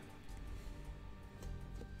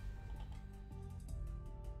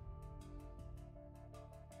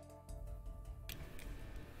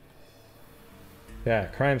 Yeah,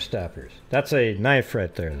 Crime Stoppers. That's a knife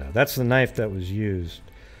right there, though. That's the knife that was used,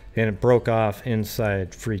 and it broke off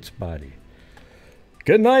inside Freet's body.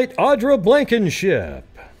 Good night, Audra Blankenship.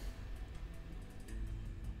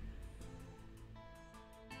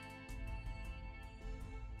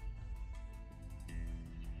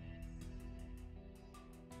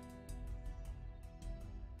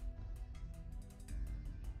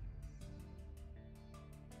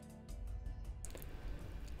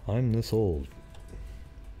 I'm this old.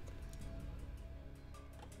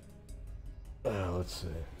 Let's see.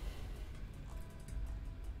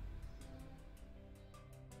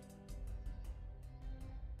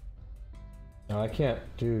 No, I can't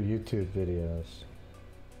do YouTube videos.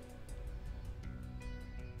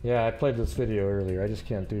 Yeah, I played this video earlier. I just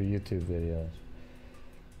can't do YouTube videos.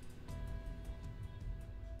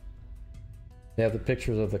 They have the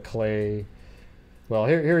pictures of the clay. Well,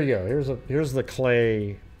 here you go. Here's the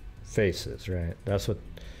clay faces, right? That's what.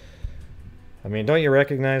 I mean, don't you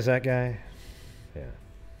recognize that guy? Yeah.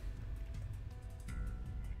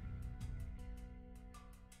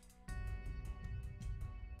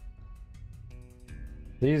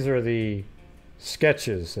 These are the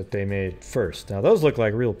sketches that they made first. Now those look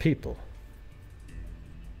like real people.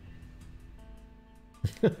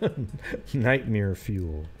 Nightmare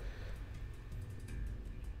fuel.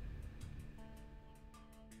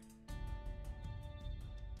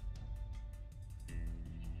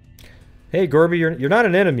 Hey Gorby, you're not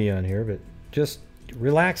an enemy on here, but just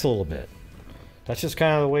relax a little bit. That's just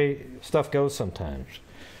kind of the way stuff goes sometimes.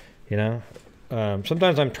 You know?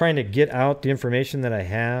 Sometimes I'm trying to get out the information that I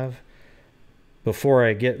have before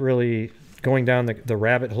I get really going down the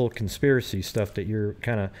rabbit hole conspiracy stuff that you're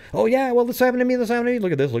kind of, oh yeah, well this happened to me, this happened to me,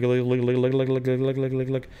 look at this,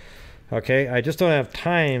 look. Okay, I just don't have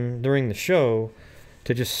time during the show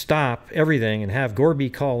to just stop everything and have Gorby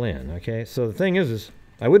call in, okay? So the thing is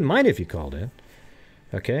I wouldn't mind if you called in,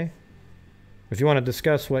 okay? If you want to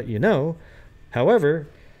discuss what you know. However,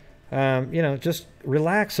 you know, just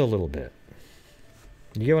relax a little bit.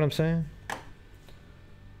 You get what I'm saying?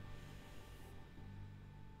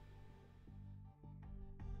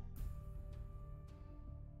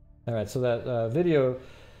 All right, so that video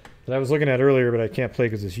that I was looking at earlier, but I can't play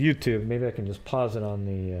because it's YouTube. Maybe I can just pause it on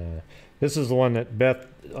the... this is the one that Beth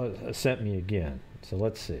sent me again. So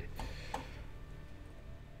let's see.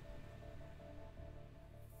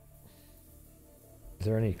 Is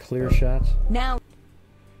there any clear shots? Now.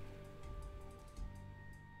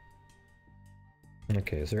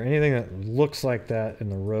 Okay, is there anything that looks like that in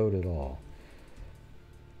the road at all?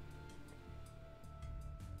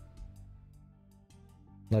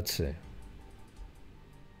 Let's see.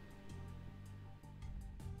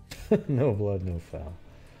 No blood, no foul.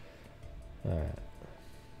 All right.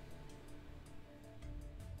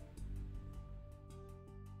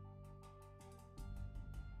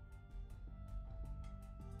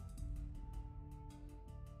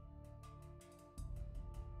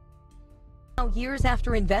 Years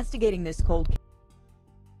after investigating this cold case.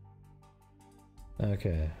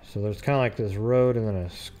 Okay, so there's kind of like this road and then a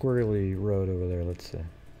squirrely road over there. Let's see.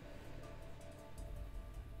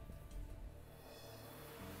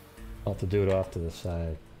 I'll have to do it off to the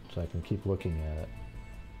side so I can keep looking at it.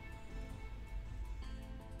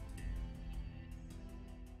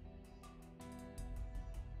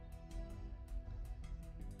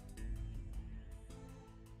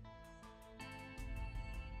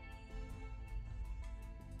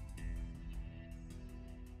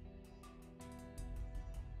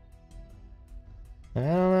 I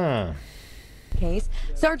don't know. Case.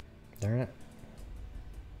 Sergeant. Darn it.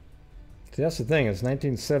 See, that's the thing. It's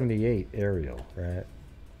 1978 aerial, right?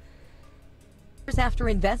 Years after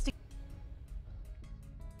investigating.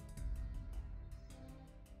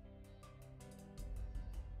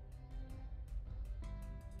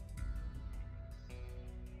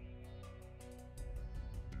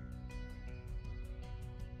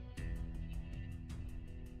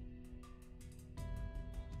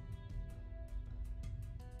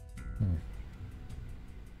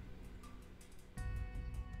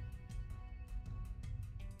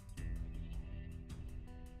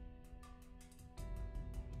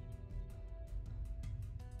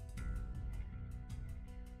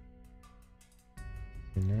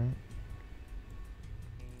 No.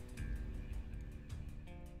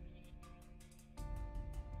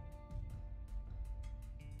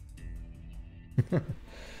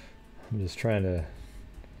 I'm just trying to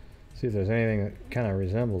see if there's anything that kind of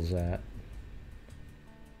resembles that.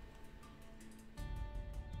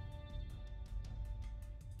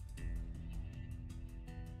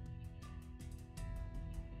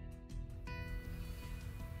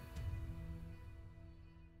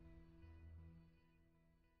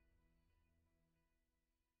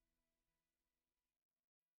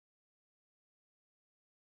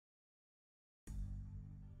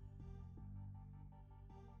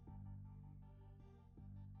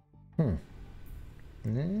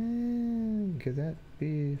 Could that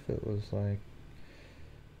be if it was like,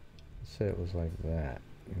 let's say it was like that,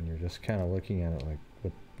 and you're just kind of looking at it like,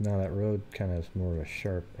 but now that road kind of has more of a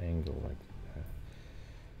sharp angle like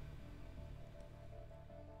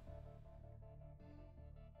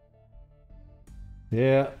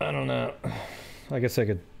Yeah, I don't know. I guess I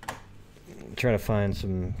could try to find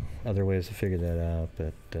some other ways to figure that out,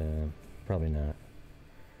 but probably not.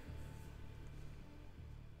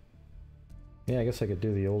 Yeah, I guess I could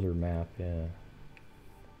do the older map, yeah.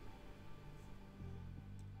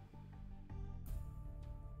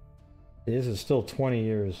 This is still 20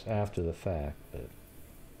 years after the fact, but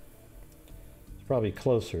it's probably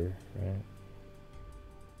closer, right?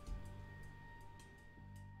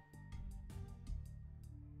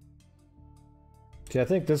 See, I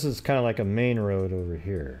think this is kind of like a main road over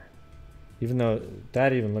here, even though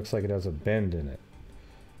that even looks like it has a bend in it.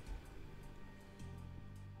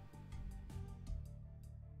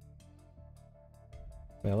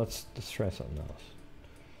 Now let's try something else.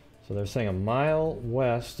 So they're saying a mile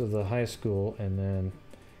west of the high school and then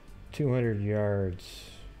 200 yards.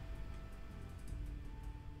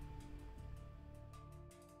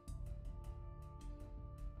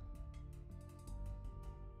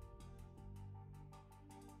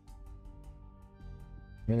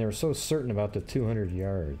 I mean, they were so certain about the 200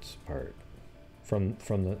 yards part from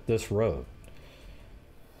this road.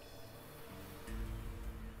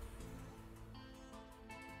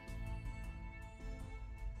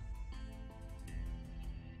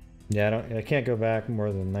 Yeah, I can't go back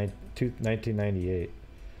more than 1998.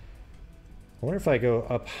 I wonder if I go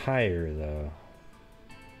up higher though.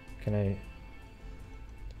 Can I?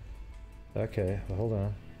 Okay, well, hold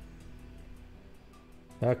on.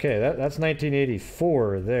 Okay, that's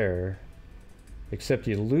 1984 there, except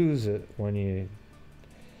you lose it when you.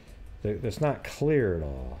 It's not clear at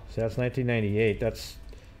all. So that's 1998. That's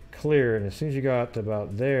clear, and as soon as you go out to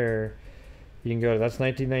about there. You can go to, that's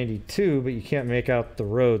 1992, but you can't make out the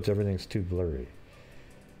roads. Everything's too blurry.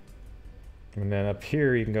 And then up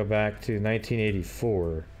here, you can go back to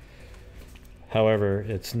 1984. However,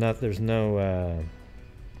 it's not, there's no,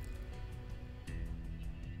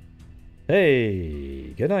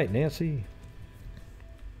 hey, good night, Nancy.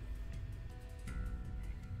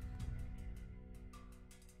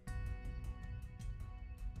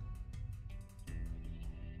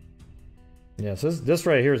 Yeah, so this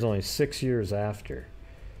right here is only 6 years after.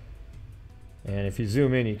 And if you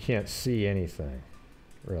zoom in, you can't see anything,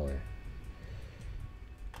 really.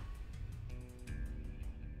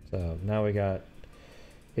 So now we got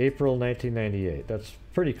April 1998. That's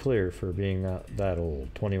pretty clear for being that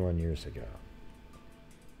old, 21 years ago.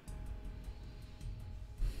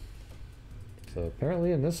 So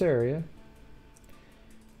apparently in this area,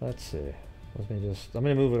 let's see. Let me just, I'm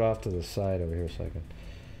going to move it off to the side over here a second.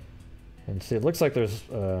 And see, it looks like there's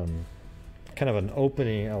kind of an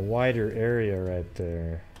opening, a wider area right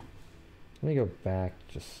there. Let me go back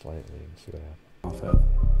just slightly and see what happens.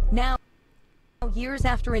 Now, years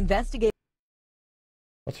after investigating.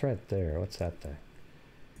 What's right there? What's that thing?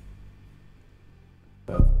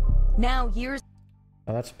 Now, years.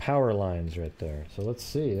 Oh, that's power lines right there. So let's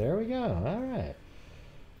see. There we go. All right.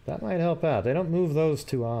 That might help out. They don't move those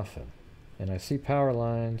too often. And I see power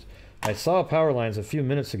lines. I saw power lines a few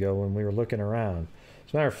minutes ago when we were looking around.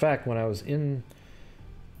 As a matter of fact, when I was in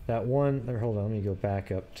that one, there, hold on, let me go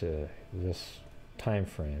back up to this time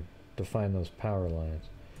frame to find those power lines.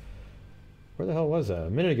 Where the hell was that? A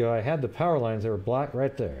minute ago, I had the power lines. They were blocked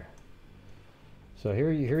right there. So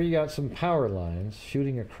here you got some power lines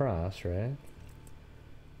shooting across, right?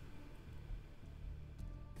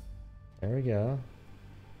 There we go.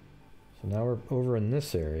 So now we're over in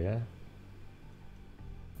this area.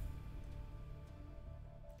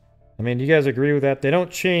 I mean, do you guys agree with that? They don't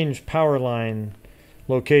change power line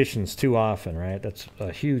locations too often, right? That's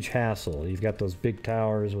a huge hassle. You've got those big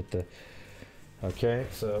towers with the... Okay,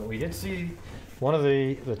 so we did see one of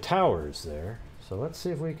the towers there. So let's see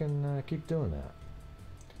if we can keep doing that.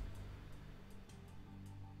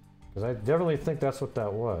 Because I definitely think that's what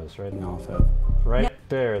that was, right? Right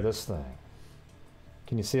there, this thing.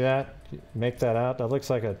 Can you see that? Make that out? That looks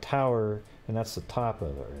like a tower, and that's the top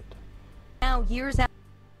of it right there. Now, years after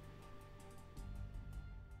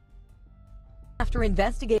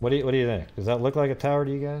investigating. What do you think? Does that look like a tower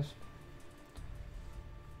to you guys?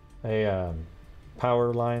 A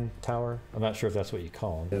power line tower? I'm not sure if that's what you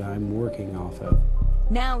call them. That I'm working off of.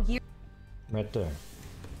 Now you. Right there.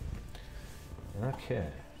 Okay.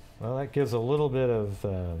 Well, that gives a little bit of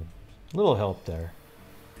little help there.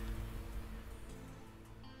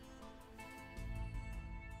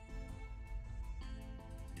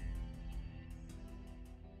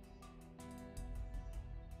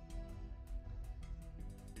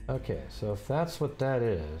 Okay, so if that's what that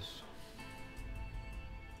is,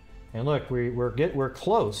 and look, we're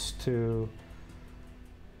close to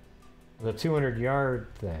the 200-yard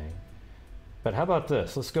thing, But how about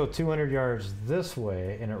this? Let's go 200 yards this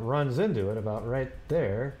way, and it runs into it about right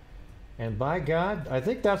there. And by God, I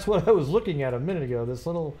think that's what I was looking at a minute ago. This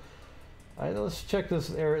little, let's check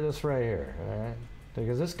this area, this right here, all right?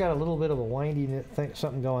 Because it's got a little bit of a windy thing,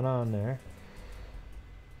 something going on there.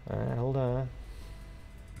 All right, hold on.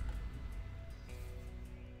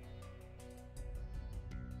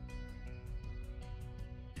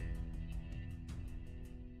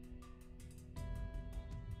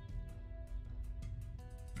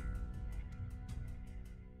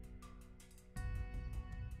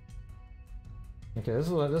 Okay, this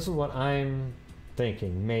is what I'm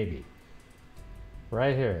thinking, maybe.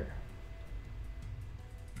 Right here.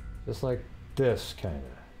 Just like this, kind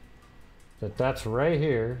of. That's right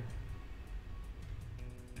here.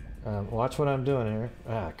 Watch what I'm doing here.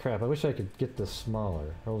 Ah, crap, I wish I could get this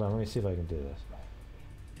smaller. Hold on, let me see if I can do this.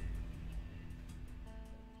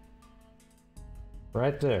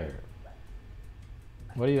 Right there.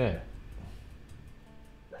 What do you think?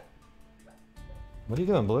 What are you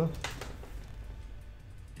doing, Blue?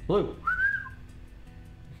 Blue.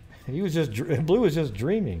 He was just Blue was just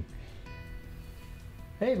dreaming.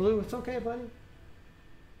 Hey, Blue, it's okay, buddy.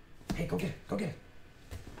 Hey, go get it. Go get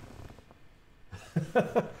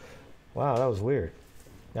it. Wow, that was weird.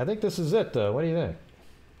 I think this is it, though. What do you think?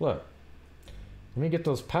 Look. Let me get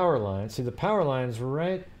those power lines. See, the power lines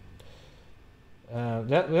right.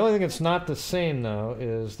 The only thing that's not the same, though,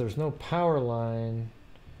 is there's no power line.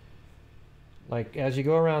 Like, as you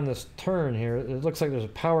go around this turn here, it looks like there's a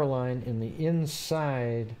power line in the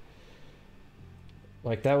inside.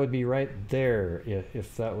 Like, that would be right there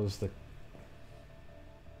if that was the...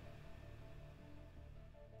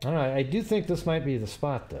 I don't know, I do think this might be the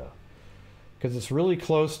spot, though. Because it's really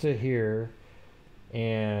close to here.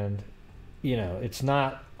 And, you know, it's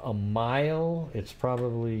not a mile. It's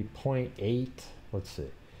probably 0.8. Let's see.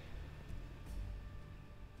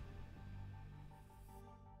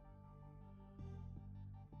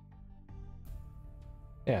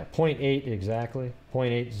 Yeah, 0.8 exactly,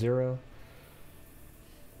 0.80.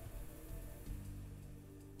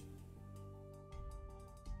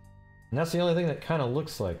 And that's the only thing that kind of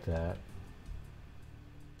looks like that.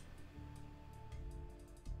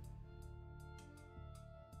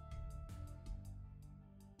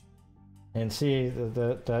 And see,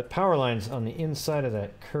 that power line's on the inside of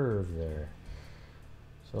that curve there.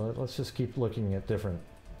 So let's just keep looking at different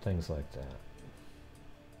things like that.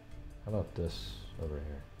 How about this over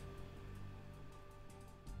here?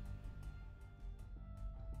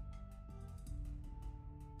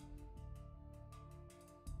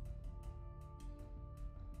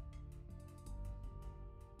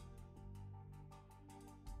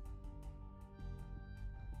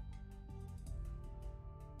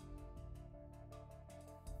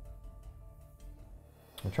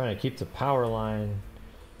 I'm trying to keep the power line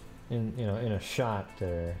in, you know, in a shot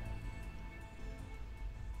there.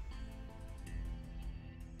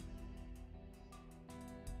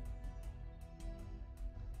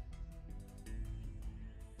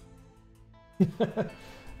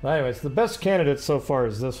 Well, anyways, the best candidate so far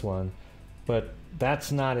is this one, but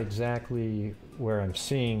that's not exactly where I'm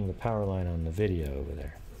seeing the power line on the video over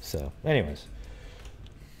there. So, anyways.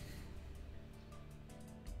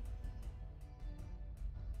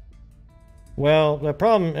 Well, the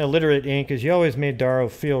problem, Illiterate Inc., is you always made Darrow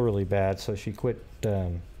feel really bad, so she quit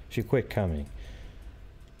coming.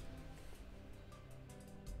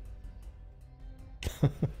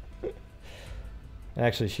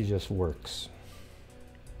 Actually, she just works.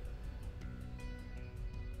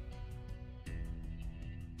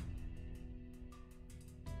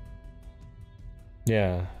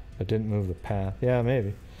 Yeah, but didn't move the path. Yeah,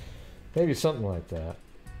 maybe. Maybe something like that.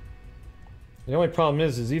 The only problem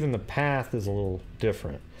is even the path is a little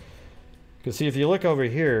different. Because see, if you look over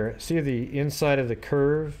here, see the inside of the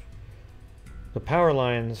curve? The power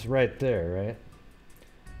line's right there, right?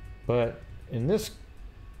 But in this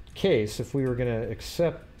case, if we were going to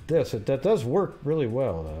accept this, that does work really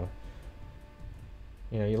well, though.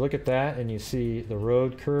 You know, you look at that and you see the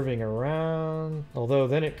road curving around, although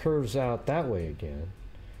then it curves out that way again.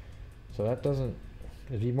 So that doesn't,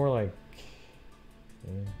 it'd be more like,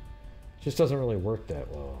 it just doesn't really work that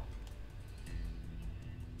well.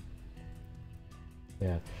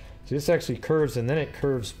 Yeah, so this actually curves and then it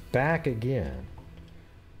curves back again.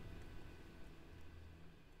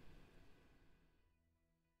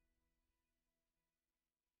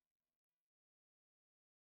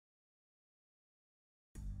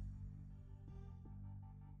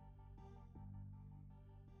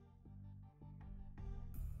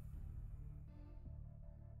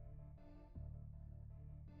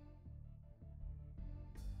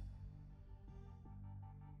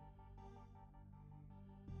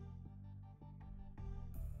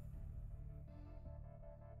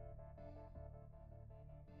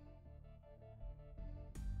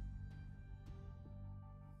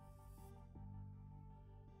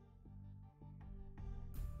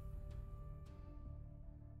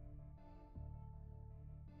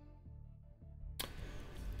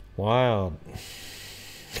 Wild.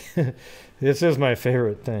 This is my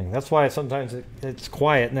favorite thing. That's why sometimes it's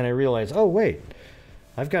quiet, and then I realize, oh wait,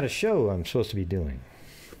 I've got a show I'm supposed to be doing.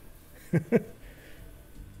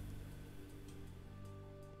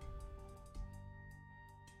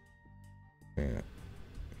 Yeah.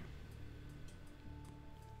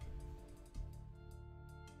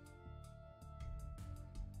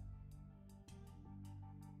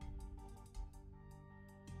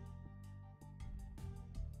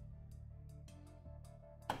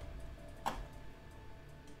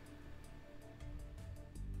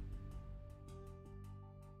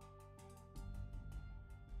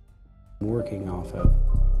 Working off of.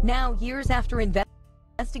 Now, years after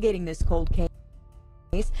investigating this cold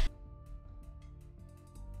case,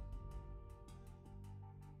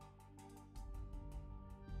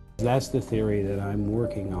 That's the theory that I'm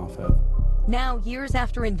working off of. now years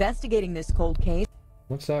after investigating this cold case,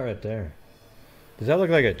 What's that right there? Does that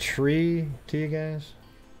look like a tree to you guys?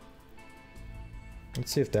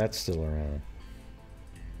 Let's see if that's still around.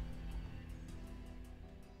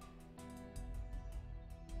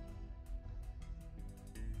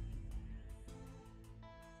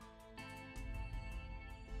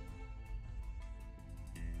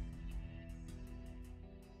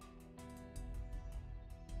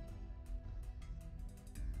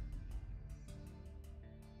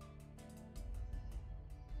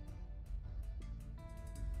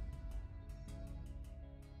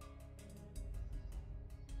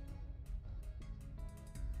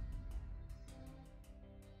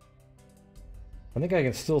 I think I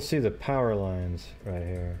can still see the power lines right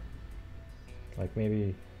here. Like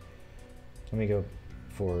maybe, let me go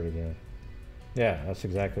forward again. Yeah, that's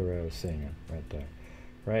exactly where I was seeing it, right there.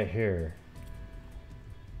 Right here.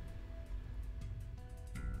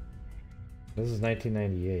 This is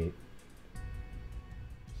 1998.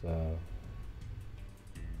 So,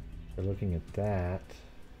 we're looking at that.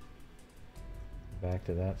 Back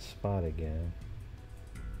to that spot again.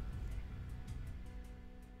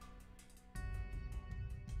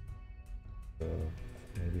 So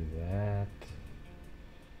maybe that.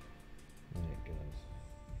 There it goes.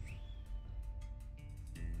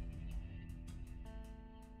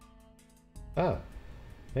 Oh,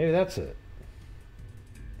 maybe that's it.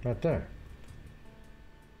 Right there.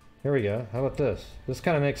 Here we go. How about this? This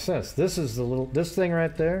kind of makes sense. This is the little, this thing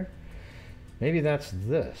right there. Maybe that's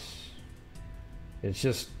this. It's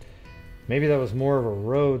just, maybe that was more of a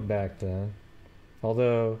road back then.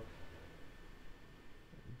 Although,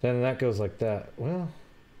 then that goes like that. Well,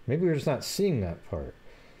 maybe we're just not seeing that part.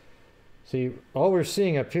 See, all we're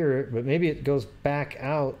seeing up here, but maybe it goes back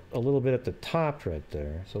out a little bit at the top right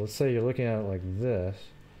there. So let's say you're looking at it like this,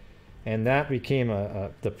 and that became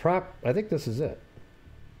the prop. I think this is it.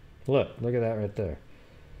 Look at that right there.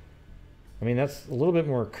 I mean, that's a little bit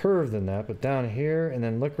more curved than that, but down here, and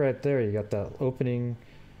then look right there, you got that opening.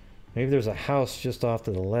 Maybe there's a house just off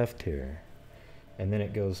to the left here. And then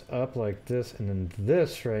it goes up like this, and then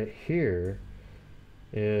this right here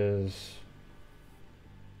is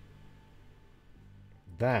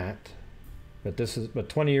that. But this is, but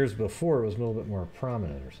 20 years before it was a little bit more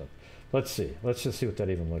prominent or something. Let's see. Let's just see what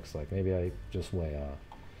that even looks like. Maybe I just way off.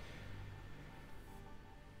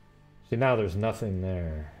 See, now there's nothing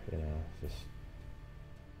there, you know. Just,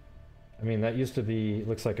 I mean, that used to be,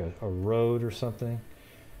 looks like a road or something.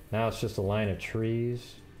 Now it's just a line of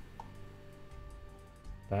trees.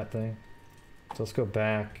 That thing. So let's go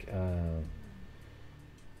back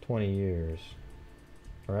 20 years.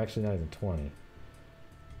 Or actually not even 20.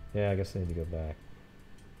 Yeah, I guess I need to go back.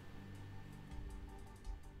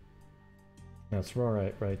 That's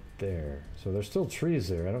right there. So there's still trees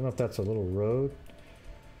there. I don't know if that's a little road.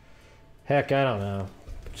 Heck, I don't know.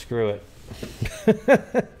 Screw it.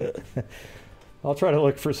 I'll try to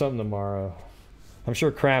look for something tomorrow. I'm sure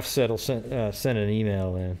Craftset will send an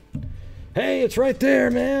email in. Hey, it's right there,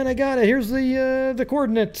 man. I got it. Here's the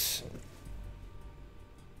coordinates.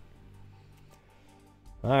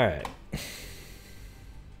 All right.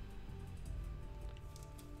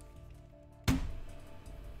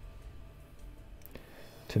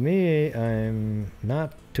 To me, I'm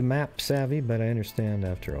not too map savvy, but I understand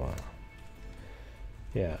after a while.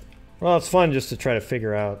 Yeah. Well, it's fun just to try to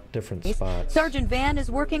figure out different spots. Sergeant Van is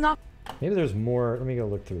working off. Maybe there's more. Let me go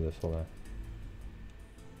look through this. Hold on.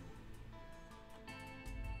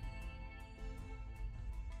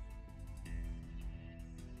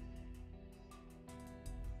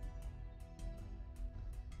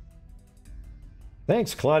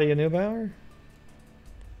 Thanks, Claudia Neubauer.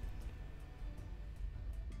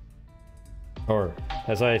 Or,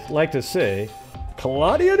 as I like to say,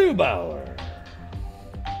 Claudia Neubauer.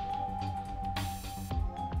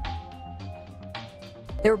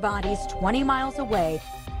 Their bodies 20 miles away,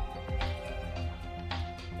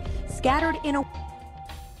 scattered in a...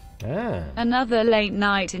 Another late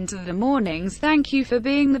night into the mornings. Thank you for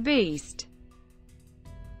being the beast.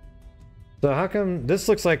 So how come this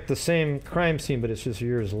looks like the same crime scene, but it's just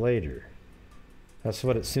years later? That's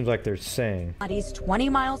what it seems like they're saying. Bodies 20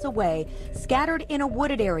 miles away, scattered in a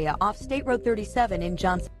wooded area off State Road 37 in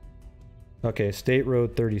Johnson. Okay, State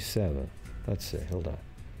Road 37. Let's see, hold on.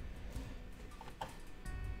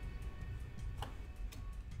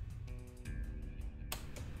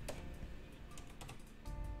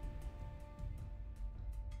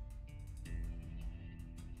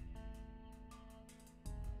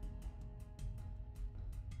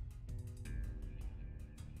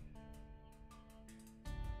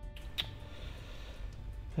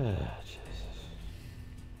 Ah, Jesus.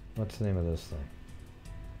 What's the name of this thing?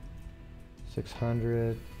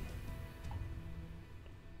 600.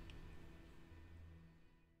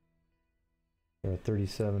 There are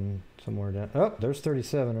 37 somewhere down. Oh, there's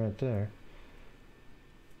 37 right there.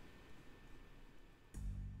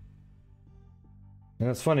 And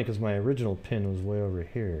that's funny because my original pin was way over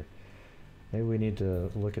here. Maybe we need to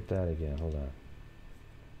look at that again. Hold on.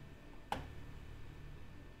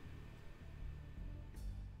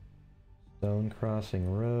 Stone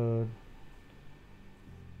Crossing Road.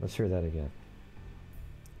 Let's hear that again.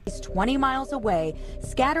 20 miles away,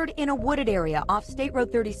 scattered in a wooded area off State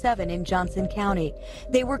Road 37 in Johnson County.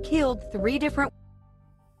 They were killed 3 different...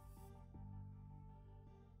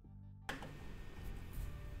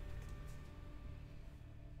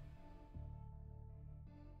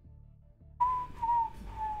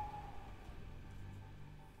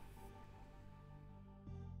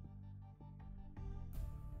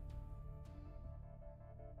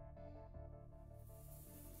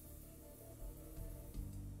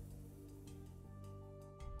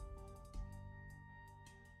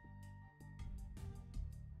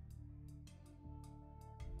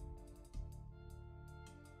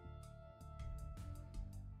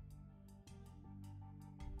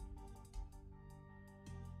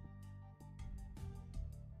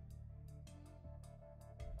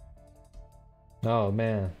 Oh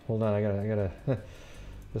man, hold on, I gotta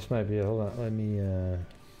this might be hold on, let me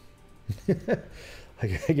I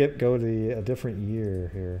gotta go to a different year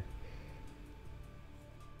here.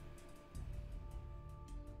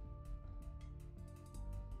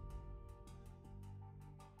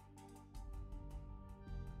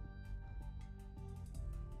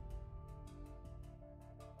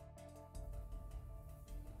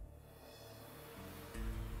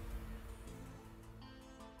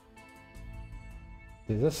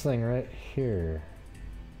 See this thing right here.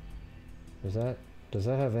 Does that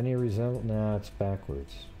have any resemblance? No, it's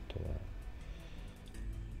backwards to that.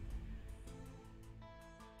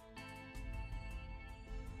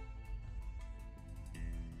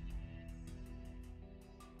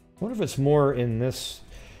 I wonder if it's more in this.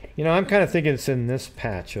 You know, I'm kind of thinking it's in this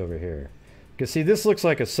patch over here. Because see, this looks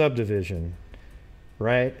like a subdivision,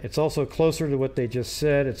 right? It's also closer to what they just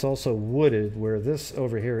said. It's also wooded, where this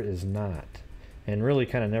over here is not. And really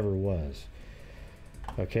kind of never was.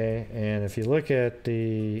 Okay, and if you look at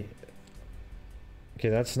the... Okay,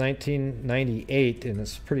 that's 1998, and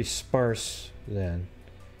it's pretty sparse then.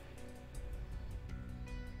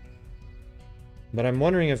 But I'm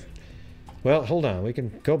wondering if... Well, hold on, we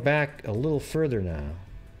can go back a little further now.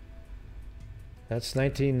 That's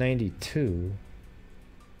 1992.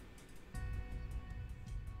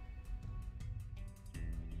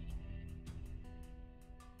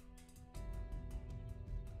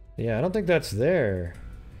 Yeah, I don't think that's there.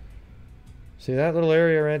 See that little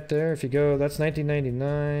area right there? If you go, that's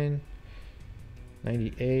 1999,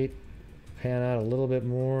 98. Pan out a little bit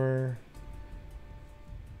more.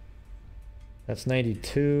 That's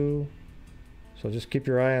 92. So just keep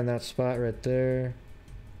your eye on that spot right there.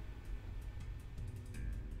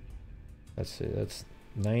 Let's see, that's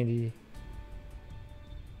 90.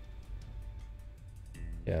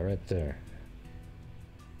 Yeah, right there.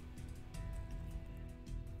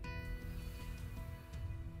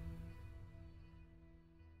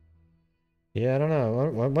 Yeah, I don't know.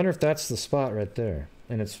 I wonder if that's the spot right there.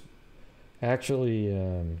 And it's actually...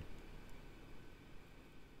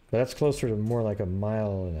 but that's closer to more like 1.5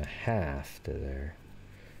 miles to there.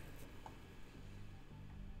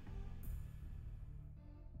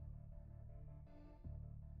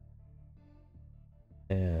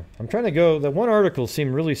 Yeah. I'm trying to go... The one article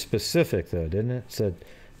seemed really specific, though, didn't it? It said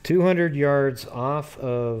 200 yards off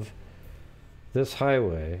of this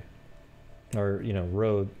highway, or, you know,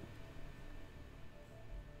 road...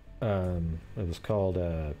 it was called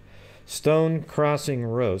Stones Crossing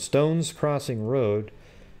Road,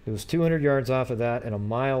 It was 200 yards off of that and a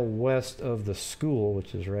mile west of the school,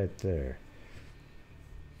 which is right there.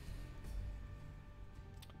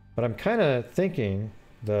 But I'm kind of thinking,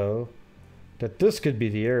 though, that this could be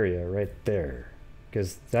the area right there.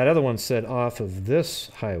 Because that other one said off of this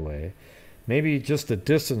highway. Maybe just the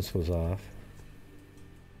distance was off.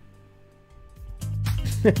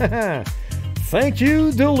 Thank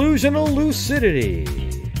you, Delusional Lucidity.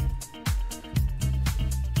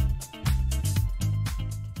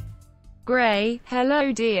 Gray,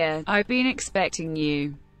 hello dear, I've been expecting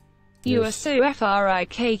you. You are so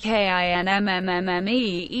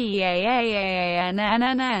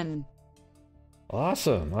FRIKKINMMMEEAAAANNNN.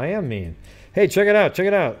 Awesome. I am mean. Hey, check it out. Check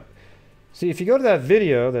it out. See, if you go to that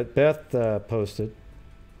video that Beth posted,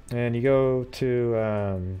 and you go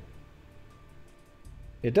to,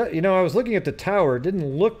 it does. You know, I was looking at the tower. It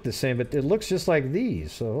didn't look the same, but it looks just like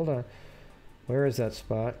these. So hold on. Where is that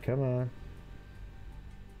spot? Come on.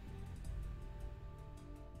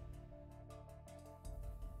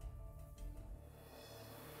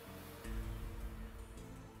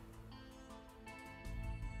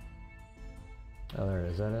 Oh, there.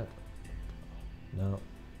 Is that it? No.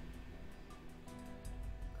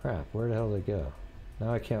 Crap, where the hell did it go?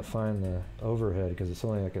 Now I can't find the overhead because it's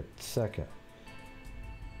only like a second.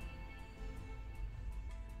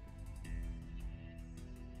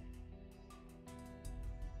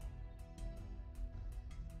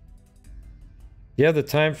 You have the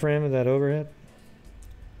time frame of that overhead?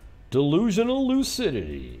 Delusional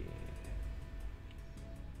Lucidity.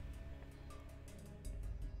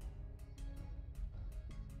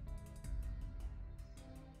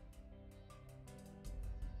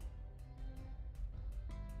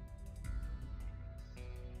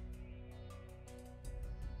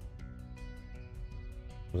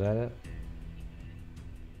 Was that it?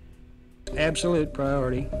 Absolute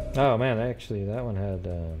priority. Oh man, actually that one had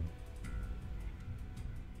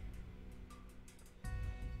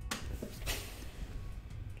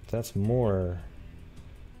that's more.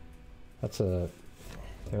 That's a.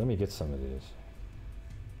 Here, let me get some of these.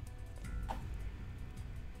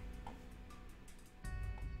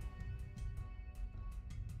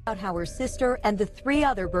 About how her sister and the 3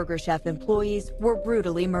 other Burger Chef employees were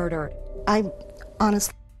brutally murdered. I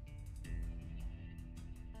honestly.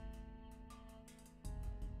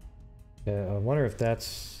 Yeah, I wonder if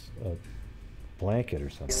that's a blanket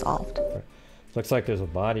or something. Solved. Looks like there's a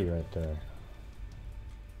body right there.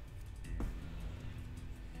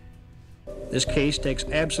 This case takes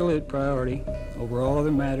absolute priority over all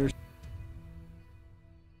other matters.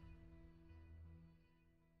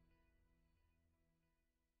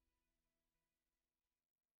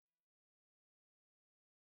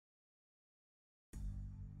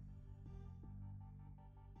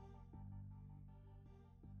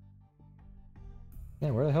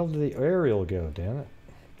 Man, where the hell did the aerial go, damn it?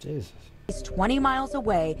 Jesus. He's 20 miles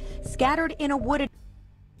away, scattered in a wooded...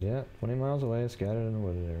 Yeah, 20 miles away, scattered in a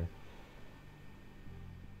wooded area.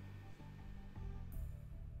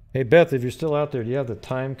 Hey, Beth, if you're still out there, do you have the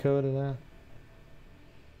time code of that?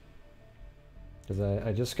 Because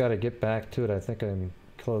I just got to get back to it. I think I'm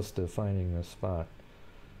close to finding the spot.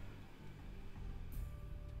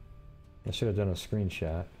 I should have done a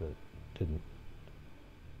screenshot, but didn't.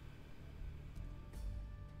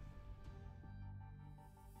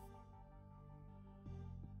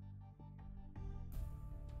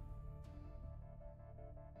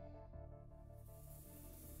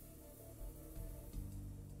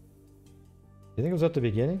 You think it was at the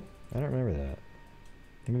beginning? I don't remember that.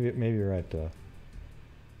 Maybe you're right, though.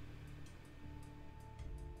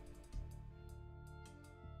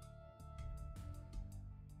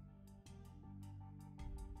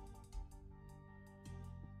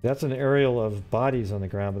 That's an aerial of bodies on the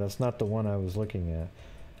ground, but that's not the one I was looking at,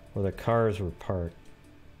 where the cars were parked.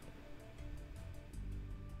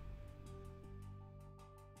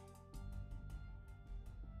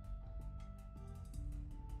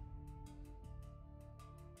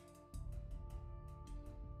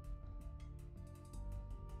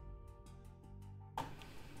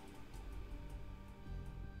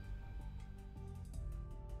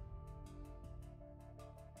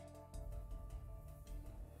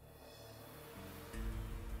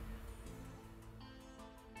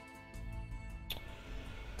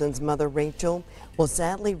 Mother Rachel. Well,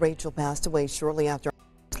 sadly, Rachel passed away shortly after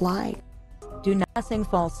her life. Do nothing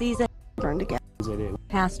fall season. Burned again.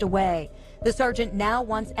 Passed away. The sergeant now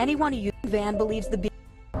wants anyone who used the van believes the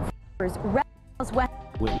is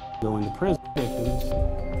Going to prison victims.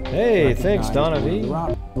 Hey, thanks, Donna V.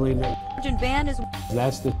 Sergeant Van is.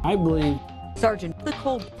 That's the. I believe. Sergeant the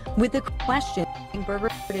cold with the question. Burger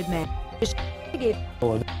man.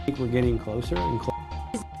 Oh, I think we're getting closer and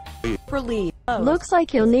closer. Relief. Looks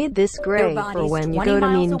like you'll need this gray for when you go to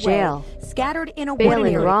mean jail. Scattered in a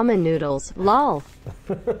Bailing wooded ramen noodles. Lol.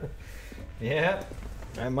 Yeah,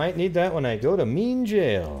 I might need that when I go to mean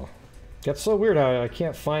jail. That's so weird how I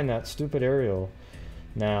can't find that stupid aerial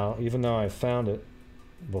now, even though I found it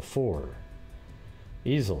before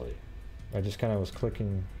easily. I just kind of was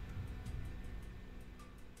clicking.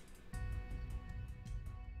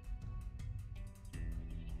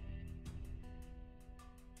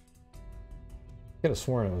 I could have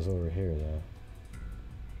sworn it was over here though.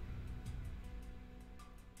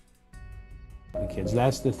 Kids,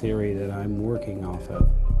 that's the theory that I'm working off of.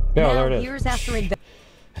 Yeah, there it is. Years after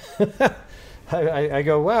I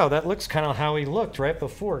go, wow, that looks kind of how he looked right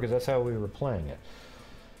before, because that's how we were playing it.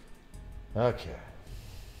 Okay.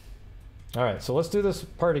 All right, so let's do this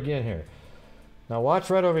part again here. Now watch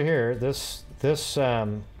right over here, this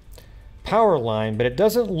power line, but it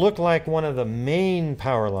doesn't look like one of the main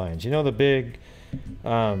power lines. You know, the big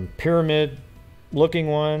pyramid looking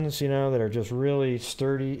ones, you know, that are just really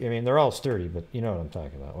sturdy. I mean, they're all sturdy, but you know what I'm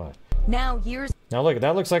talking about. Watch. Now years. Now look,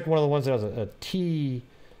 that looks like one of the ones that has a T,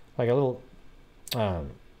 like a little,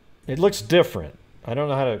 it looks different. I don't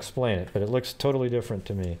know how to explain it, but it looks totally different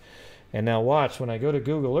to me. And now watch, when I go to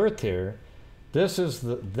Google Earth here,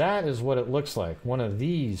 that is what it looks like, one of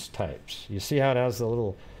these types. You see how it has the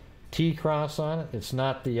little T cross on it? It's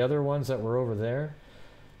not the other ones that were over there.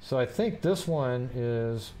 So I think this one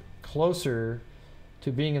is closer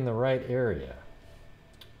to being in the right area.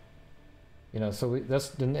 You know, so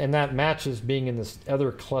and that matches being in this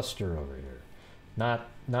other cluster over here, not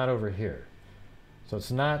over here. So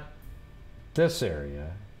it's not this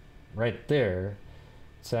area right there.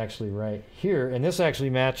 It's actually right here, and this actually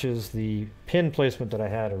matches the pin placement that I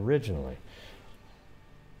had originally.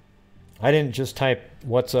 I didn't just type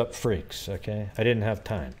 "What's up, freaks," okay? I didn't have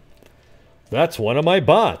time. That's one of my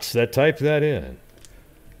bots that typed that in.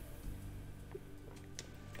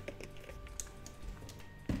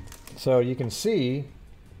 So you can see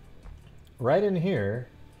right in here,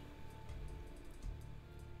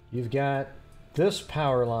 you've got this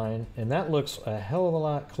power line, and that looks a hell of a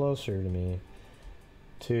lot closer to me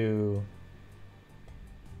to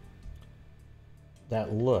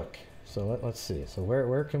that look. So let's see. So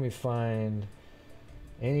where can we find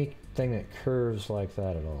anything that curves like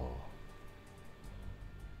that at all?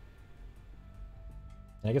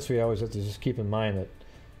 I guess we always have to just keep in mind that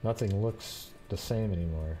nothing looks the same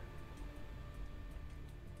anymore.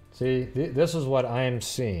 See, this is what I'm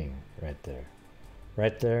seeing right there.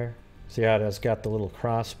 Right there. See how it's got the little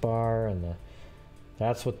crossbar and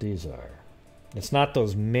that's what these are. It's not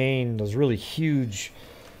those really huge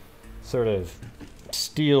sort of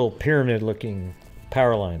steel pyramid looking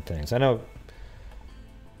power line things. I know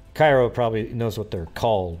Cairo probably knows what they're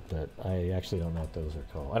called, but I actually don't know what those are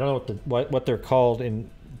called. I don't know what they're called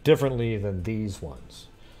differently than these ones.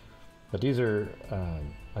 But these are,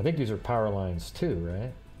 I think these are power lines too,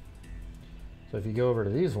 right? So if you go over to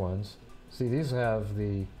these ones, see these have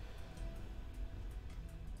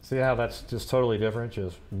see how that's just totally different,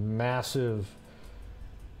 just massive,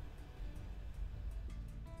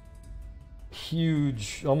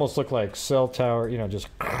 huge, almost look like cell tower, you know, just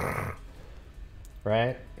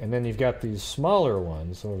right? And then you've got these smaller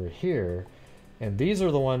ones over here, and these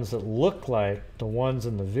are the ones that look like the ones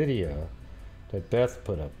in the video that Beth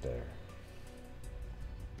put up there.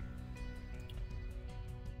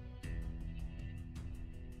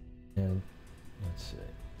 And let's see.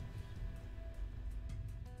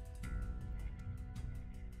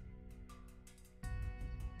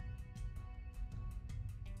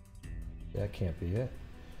 That can't be it.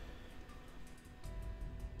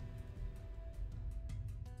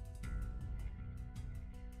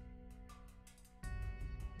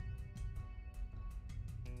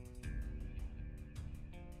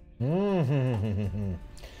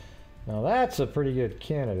 Now that's a pretty good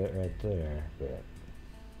candidate right there. But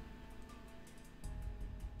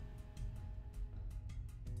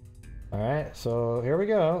all right, so here we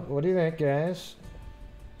go. What do you think, guys?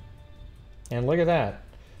 And look at that.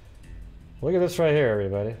 Look at this right here,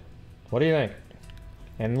 everybody. What do you think?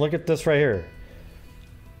 And look at this right here.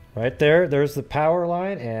 Right there, there's the power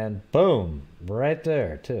line, and boom, right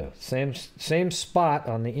there too. Same spot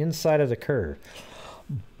on the inside of the curve.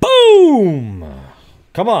 Boom!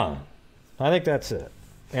 Come on. I think that's it.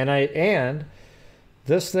 And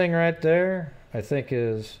this thing right there, I think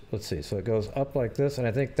is, let's see, so it goes up like this, and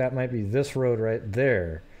I think that might be this road right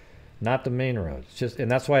there, not the main road. It's just, and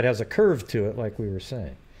that's why it has a curve to it, like we were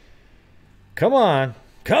saying. Come on.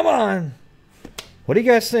 Come on. What do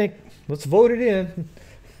you guys think? Let's vote it in.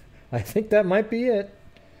 I think that might be it.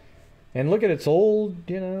 And look at it's old,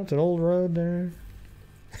 it's an old road there.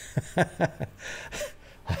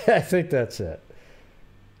 I think that's it.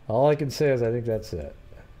 All I can say is I think that's it.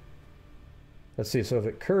 Let's see, so if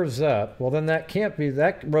it curves up, well then that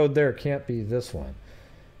road there can't be this one.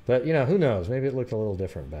 But who knows? Maybe it looked a little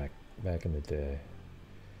different back in the day.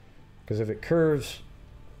 Because if it curves,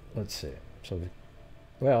 let's see.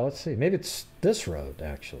 Well, let's see. Maybe it's this road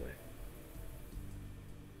actually.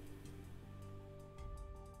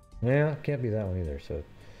 Yeah, it can't be that one either. So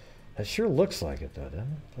that sure looks like it though, doesn't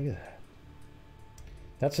it? Look at that.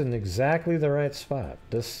 That's in exactly the right spot.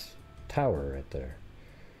 This tower right there.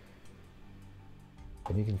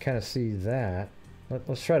 And you can kind of see that.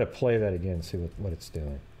 Let's try to play that again and see what it's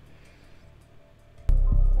doing.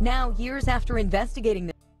 Now, years after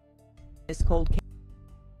investigating this cold case.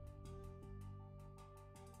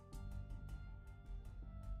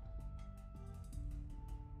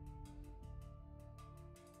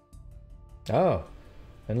 Oh,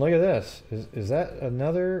 and look at this. Is that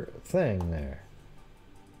another thing there?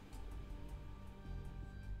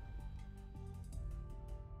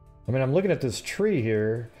 I mean, I'm looking at this tree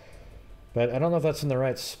here, but I don't know if that's in the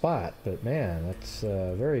right spot. But man, that's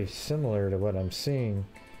very similar to what I'm seeing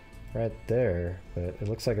right there. But it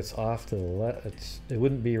looks like it's off to the left. It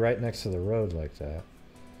wouldn't be right next to the road like that.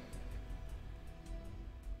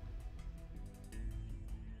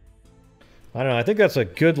 I don't know. I think that's a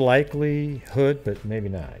good likelihood, but maybe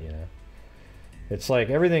not, It's like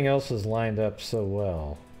everything else is lined up so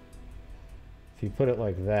well. If you put it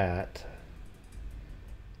like that,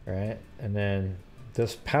 right? And then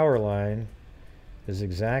this power line is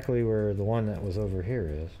exactly where the one that was over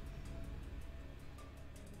here is.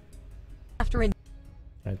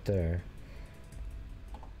 Right there.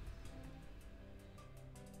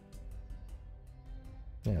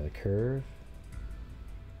 Yeah, the curve.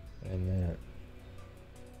 And then,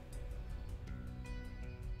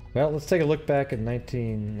 well, let's take a look back at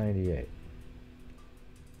 1998.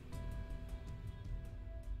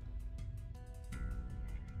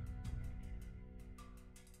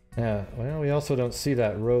 Yeah, well, we also don't see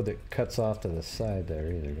that road that cuts off to the side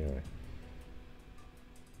there either, do we?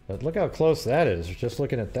 But look how close that is, just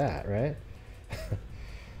looking at that, right? I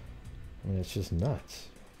mean, it's just nuts.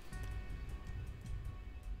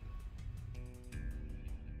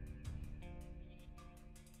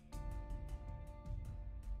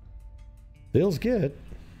 Feels good.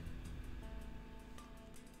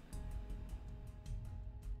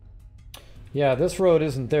 Yeah, this road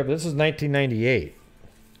isn't there, but this is 1998.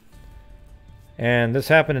 And this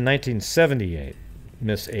happened in 1978,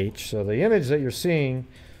 Miss H. So the image that you're seeing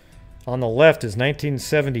on the left is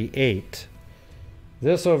 1978.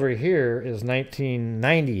 This over here is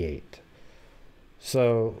 1998.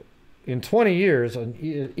 So in 20 years,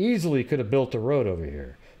 easily could have built a road over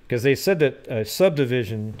here. Because they said that a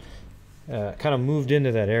subdivision kind of moved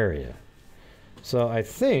into that area. So I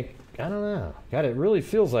think, I don't know. God, it really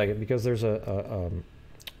feels like it because there's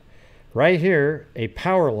right here, a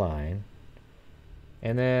power line.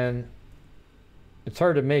 And then it's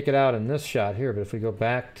hard to make it out in this shot here, but if we go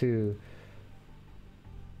back to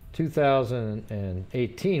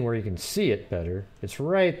 2018 where you can see it better, it's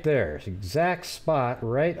right there. It's the exact spot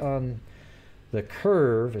right on the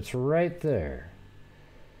curve. It's right there.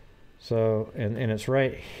 So, and it's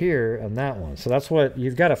right here on that one. So that's what,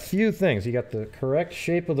 you've got a few things. You got the correct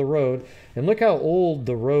shape of the road, and look how old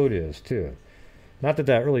the road is too. Not that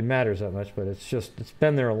that really matters that much, but it's just, it's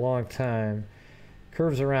been there a long time.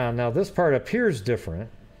 Curves around. Now this part up here is different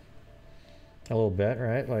a little bit,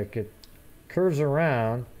 right? Like it curves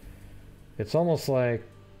around. It's almost like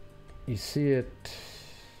you see it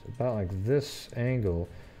about like this angle.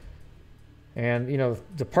 And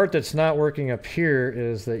the part that's not working up here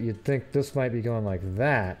is that you'd think this might be going like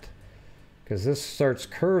that, because this starts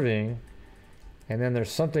curving and then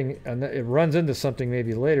there's something, and it runs into something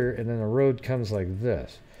maybe later, and then the road comes like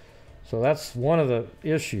this. So that's one of the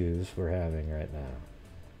issues we're having right now.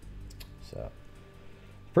 So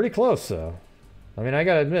pretty close though. I mean, I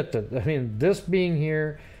gotta admit that, I mean, this being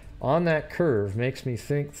here on that curve makes me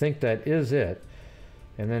think that is it.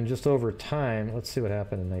 And then just over time, let's see what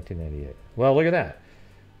happened in 1998. Well, look at that.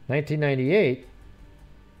 1998,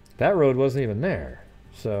 that road wasn't even there.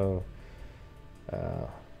 So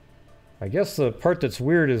I guess the part that's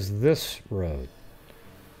weird is this road.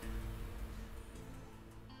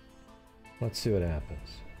 Let's see what happens.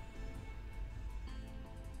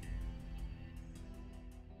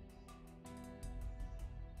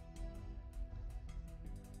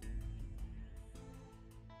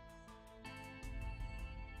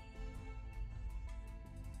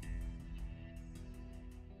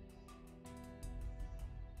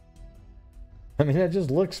 I mean, that just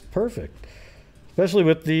looks perfect, especially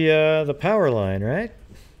with the power line, right?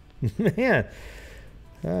 Man,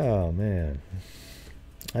 oh man,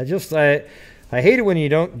 I hate it when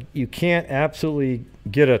you can't absolutely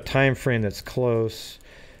get a time frame that's close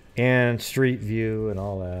and street view and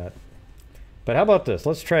all that. But how about this?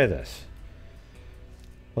 Let's try this.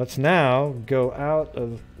 Let's now go out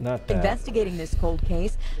of not that. Investigating this cold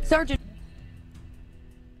case, Sergeant.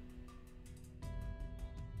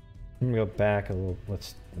 Let me go back a little.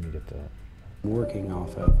 Let me get that. Working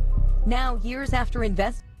off of. Now, years after Okay.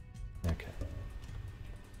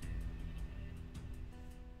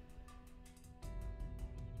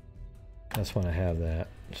 I just want to have that,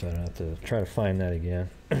 so I don't have to try to find that again.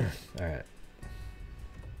 All right.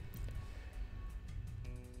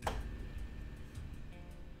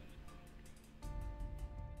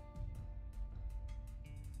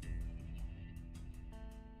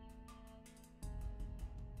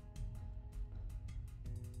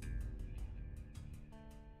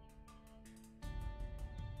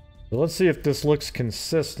 So let's see if this looks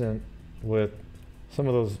consistent with some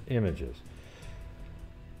of those images.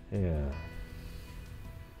 Yeah.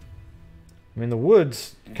 I mean, the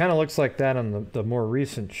woods kind of looks like that on the more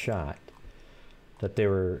recent shot that they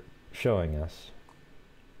were showing us.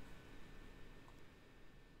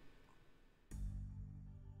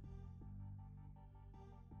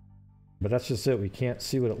 But that's just it. We can't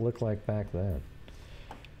see what it looked like back then.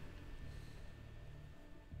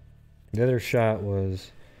 The other shot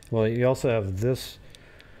was... Well, you also have this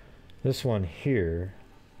one here.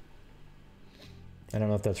 I don't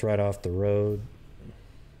know if that's right off the road.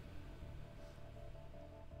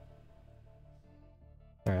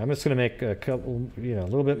 All right, I'm just going to make a couple, a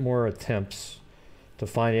little bit more attempts to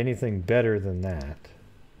find anything better than that.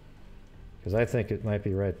 Because I think it might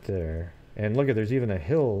be right there. And look, there's even a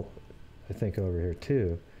hill, I think, over here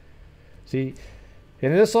too. See,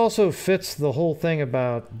 and this also fits the whole thing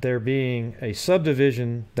about there being a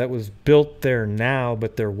subdivision that was built there now,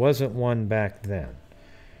 but there wasn't one back then,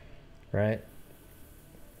 right?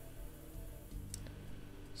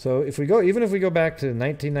 So if we go, even if we go back to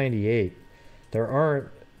 1998,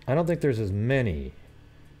 I don't think there's as many.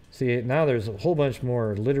 See, now there's a whole bunch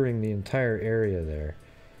more littering the entire area there.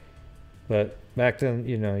 But back then,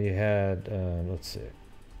 you had, let's see.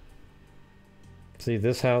 See,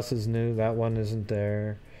 this house is new. That one isn't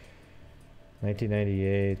there.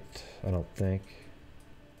 1998, I don't think.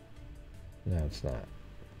 No, it's not.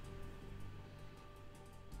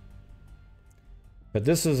 But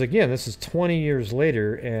this is, again, this is 20 years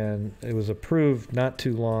later, and it was approved not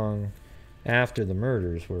too long after the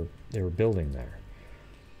murders were they were building there.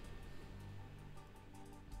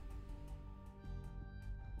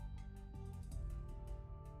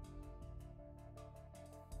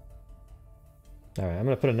 All right, I'm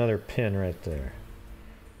going to put another pin right there.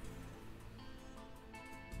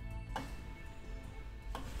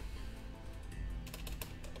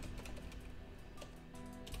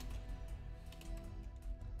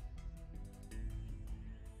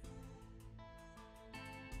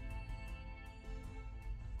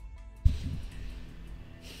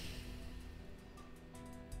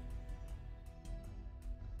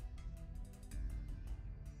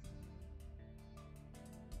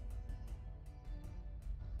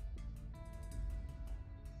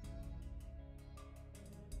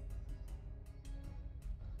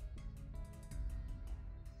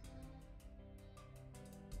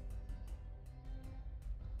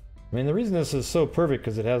 I mean, the reason this is so perfect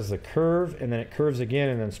because it has the curve and then it curves again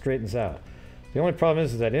and then straightens out. The only problem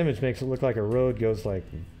is that image makes it look like a road goes like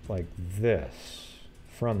this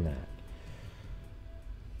from that.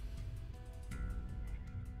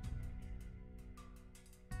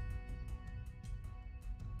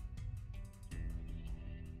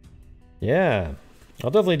 Yeah,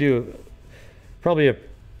 I'll definitely do probably a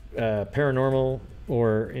paranormal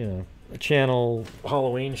or a channel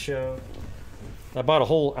Halloween show. I bought a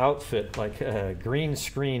whole outfit, like a green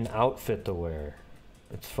screen outfit to wear.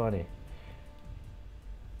 It's funny.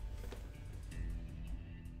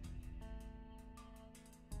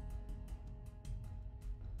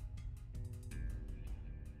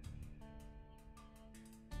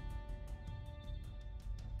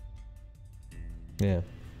 Yeah.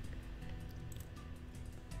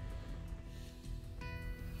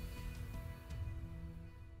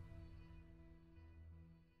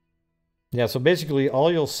 Yeah, so basically all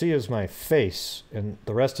you'll see is my face and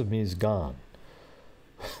the rest of me is gone.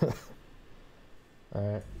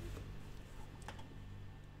 Alright.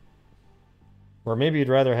 Or maybe you'd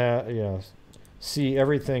rather have, see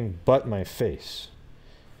everything but my face.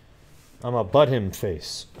 I'm a but him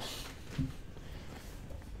face.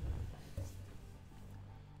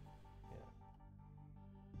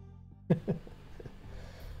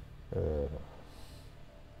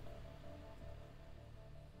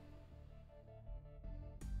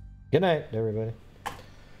 Good night, everybody. All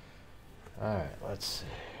right, let's see.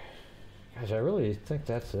 Gosh, I really think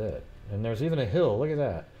that's it. And there's even a hill. Look at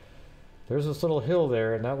that. There's this little hill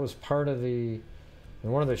there, and that was part of the...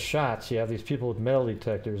 In one of the shots, you have these people with metal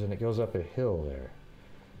detectors, and it goes up a hill there.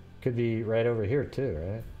 Could be right over here, too,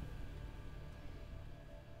 right?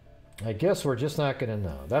 I guess we're just not going to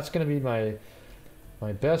know. That's going to be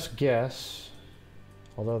my best guess.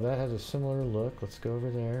 Although that has a similar look. Let's go over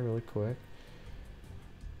there really quick.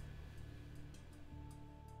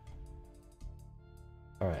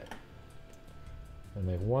 All right. And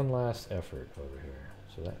make one last effort over here.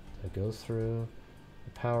 So that goes through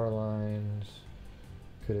the power lines.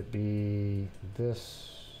 Could it be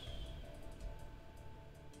this?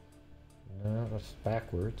 No, that's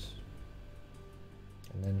backwards.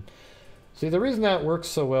 And then, see, the reason that works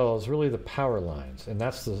so well is really the power lines, and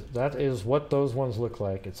that is what those ones look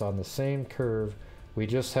like. It's on the same curve. We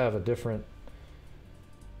just have a different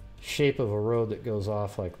shape of a road that goes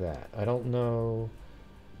off like that. I don't know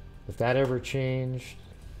if that ever changed.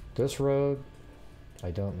 This road,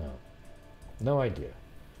 I don't know. No idea.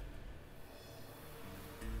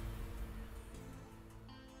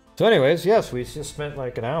 So anyways, yes, we just spent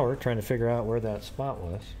like an hour trying to figure out where that spot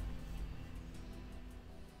was.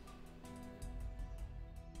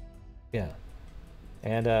 Yeah.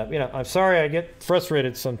 And, you know, I'm sorry I get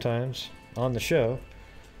frustrated sometimes on the show.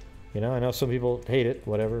 You know, I know some people hate it,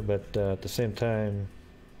 whatever, but at the same time,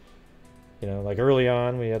 you know, like early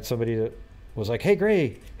on, we had somebody that was like, hey,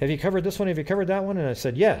 Gray, have you covered this one? Have you covered that one? And I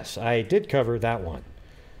said, yes, I did cover that one.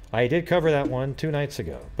 I did cover that one 2 nights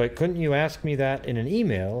ago. But couldn't you ask me that in an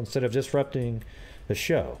email instead of disrupting the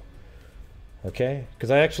show? Okay?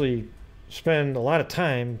 Because I actually spend a lot of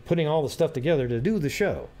time putting all the stuff together to do the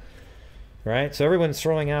show. Right? So everyone's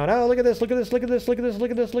throwing out, oh, look at this, look at this, look at this, look at this,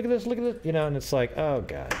 look at this, look at this, look at this. You know, and it's like, oh,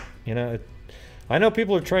 God. You know, I know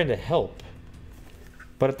people are trying to help.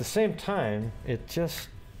 But at the same time, it just...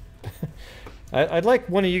 I'd like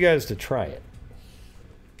one of you guys to try it.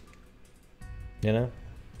 You know?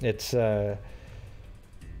 It's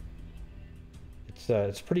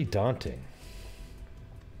pretty daunting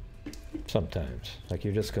sometimes. Like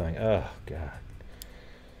you're just going, oh God.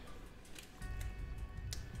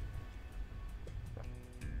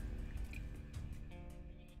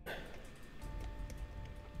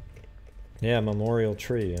 Yeah, memorial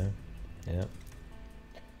tree. Yeah. Yeah.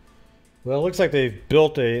 Well, it looks like they've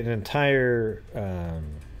built an entire.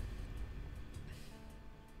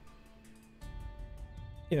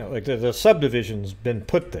 You know, like the subdivision's been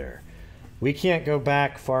put there. We can't go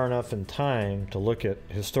back far enough in time to look at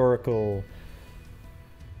historical,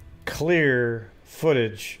 clear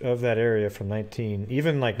footage of that area from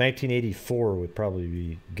even like 1984 would probably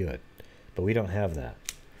be good, but we don't have that.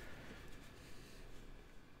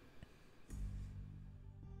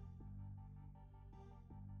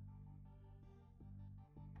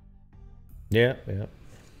 Yeah, yeah.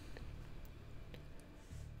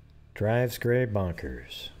 Drives Gray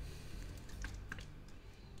bonkers.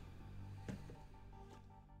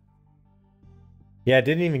 Yeah, I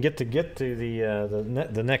didn't even get to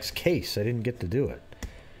the next case. I didn't get to do it.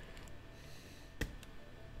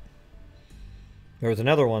 There was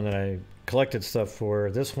another one that I collected stuff for.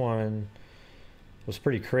 This one was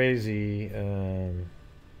pretty crazy. A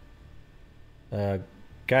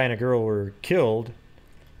guy and a girl were killed,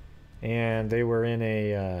 and they were in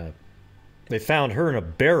a... They found her in a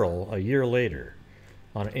barrel a year later,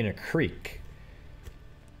 in a creek,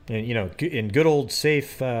 and you know, in good old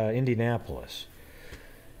safe Indianapolis.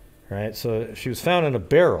 Right, so she was found in a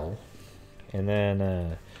barrel, and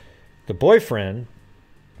then the boyfriend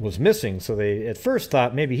was missing. So they at first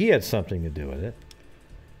thought maybe he had something to do with it,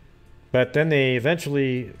 but then they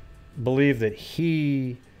eventually believed that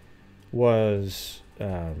he was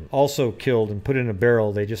also killed and put in a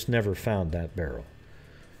barrel. They just never found that barrel.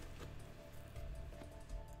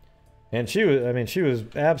 And she was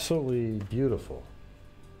absolutely beautiful.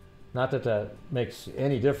 Not that that makes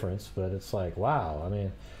any difference, but it's like, wow. I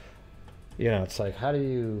mean, you know, it's like, how do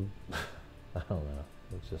you, I don't know.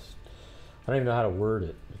 It's just, I don't even know how to word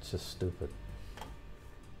it. It's just stupid.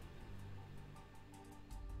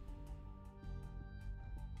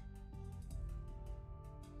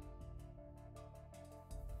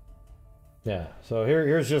 Yeah, so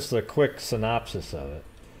here's just a quick synopsis of it.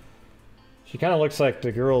 She kind of looks like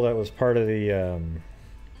the girl that was part of the,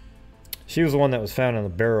 she was the one that was found in the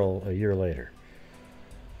barrel a year later.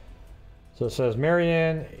 So it says, Mary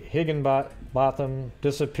Ann Higginbotham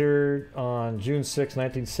disappeared on June 6,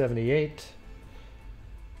 1978.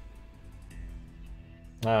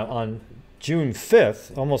 On June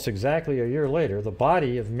 5th, almost exactly a year later, the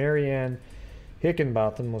body of Mary Ann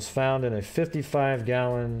Higginbotham was found in a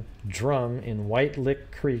 55-gallon drum in White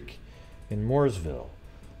Lick Creek in Mooresville.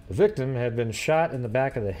 The victim had been shot in the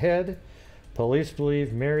back of the head. Police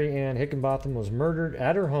believe Mary Ann Higginbotham was murdered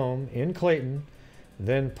at her home in Clayton,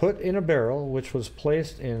 then put in a barrel, which was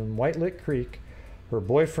placed in White Lick Creek. Her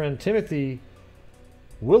boyfriend, Timothy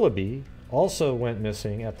Willoughby, also went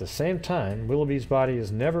missing at the same time. Willoughby's body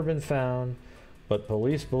has never been found, but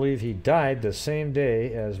police believe he died the same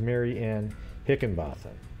day as Mary Ann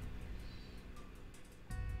Higginbotham.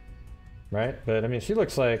 Right? But, I mean, she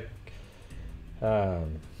looks like...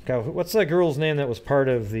 God, what's that girl's name that was part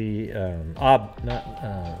of the...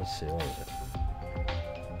 let's see, what was it?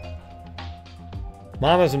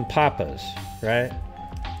 Mamas and Papas, right?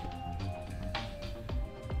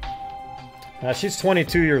 She's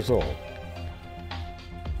 22 years old.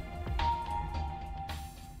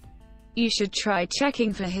 You should try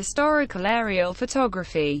checking for historical aerial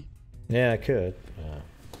photography. Yeah, I could.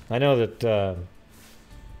 I know that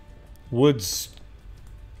Woods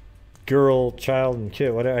girl, child, and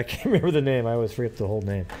kid, whatever, I can't remember the name. I always forget the whole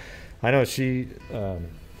name. I know she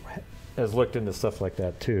has looked into stuff like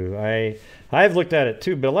that too. I've looked at it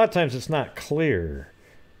too, but a lot of times it's not clear,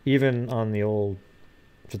 even on the old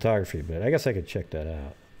photography. But I guess I could check that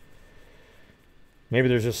out. Maybe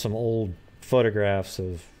there's just some old photographs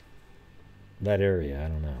of that area. I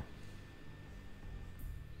don't know.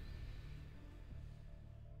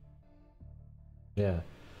 Yeah.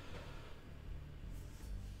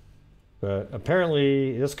 But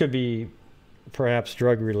apparently this could be perhaps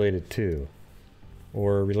drug related too,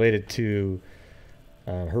 or related to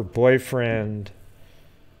her boyfriend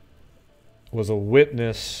was a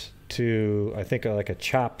witness to, I think, like a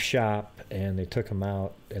chop shop, and they took him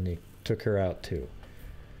out, and they took her out too.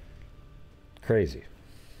 Crazy.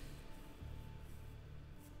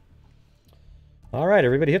 All right,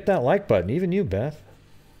 everybody, hit that like button. Even you, Beth.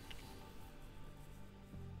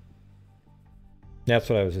 That's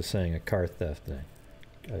what I was just saying, a car theft thing,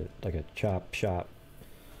 like a chop shop.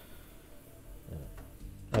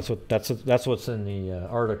 That's what's in the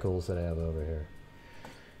articles that I have over here.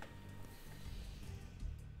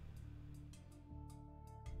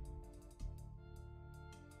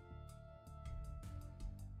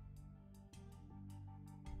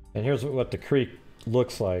 And here's what the creek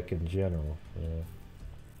looks like in general. Yeah.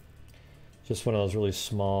 Just one of those really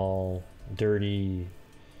small, dirty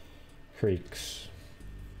creeks.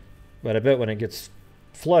 But I bet when it gets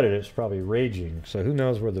flooded, it's probably raging. So who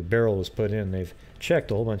knows where the barrel was put in. They've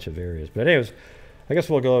checked a whole bunch of areas. But anyways, I guess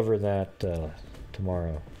we'll go over that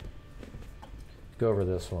tomorrow. Go over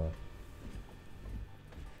this one.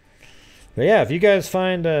 But yeah, if you guys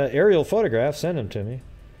find aerial photographs, send them to me.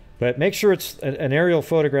 But make sure it's an aerial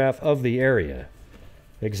photograph of the area.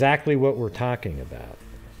 Exactly what we're talking about.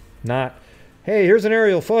 Not, hey, here's an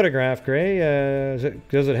aerial photograph, Gray.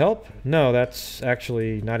 Does it help? No, that's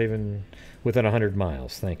actually not even within 100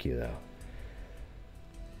 miles. Thank you, though.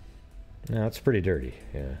 No, it's pretty dirty,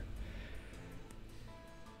 yeah.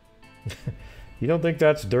 You don't think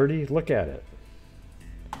that's dirty? Look at it.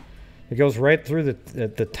 It goes right through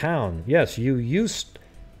the town. Yes, you used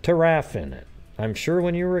to raft in it. I'm sure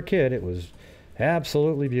when you were a kid, it was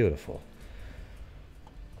absolutely beautiful.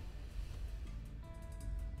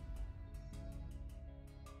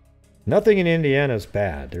 Nothing in Indiana is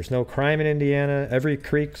bad. There's no crime in Indiana. Every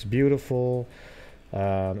creek's beautiful.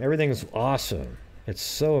 Everything's awesome. It's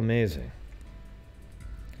so amazing.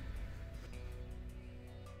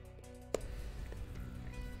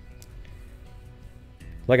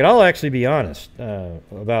 Like, and I'll actually be honest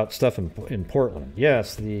about stuff in Portland.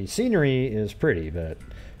 Yes, the scenery is pretty, but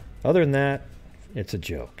other than that, it's a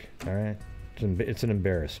joke. All right, it's an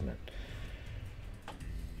embarrassment.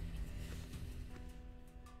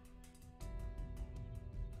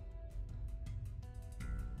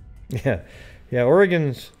 Yeah,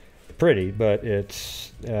 Oregon's pretty, but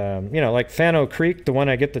it's like Fano Creek, the one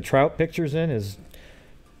I get the trout pictures in,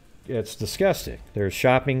 it's disgusting. There's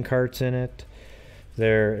shopping carts in it.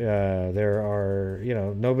 There are,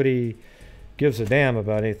 nobody gives a damn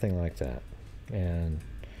about anything like that, and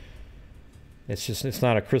it's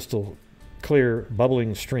not a crystal clear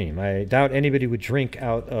bubbling stream. I doubt anybody would drink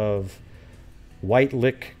out of White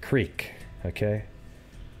Lick Creek. Okay.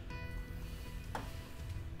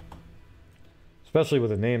 Especially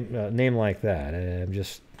with a name like that. I'm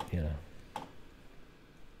just,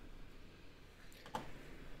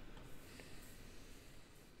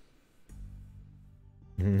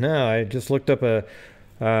 No, I just looked up there's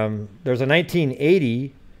a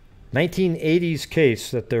 1980s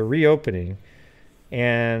case that they're reopening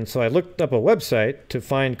And so I looked up a website to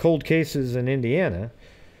find cold cases in Indiana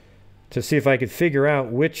to see if I could figure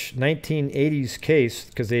out which 1980s case,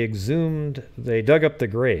 because they dug up the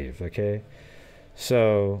grave, okay?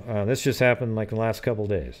 So this just happened like in the last couple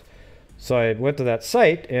days. So I went to that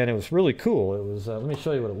site, and it was really cool. It was, let me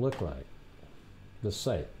show you what it looked like, this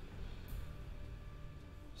site.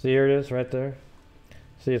 See, here it is right there.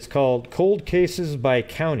 See, it's called Cold Cases by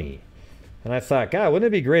County. And I thought, God, wouldn't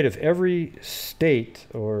it be great if every state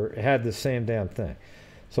had the same damn thing?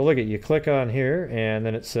 So look at, you click on here, and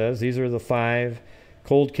then it says these are the 5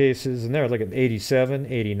 cold cases in there. Look at 87,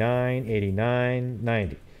 89, 89,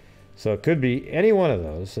 90. So it could be any one of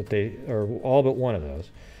those, or all but one of those.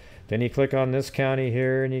 Then you click on this county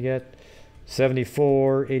here, and you get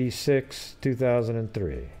 74, 86,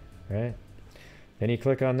 2003, right? Then you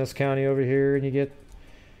click on this county over here, and you get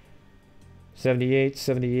 78,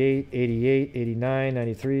 78, 88, 89,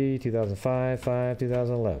 93, 2005, 5,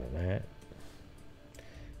 2011, right?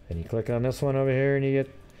 Then you click on this one over here, and you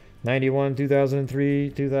get 91,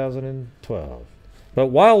 2003, 2012. But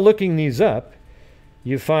while looking these up,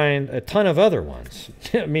 you find a ton of other ones.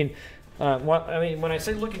 I mean, when I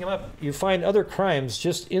say looking them up, you find other crimes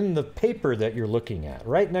just in the paper that you're looking at,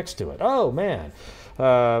 right next to it. Oh, man.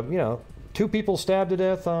 2 people stabbed to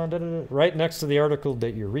death on right next to the article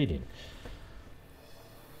that you're reading.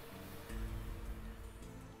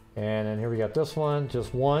 And then here we got this one,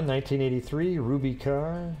 just one, 1983, Ruby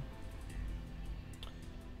car.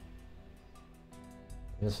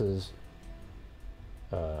 This is,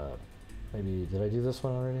 maybe, did I do this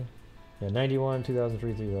one already? Yeah, 91,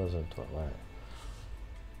 2003, 2012, all right.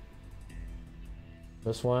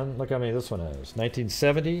 This one, look how many this one has.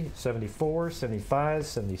 1970, 74, 75,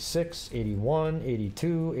 76, 81,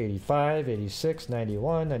 82, 85, 86,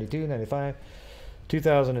 91, 92, 95,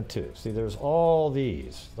 2002. See, there's all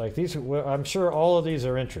these. Like these, I'm sure all of these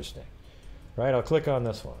are interesting. Right, I'll click on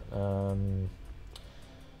this one.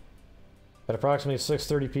 At approximately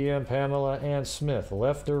 6:30 p.m., Pamela Ann Smith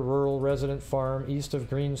left her rural resident farm east of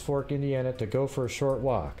Greens Fork, Indiana to go for a short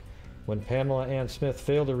walk. When Pamela Ann Smith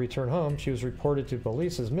failed to return home, she was reported to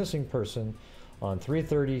police as missing person. On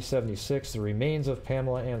 3/30/76, the remains of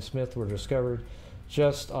Pamela Ann Smith were discovered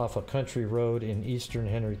just off a country road in eastern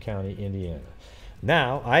Henry County, Indiana.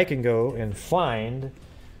 Now, I can go and find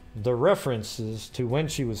the references to when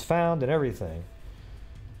she was found and everything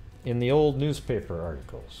in the old newspaper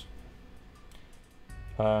articles.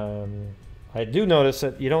 I do notice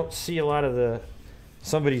that you don't see a lot of the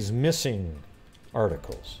somebody's missing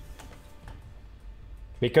articles.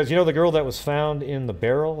 Because you know the girl that was found in the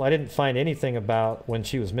barrel? I didn't find anything about when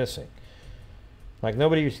she was missing. Like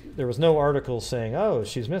there was no article saying, oh,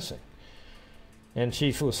 she's missing. And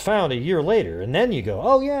she was found a year later. And then you go,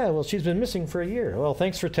 oh yeah, well she's been missing for a year. Well,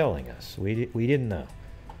 thanks for telling us. We didn't know.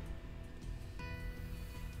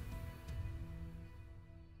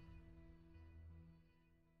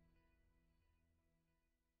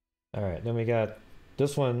 All right, then we got,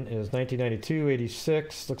 this one is 1992,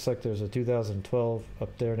 86. Looks like there's a 2012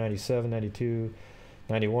 up there, 97, 92,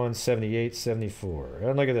 91, 78, 74.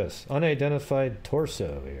 And look at this, unidentified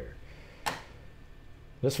torso here.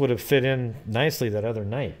 This would have fit in nicely that other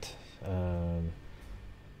night. A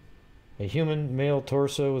human male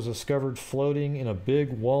torso was discovered floating in a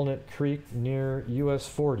big Walnut Creek near US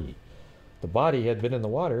 40. The body had been in the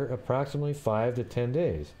water approximately 5 to 10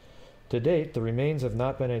 days. To date, the remains have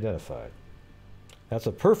not been identified. That's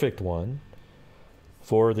a perfect one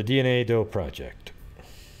for the DNA Doe Project.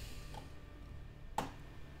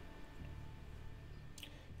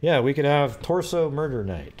 Yeah, we could have Torso Murder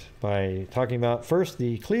Night by talking about first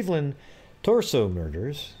the Cleveland Torso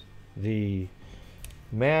Murders, the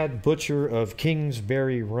Mad Butcher of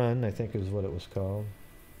Kingsbury Run, I think is what it was called.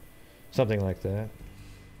 Something like that.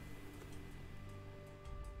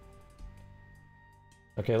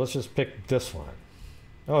 Okay, let's just pick this one.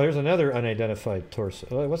 Oh, here's another unidentified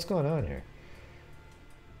torso. What's going on here?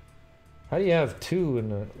 How do you have 2 in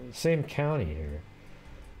the same county here?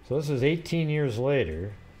 So this is 18 years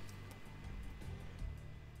later.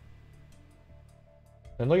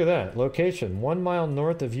 And look at that. Location, 1 mile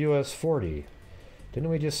north of US 40. Didn't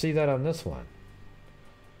we just see that on this one?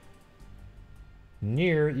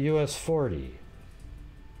 Near US 40.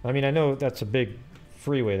 I mean, I know that's a big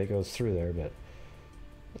freeway that goes through there, but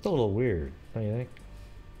that's a little weird, don't you think?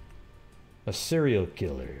 A serial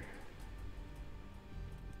killer.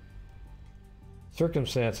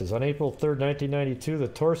 Circumstances. On April 3rd, 1992, the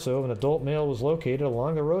torso of an adult male was located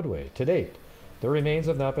along the roadway. To date, the remains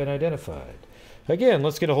have not been identified. Again,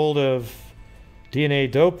 let's get a hold of DNA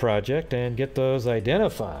Doe Project and get those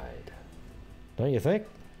identified. Don't you think?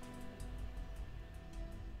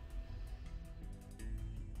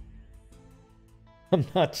 I'm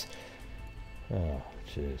not. Oh,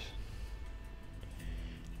 jeez.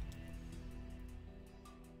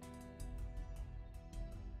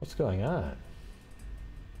 What's going on?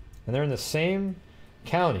 And they're in the same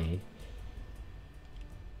county,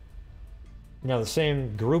 you know, the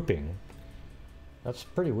same grouping. That's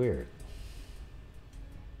pretty weird.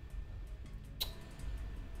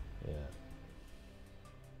 Yeah.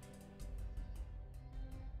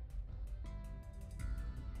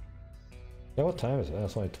 Now what time is it? Oh,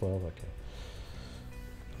 it's only 12. Okay.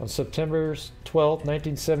 On September 12,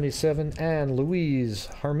 1977, Anne Louise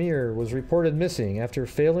Harmier was reported missing after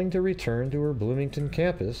failing to return to her Bloomington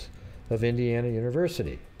campus of Indiana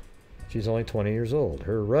University. She's only 20 years old.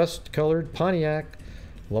 Her rust-colored Pontiac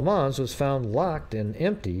Le Mans was found locked and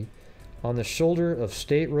empty on the shoulder of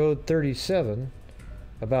State Road 37,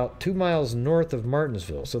 about 2 miles north of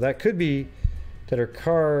Martinsville. So that could be that her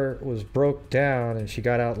car was broke down and she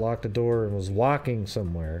got out, locked the door, and was walking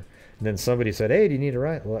somewhere. And then somebody said, hey, do you need a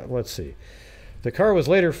ride? Well, let's see. The car was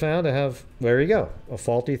later found to have, there you go, a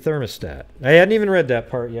faulty thermostat. I hadn't even read that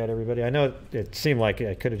part yet, everybody. I know it seemed like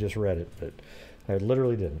I could have just read it, but I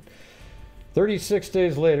literally didn't. 36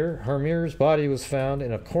 days later, Harmier's body was found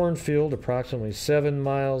in a cornfield approximately 7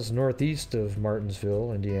 miles northeast of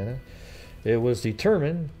Martinsville, Indiana. It was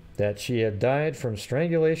determined that she had died from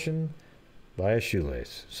strangulation by a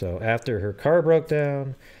shoelace. So after her car broke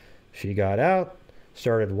down, she got out,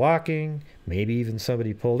 started walking, maybe even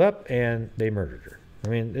somebody pulled up, and they murdered her. I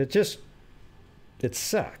mean, it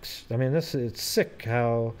sucks. I mean, it's sick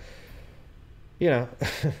how, you know,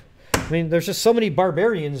 I mean, there's just so many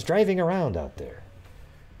barbarians driving around out there.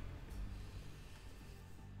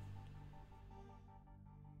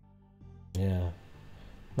 Yeah.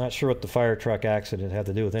 Not sure what the fire truck accident had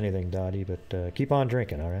to do with anything, Dottie, but keep on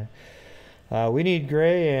drinking, all right? We need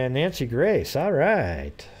Gray and Nancy Grace. All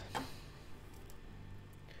right.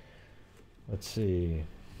 Let's see.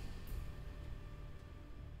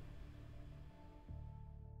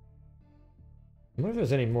 I wonder if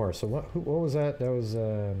there's any more. So what was that? That was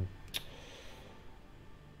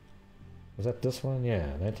that this one? Yeah,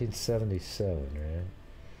 1977, right?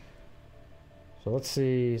 So let's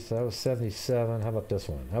see. So that was 77. How about this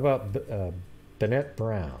one? How about Bennett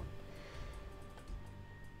Brown?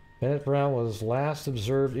 Bennett Brown was last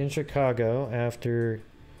observed in Chicago after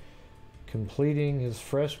completing his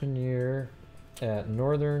freshman year at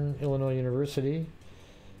Northern Illinois University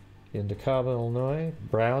in DeKalb, Illinois.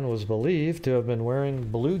 Brown was believed to have been wearing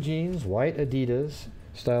blue jeans, white Adidas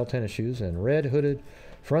style tennis shoes, and red hooded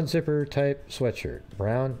front zipper type sweatshirt.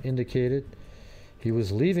 Brown indicated he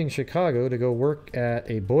was leaving Chicago to go work at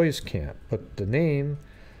a boys' camp, but the name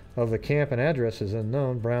of the camp and address is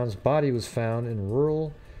unknown. Brown's body was found in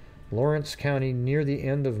rural Lawrence County near the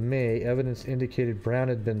end of May. Evidence indicated Brown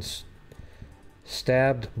had been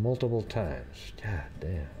stabbed multiple times. God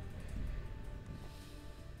damn.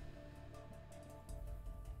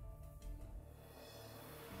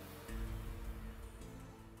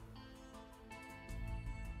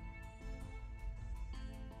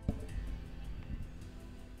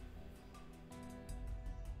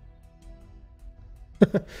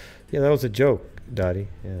 Yeah, that was a joke, Dottie.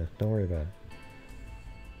 Yeah, don't worry about it.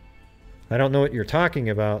 I don't know what you're talking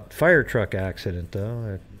about. Fire truck accident,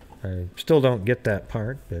 though. I still don't get that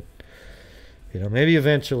part, but, you know, maybe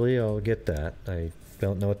eventually I'll get that. I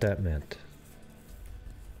don't know what that meant.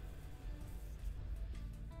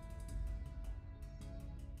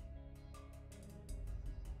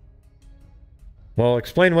 Well,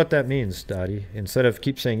 explain what that means, Dottie. Instead of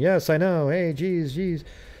keep saying, yes, I know, hey, geez.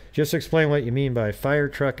 Just explain what you mean by fire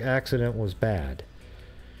truck accident was bad.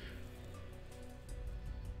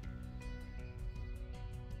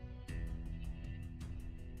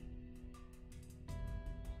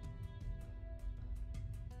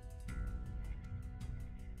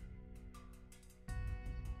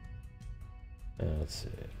 Let's see.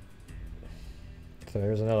 So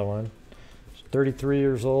here's another one. 33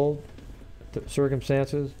 years old.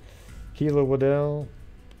 Circumstances. Keela Waddell.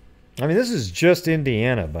 I mean, this is just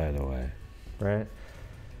Indiana, by the way, right?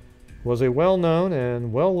 Was a well-known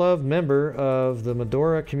and well-loved member of the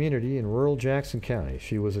Medora community in rural Jackson County.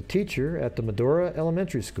 She was a teacher at the Medora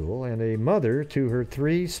Elementary School and a mother to her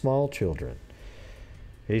 3 small children,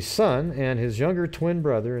 a son and his younger twin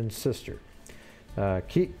brother and sister.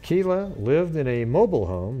 Keela lived in a mobile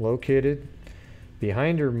home located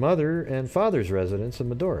behind her mother and father's residence in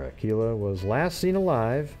Medora. Keela was last seen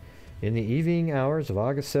alive in the evening hours of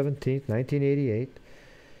August 17, 1988.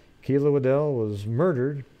 Keela Waddell was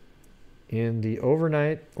murdered in the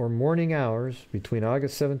overnight or morning hours between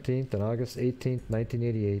August 17th and August 18th,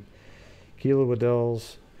 1988. Keela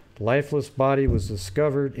Waddell's lifeless body was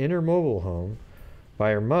discovered in her mobile home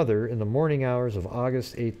by her mother in the morning hours of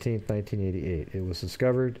August 18, 1988. It was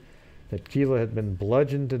discovered that Keela had been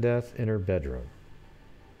bludgeoned to death in her bedroom.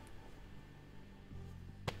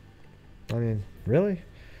 I mean, really?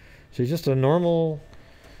 She's just a normal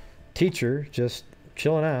teacher, just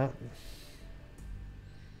chilling out.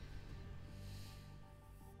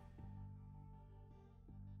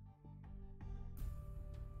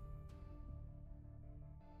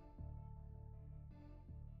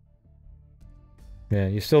 Yeah,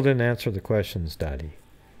 you still didn't answer the questions, Dottie.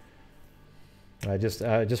 I just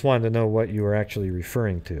wanted to know what you were actually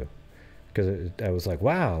referring to, because I was like,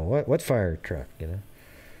 wow, what fire truck, you know?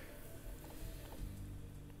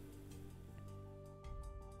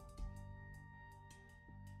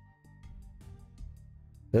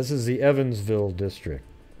 This is the Evansville district.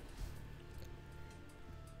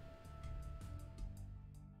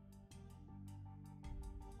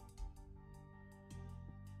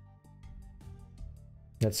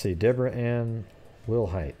 Let's see, Deborah Ann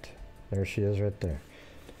Wilhite. There she is right there.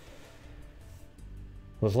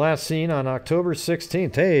 Was last seen on October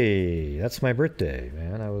 16th. Hey, that's my birthday,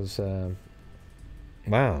 man. I was,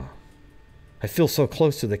 wow. I feel so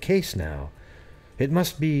close to the case now. It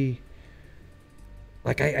must be,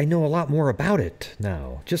 like, I know a lot more about it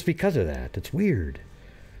now, just because of that. It's weird.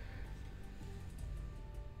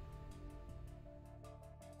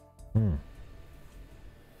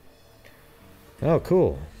 Oh,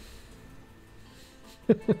 cool.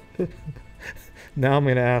 Now I'm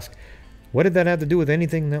going to ask, what did that have to do with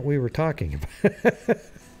anything that we were talking about?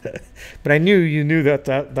 But I knew you knew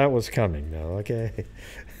that was coming, though. Okay.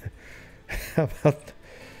 How about?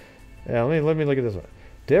 Yeah, let me look at this one.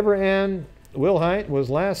 Deborah Ann Wilhite was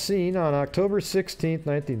last seen on October 16,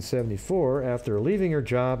 1974, after leaving her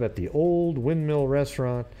job at the Old Windmill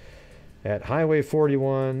Restaurant at Highway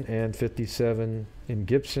 41 and 57 in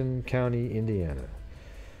Gibson County, Indiana.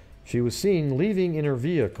 She was seen leaving in her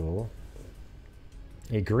vehicle,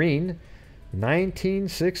 a green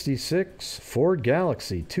 1966 Ford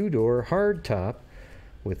Galaxy two-door hardtop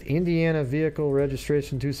with Indiana vehicle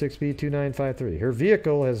registration 26B2953. Her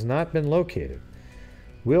vehicle has not been located.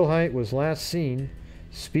 Wilhite was last seen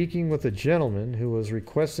speaking with a gentleman who was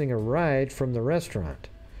requesting a ride from the restaurant.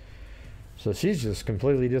 So she's just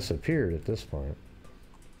completely disappeared at this point.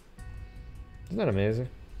 Isn't that amazing?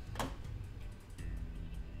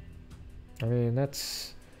 I mean,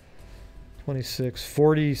 that's 26,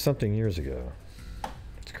 40 something years ago.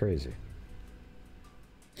 It's crazy.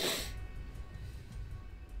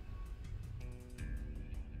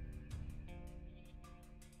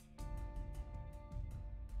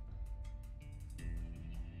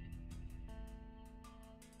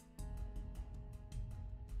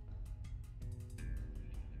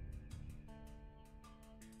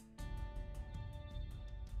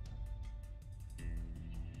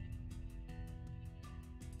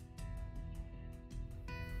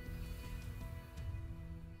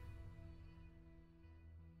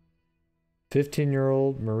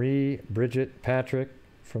 "15-year-old Marie Bridget Patrick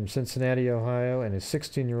from Cincinnati, Ohio, and his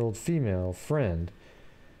 16-year-old female friend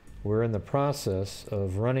were in the process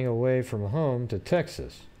of running away from home to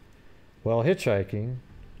Texas. While hitchhiking,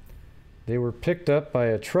 they were picked up by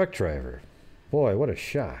a truck driver. Boy, what a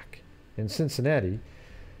shock. In Cincinnati,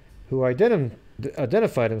 who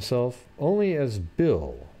identified himself only as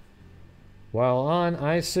Bill. While on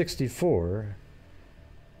I-64,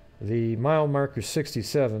 the mile marker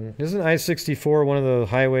 67, isn't I-64 one of the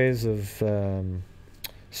highways of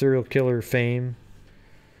serial killer fame?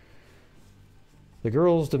 The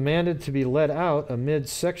girls demanded to be let out amid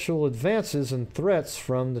sexual advances and threats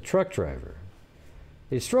from the truck driver.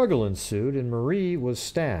 A struggle ensued and Marie was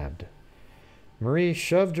stabbed. Marie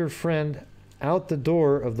shoved her friend out the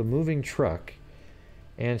door of the moving truck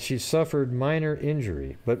and she suffered minor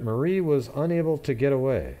injury, but Marie was unable to get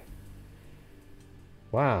away.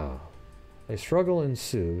 Wow. A struggle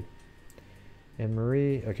ensued, and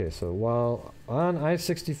Marie... Okay, so while on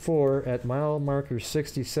I-64 at mile marker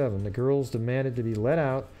 67, the girls demanded to be let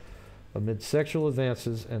out amid sexual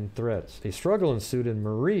advances and threats. A struggle ensued, and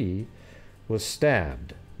Marie was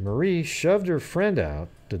stabbed. Marie shoved her friend out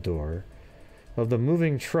the door of the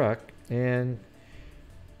moving truck, and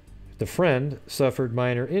the friend suffered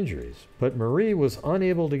minor injuries, but Marie was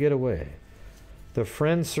unable to get away. The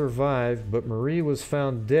friend survived, but Marie was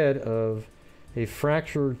found dead of a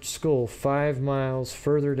fractured skull 5 miles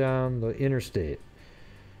further down the interstate.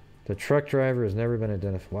 The truck driver has never been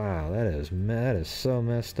identified. Wow, that is so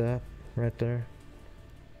messed up right there.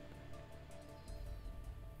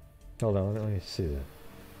 Hold on, let me see that.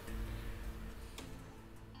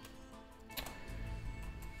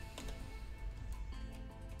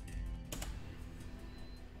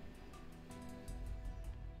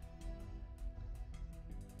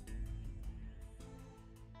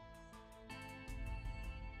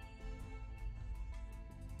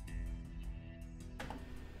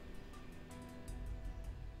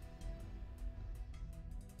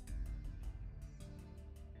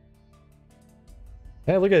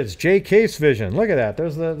 Hey, look at it. It's J Case vision. Look at that.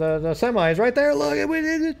 There's the semis right there. Look at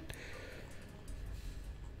it.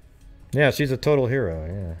 Yeah, she's a total hero.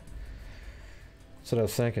 Yeah. That's what I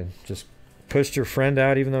was thinking. Just pushed her friend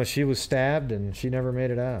out even though she was stabbed and she never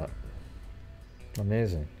made it out.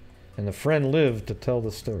 Amazing. And the friend lived to tell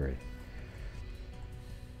the story.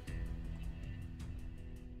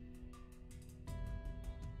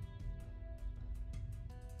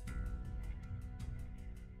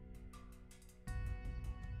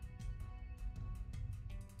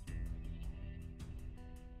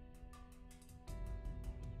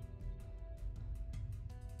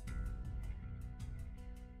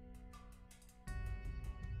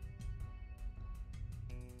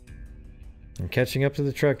 I'm catching up to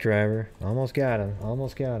the truck driver. Almost got him.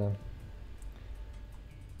 Almost got him.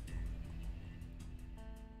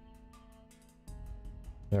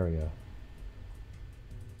 There we go.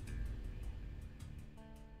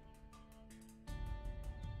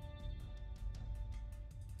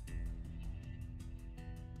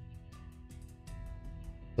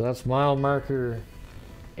 So that's mile marker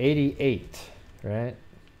 88, right?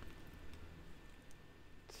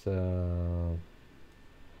 So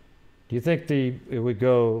do you think it would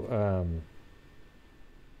go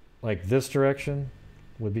like this direction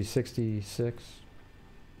would be 66,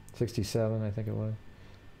 67, I think it was.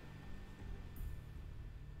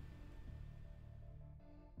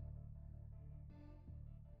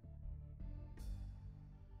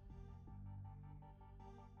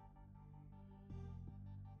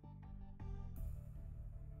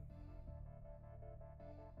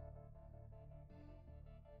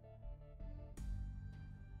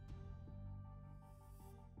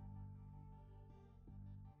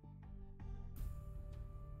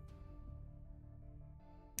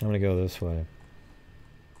 I'm going to go this way.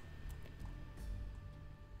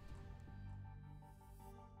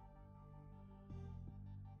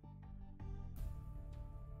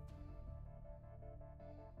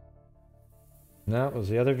 No, it was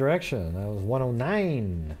the other direction. That was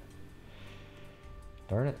 109.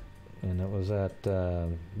 Darn it. And it was at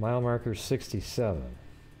mile marker 67.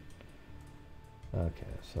 Okay,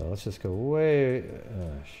 so let's just go way...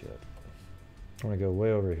 Oh, shit. I'm going to go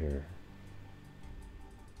way over here.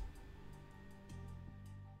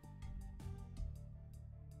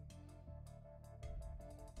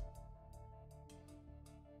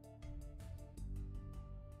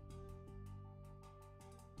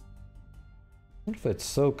 What if it's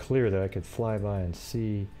so clear that I could fly by and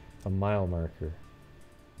see a mile marker?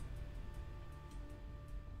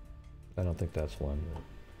 I don't think that's one.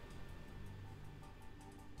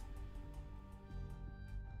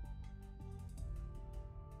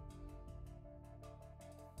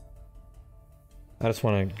 I just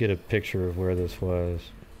want to get a picture of where this was.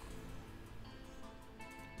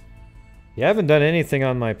 You haven't done anything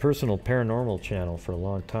on my personal paranormal channel for a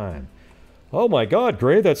long time. Oh my God,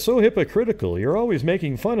 Gray, that's so hypocritical. You're always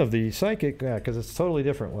making fun of the psychic, because it's totally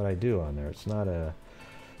different what I do on there. It's not a,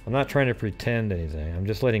 I'm not trying to pretend anything. I'm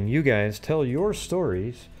just letting you guys tell your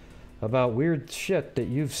stories about weird shit that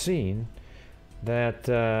you've seen that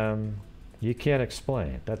you can't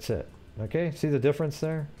explain. That's it. Okay, see the difference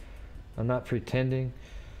there? I'm not pretending.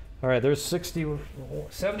 All right, there's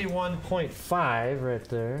 71.5 right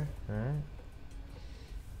there. All right.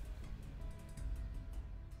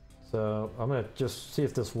 So I'm going to just see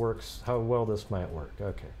if this works, how well this might work.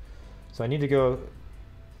 Okay. So I need to go,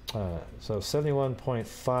 so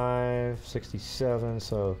 71.5, 67.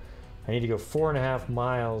 So I need to go 4.5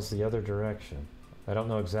 miles the other direction. I don't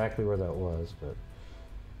know exactly where that was, but.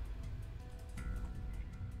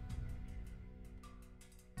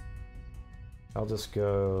 I'll just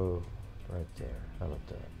go right there. How about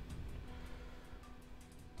that?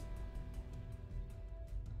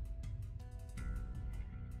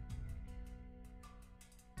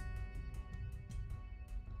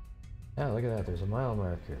 Yeah, look at that. There's a mile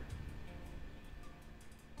marker.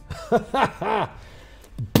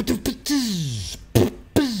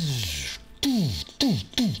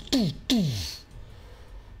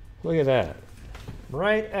 Look at that.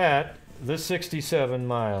 Right at the 67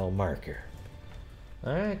 mile marker.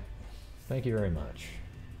 All right. Thank you very much.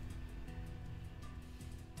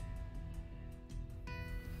 I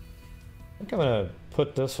think I'm gonna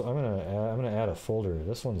put this. I'm gonna add a folder.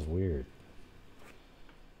 This one's weird.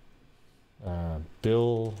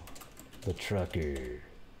 Bill the Trucker.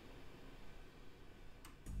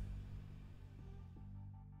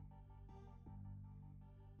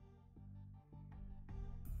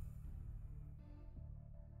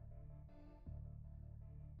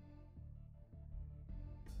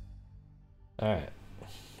 All right.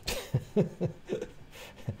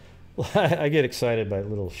 I get excited by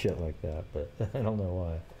little shit like that, but I don't know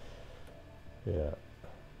why. Yeah.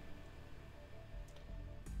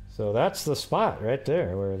 So that's the spot right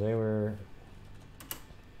there where they were.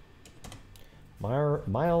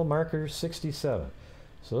 Mile marker 67.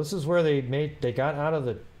 So this is where they got out of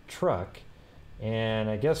the truck, and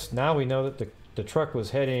I guess now we know that the truck was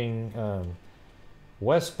heading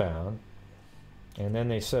westbound, and then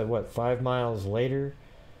they said, what, 5 miles later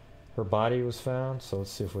her body was found. So let's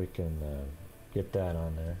see if we can get that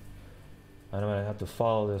on there. I'm gonna have to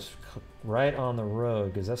follow this right on the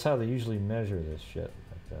road, because that's how they usually measure this shit,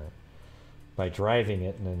 like that, by driving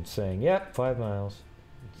it and then saying, yep, 5 miles.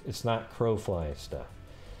 It's not crow fly stuff.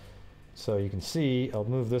 So you can see, I'll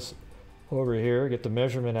move this over here, get the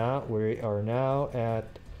measurement out. We are now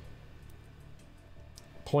at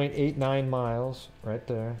 0.89 miles right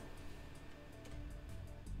there.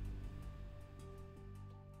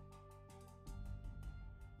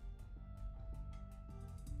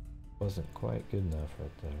 Wasn't quite good enough right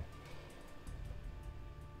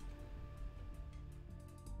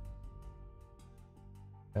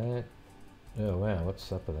there. Right. Oh wow,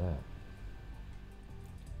 what's up with that?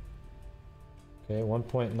 Okay,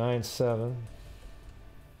 1.97.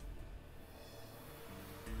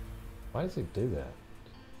 Why does it do that?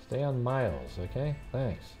 Stay on miles, okay?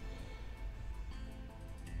 Thanks.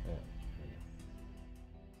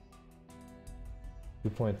 Yeah.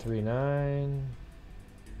 2.39.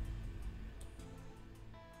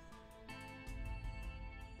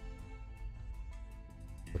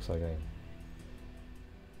 Looks like I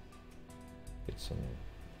get some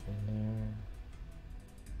in there.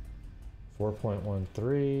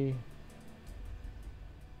 4.13.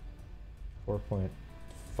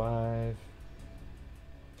 4.5.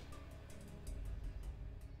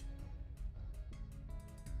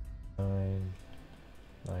 9.91.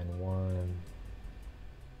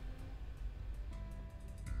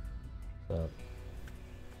 So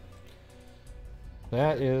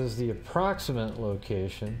that is the approximate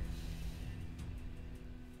location.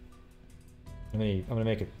 I'm gonna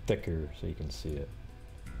make it thicker so you can see it.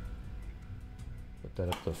 Put that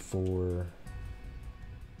up to 4.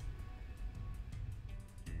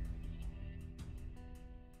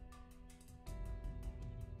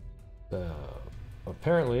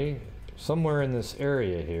 Apparently, somewhere in this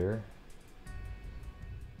area here,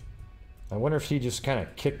 I wonder if she just kind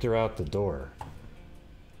of kicked her out the door.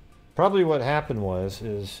 Probably what happened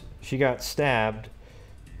is she got stabbed,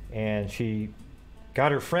 and she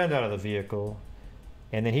got her friend out of the vehicle,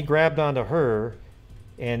 and then he grabbed onto her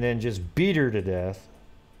and then just beat her to death,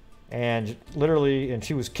 and literally, and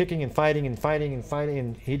she was kicking and fighting and fighting and fighting,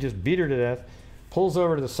 and he just beat her to death, pulls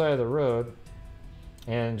over to the side of the road,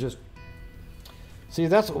 and just see,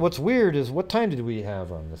 that's what's weird is, what time did we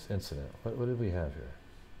have on this incident? What did we have here?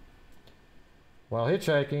 While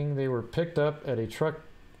hitchhiking, they were picked up at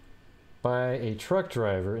by a truck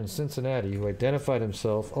driver in Cincinnati who identified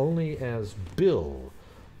himself only as Bill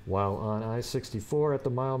while on I-64 at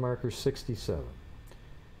the mile marker 67.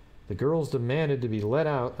 The girls demanded to be let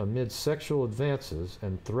out amid sexual advances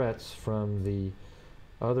and threats from the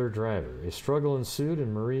other driver. A struggle ensued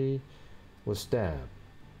and Marie was stabbed.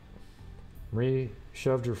 Marie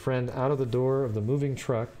shoved her friend out of the door of the moving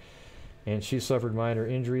truck, and she suffered minor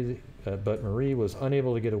injury, but Marie was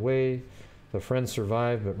unable to get away. The friend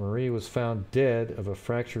survived, but Marie was found dead of a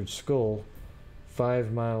fractured skull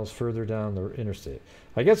 5 miles further down the interstate.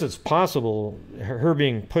 I guess it's possible her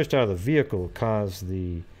being pushed out of the vehicle caused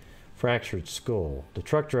the fractured skull. The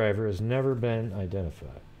truck driver has never been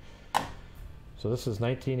identified. So this is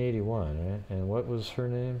 1981, right? And what was her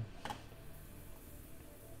name?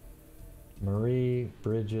 Marie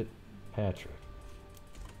Bridget Patrick.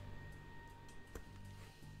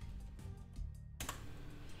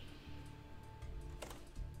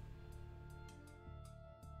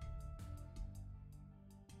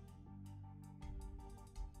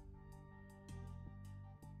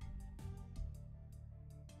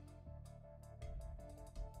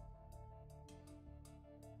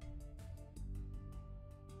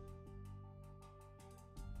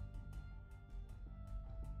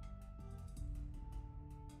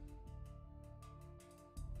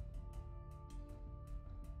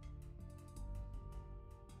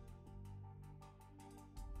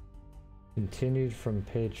 Continued from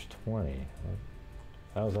page 20.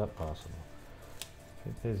 How is that possible?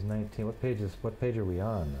 Page 19. What page are we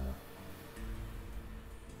on now?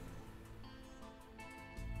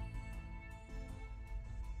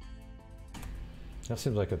 That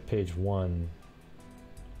seems like a page 1.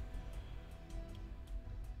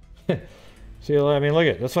 See, I mean, look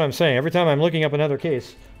at, that's what I'm saying. Every time I'm looking up another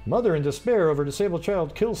case, Mother in despair over disabled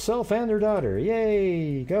child kills self and their daughter.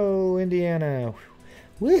 Yay! Go Indiana!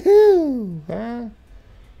 Woohoo! Huh?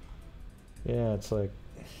 Yeah, it's like,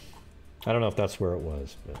 I don't know if that's where it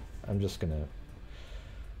was, but I'm just gonna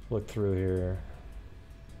look through here.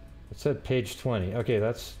 It said page 20. Okay,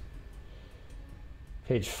 that's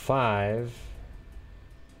page 5.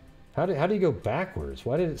 How do you go backwards?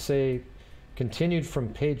 Why did it say continued from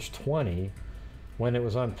page 20 when it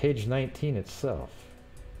was on page 19 itself?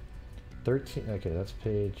 13. Okay, that's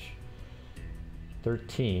page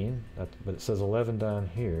 13, but it says 11 down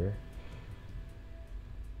here.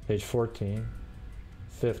 Page 14,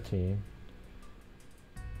 15,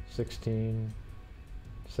 16,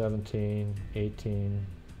 17, 18.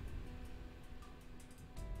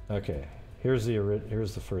 Okay, here's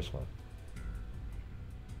the first one.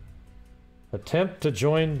 Attempt to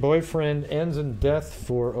join boyfriend ends in death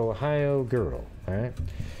for Ohio girl. All right.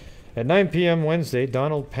 At 9 p.m. Wednesday,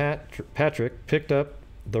 Donald Patrick picked up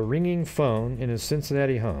the ringing phone in his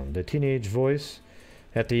Cincinnati home. The teenage voice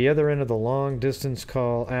at the other end of the long-distance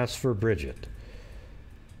call asked for Bridget,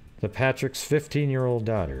 the Patrick's 15-year-old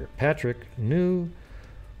daughter. Patrick knew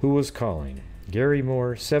who was calling. Gary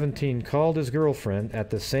Moore, 17, called his girlfriend at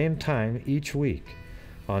the same time each week.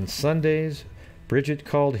 On Sundays, Bridget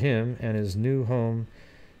called him and his new home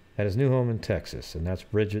in Texas, and that's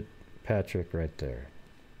Bridget Patrick right there.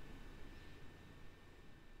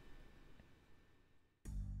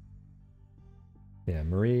 Yeah,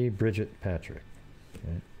 Marie Bridget Patrick.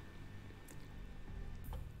 Right.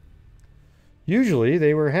 Usually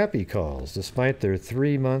they were happy calls. Despite their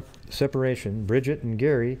 3-month separation, Bridget and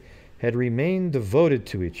Gary had remained devoted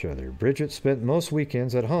to each other. Bridget spent most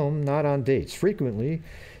weekends at home, not on dates. Frequently,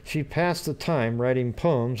 she passed the time writing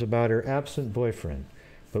poems about her absent boyfriend.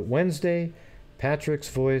 But Wednesday, Patrick's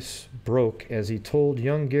voice broke as he told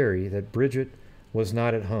young Gary that Bridget was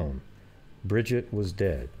not at home. Bridget was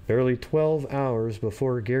dead. Barely 12 hours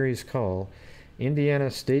before Gary's call, Indiana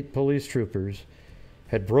State Police troopers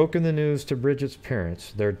had broken the news to Bridget's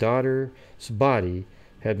parents. Their daughter's body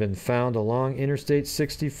had been found along Interstate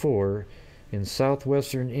 64 in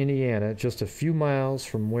southwestern Indiana, just a few miles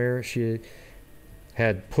from where she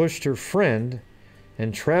had pushed her friend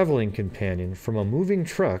and traveling companion from a moving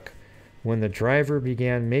truck when the driver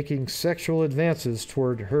began making sexual advances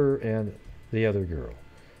toward her and the other girl.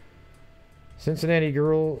 Cincinnati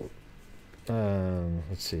girl,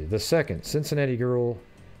 the second Cincinnati girl,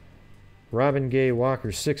 Robin Gay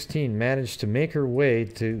Walker, 16, managed to make her way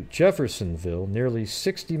to Jeffersonville, nearly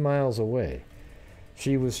 60 miles away.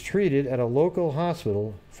 She was treated at a local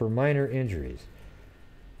hospital for minor injuries.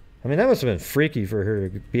 I mean, that must have been freaky for her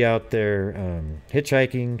to be out there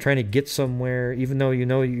hitchhiking, trying to get somewhere, even though you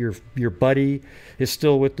know your buddy is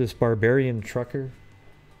still with this barbarian trucker.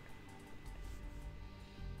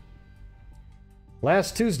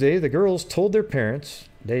 Last Tuesday, the girls told their parents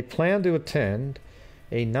they planned to attend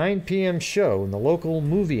a 9 p.m. show in the local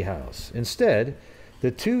movie house. Instead,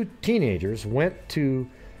 the two teenagers went to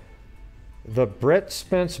the Brett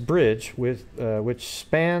Spence Bridge, which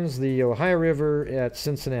spans the Ohio River at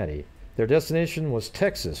Cincinnati. Their destination was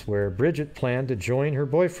Texas, where Bridget planned to join her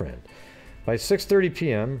boyfriend. By 6:30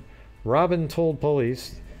 p.m., Robin told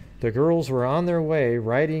police the girls were on their way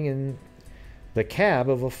riding in the cab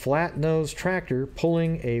of a flat-nosed tractor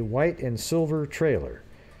pulling a white and silver trailer.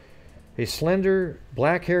 A slender,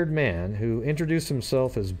 black-haired man who introduced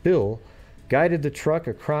himself as Bill guided the truck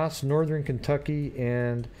across northern Kentucky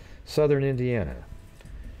and southern Indiana.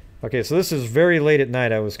 Okay, so this is very late at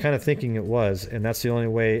night. I was kind of thinking it was, and that's the only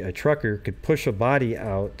way a trucker could push a body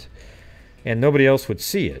out and nobody else would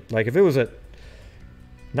see it. Like if it was at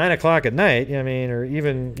 9 o'clock at night, I mean, or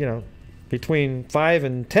even, you know, between 5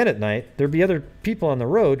 and 10 at night, there'd be other people on the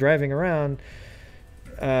road driving around.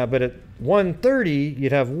 But at 1:30,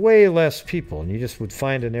 you'd have way less people, and you just would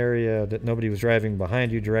find an area that nobody was driving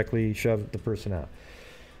behind you directly, shove the person out.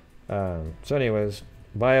 So anyways,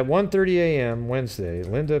 by 1:30 a.m. Wednesday,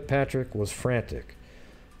 Linda Patrick was frantic.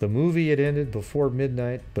 The movie had ended before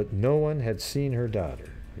midnight, but no one had seen her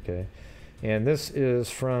daughter. Okay, and this is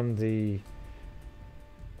from the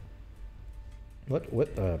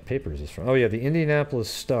what paper is this from? Oh yeah, the Indianapolis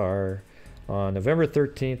Star on November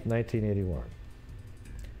 13th, 1981.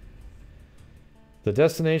 The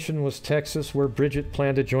destination was Texas, where Bridget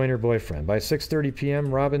planned to join her boyfriend. By 6:30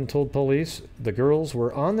 p.m., Robin told police the girls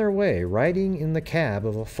were on their way, riding in the cab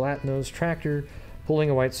of a flat-nosed tractor pulling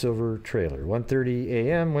a white-silver trailer. 1:30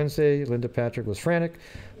 a.m. Wednesday, Linda Patrick was frantic.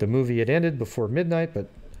 The movie had ended before midnight, but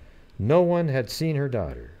no one had seen her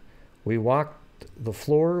daughter. We walked the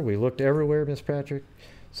floor. We looked everywhere, Miss Patrick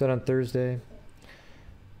said on Thursday.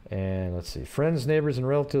 And let's see. Friends, neighbors, and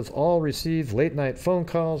relatives all received late-night phone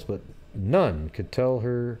calls, but none could tell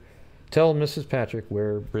Mrs. Patrick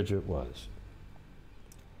where Bridget was.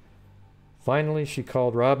 Finally, she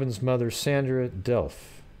called Robin's mother, Sandra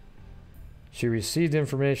Delph. She received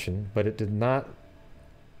information, but it did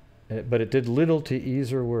little to ease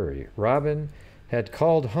her worry. Robin had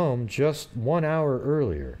called home just 1 hour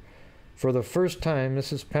earlier. For the first time,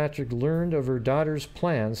 Mrs. Patrick learned of her daughter's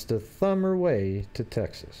plans to thumb her way to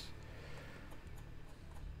Texas.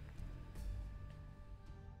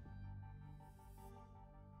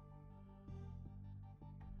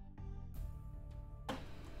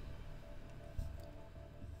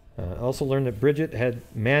 Also learned that Bridget had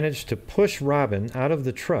managed to push Robin out of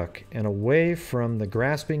the truck and away from the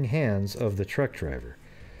grasping hands of the truck driver.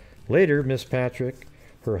 Later, Miss Patrick,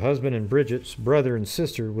 her husband, and Bridget's brother and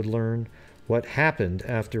sister would learn what happened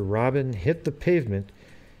after Robin hit the pavement,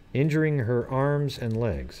 injuring her arms and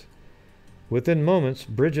legs. Within moments,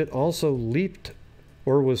 Bridget also leaped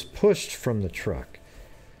or was pushed from the truck,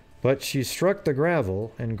 but she struck the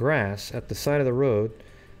gravel and grass at the side of the road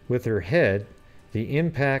with her head. The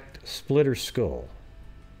impact split her skull.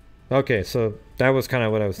 Okay, so that was kind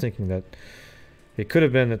of what I was thinking, that it could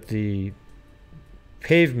have been that the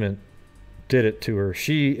pavement did it to her.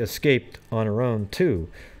 She escaped on her own, too.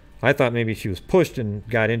 I thought maybe she was pushed and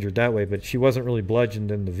got injured that way, but she wasn't really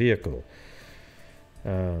bludgeoned in the vehicle.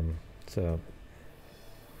 So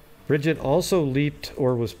Bridget also leaped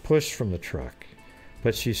or was pushed from the truck,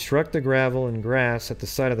 but she struck the gravel and grass at the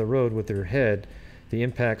side of the road with her head. The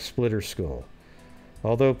impact split her skull.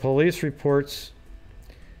 Although police reports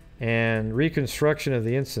and reconstruction of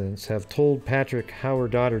the incidents have told Patrick how her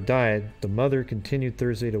daughter died, the mother continued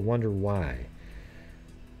Thursday to wonder why.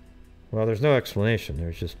 Well, there's no explanation.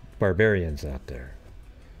 There's just barbarians out there.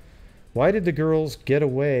 Why did the girls get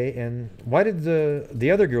away, and why did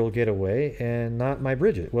the other girl get away and not my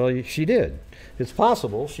Bridget? Well, she did. It's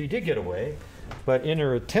possible she did get away, but in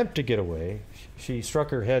her attempt to get away, she struck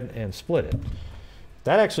her head and split it.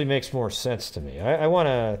 That actually makes more sense to me. I want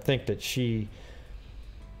to think that she,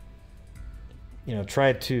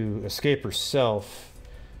 tried to escape herself,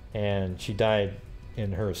 and she died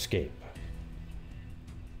in her escape.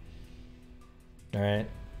 All right?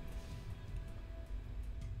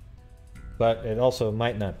 But it also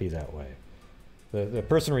might not be that way. The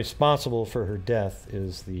person responsible for her death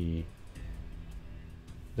is the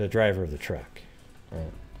driver of the truck.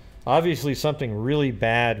 Right? Obviously, something really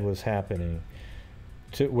bad was happening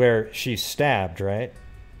to where she stabbed, right?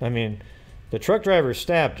 I mean, the truck driver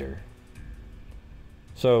stabbed her.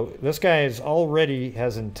 So this guy already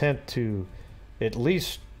has intent to at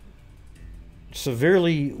least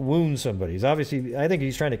severely wound somebody. I think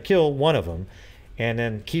he's trying to kill one of them and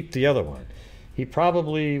then keep the other one. He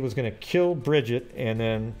probably was going to kill Bridget and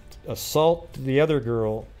then assault the other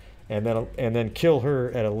girl and then kill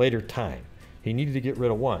her at a later time. He needed to get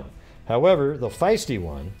rid of one. However, the feisty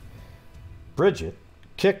one, Bridget,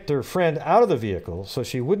 kicked her friend out of the vehicle so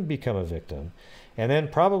she wouldn't become a victim, and then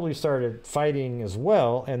probably started fighting as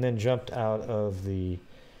well, and then jumped out of the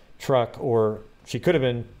truck, or she could have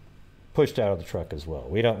been pushed out of the truck as well.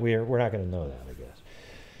 We're not going to know that, I guess.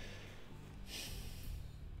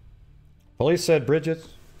 Police said Bridget,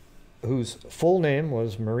 whose full name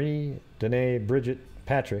was Marie Danae Bridget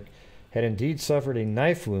Patrick, had indeed suffered a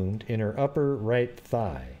knife wound in her upper right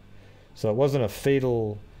thigh. So it wasn't a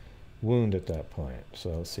fatal wound at that point.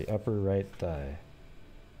 So let's see, upper right thigh.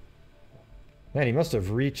 Man, he must have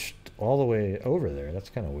reached all the way over there. That's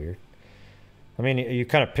kind of weird. I mean, you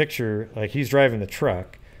kind of picture, like, he's driving the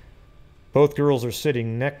truck. Both girls are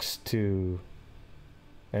sitting next to,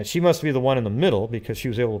 and she must be the one in the middle because she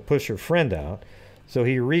was able to push her friend out. So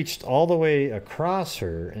he reached all the way across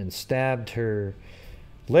her and stabbed her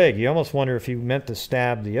leg. You almost wonder if he meant to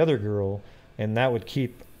stab the other girl, and that would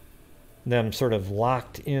keep them sort of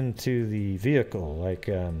locked into the vehicle. Like,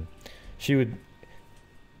 she would,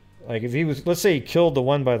 like, if he was, let's say he killed the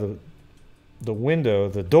one by the window,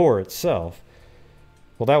 the door itself,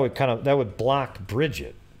 well, that would block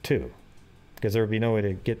Bridget too, because there would be no way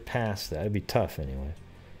to get past that. It'd be tough anyway.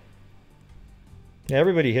 Yeah,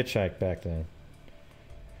 everybody hitchhiked back then.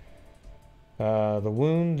 The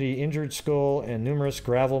wound, the injured skull, and numerous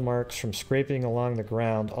gravel marks from scraping along the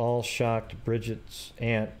ground all shocked Bridget's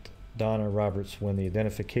aunt, Donna Roberts, when the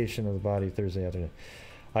identification of the body Thursday afternoon.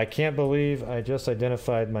 I can't believe I just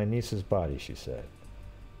identified my niece's body, she said.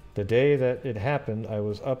 The day that it happened, I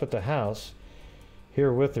was up at the house,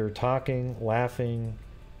 here with her, talking, laughing,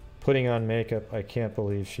 putting on makeup. I can't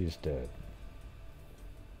believe she's dead.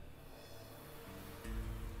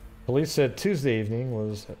 Police said Tuesday evening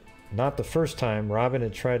was not the first time Robin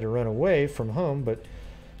had tried to run away from home, but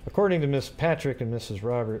according to Miss Patrick and Mrs.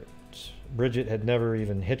 Roberts, Bridget had never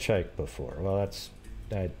even hitchhiked before. Well,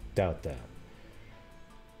 I doubt that.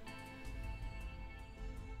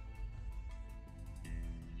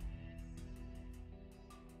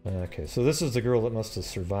 Okay, so this is the girl that must have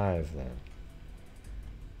survived then.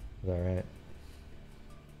 Is that right?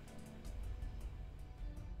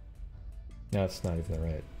 No, it's not even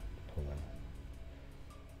right. Hold on.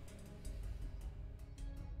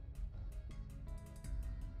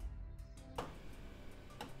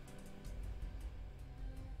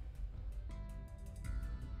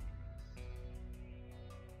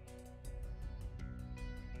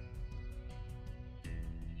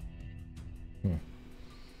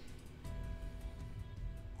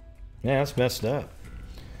 Yeah, that's messed up.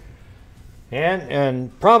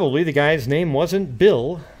 And probably the guy's name wasn't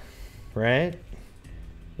Bill, right?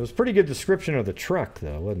 It was a pretty good description of the truck,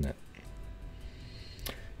 though, wasn't it?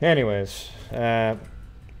 Anyways, I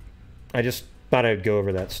just thought I'd go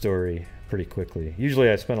over that story pretty quickly. Usually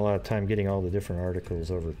I spend a lot of time getting all the different articles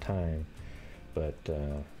over time, but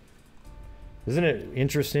isn't it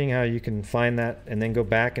interesting how you can find that and then go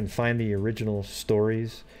back and find the original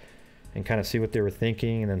stories and kind of see what they were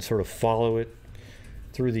thinking and then sort of follow it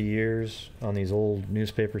through the years on these old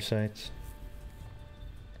newspaper sites?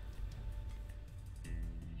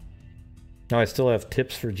 Oh, I still have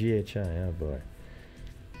tips for GHI. Oh boy.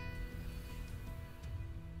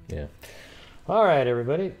 Yeah. All right,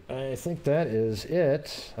 everybody. I think that is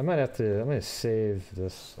it. I'm going to save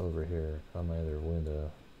this over here on my other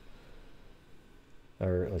window.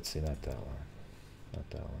 Or let's see, not that one. Not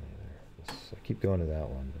that one either. I keep going to that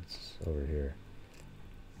one. It's over here.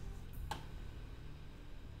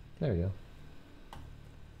 There we go.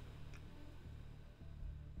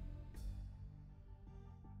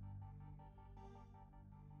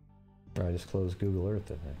 Oh, I just closed Google Earth,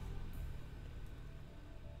 didn't I?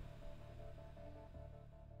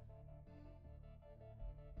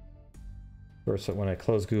 Of course, when I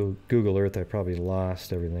closed Google Earth, I probably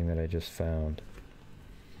lost everything that I just found.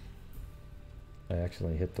 I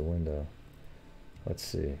accidentally hit the window. Let's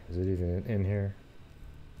see. Is it even in here?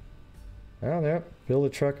 Oh, yeah. Bill the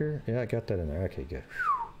Trucker. Yeah, I got that in there. Okay, good.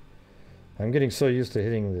 Whew. I'm getting so used to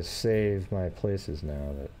hitting the save my places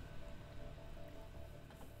now that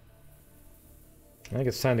I think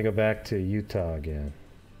it's time to go back to Utah again.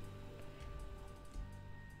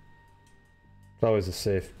 It's always a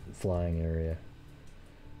safe flying area.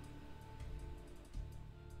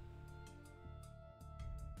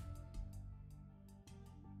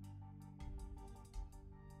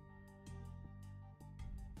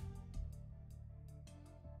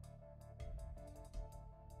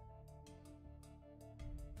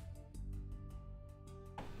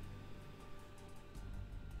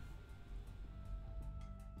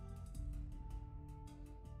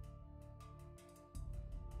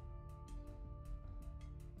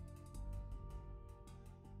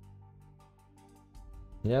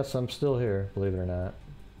 Yes, I'm still here, believe it or not.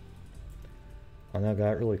 I know it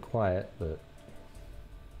got really quiet, but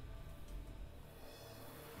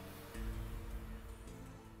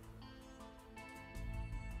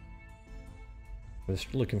I was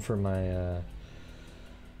looking for my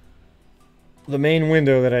the main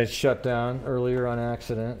window that I shut down earlier on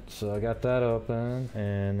accident, so I got that open,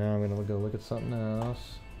 and now I'm gonna go look at something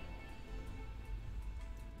else.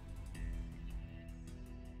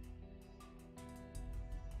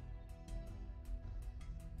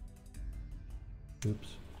 Oops.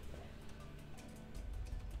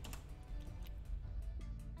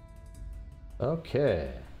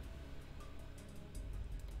 Okay.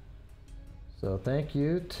 So thank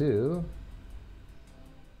you to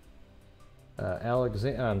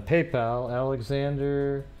Alexander on PayPal,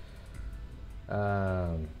 Alexander.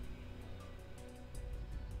 I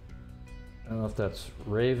don't know if that's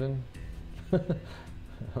Raven. I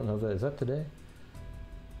don't know if that is that today.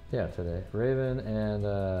 Yeah, today. Raven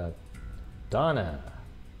and Donna.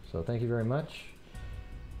 So thank you very much.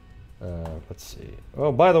 Let's see.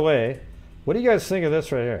 Oh, by the way, what do you guys think of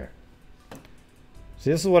this right here?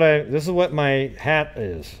 See, this is what my hat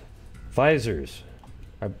is. Visors.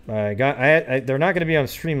 They're not going to be on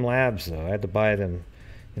Streamlabs though. I had to buy them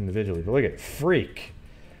individually. But look at Freak.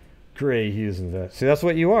 Gray hues and vest. See, that's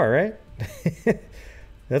what you are, right?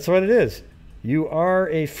 That's what it is. You are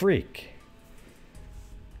a freak.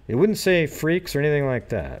 It wouldn't say freaks or anything like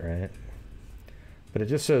that, right? But it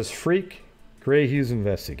just says Freak, Gray Hughes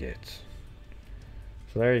Investigates.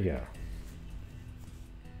 So there you go.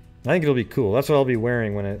 I think it'll be cool. That's what I'll be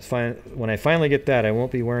wearing when I finally get that. I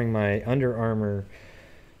won't be wearing my Under Armour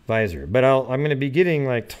visor. But I'm going to be getting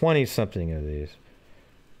like 20 something of these.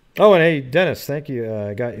 Oh, and hey, Dennis, thank you.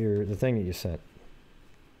 I got the thing that you sent.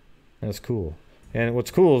 That's cool. And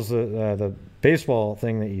what's cool is the baseball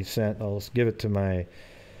thing that you sent. I'll give it to my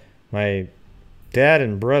dad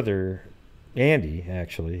and brother, Andy,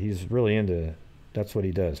 actually. He's really into, that's what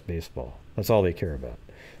he does, baseball. That's all they care about.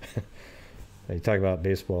 They talk about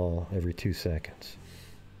baseball every 2 seconds.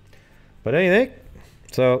 But anything,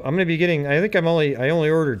 so I'm going to be getting, I only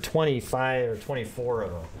ordered 25 or 24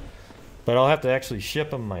 of them. But I'll have to actually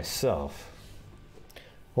ship them myself.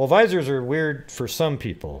 Well, visors are weird for some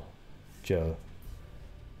people, Joe.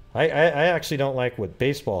 I actually don't like what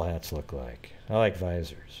baseball hats look like. I like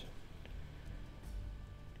visors.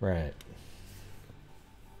 Right.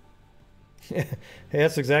 Hey,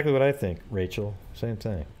 that's exactly what I think, Rachel. Same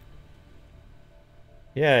thing.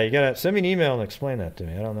 Yeah, you gotta send me an email and explain that to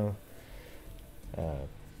me. I don't know.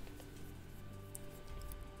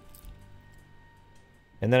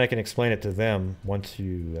 And then I can explain it to them once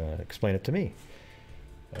you explain it to me.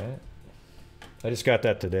 All right? I just got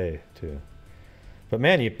that today, too. But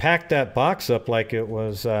man, you packed that box up like it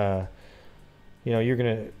was, you're going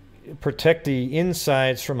to protect the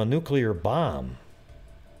insides from a nuclear bomb.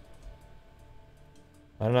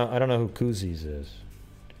 I don't know who Koozies is.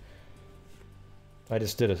 I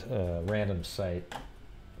just did a random site.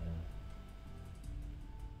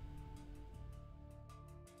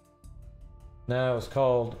 No, it was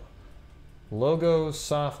called Logo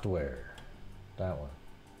Software. That one.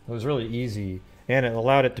 It was really easy, and it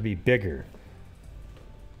allowed it to be bigger.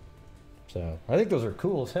 So I think those are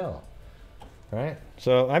cool as hell. Right?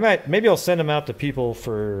 So maybe I'll send them out to people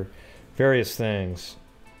for various things.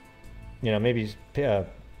 Maybe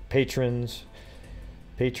patrons,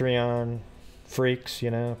 Patreon freaks,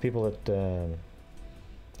 people that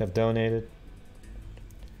have donated.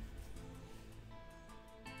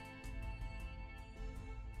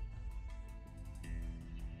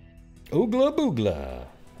 Oogla boogla.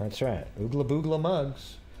 That's right. Oogla boogla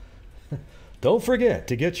mugs. Don't forget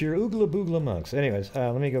to get your Oogla boogla mugs. Anyways,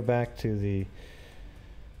 let me go back to the...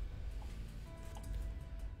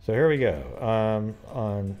 So here we go.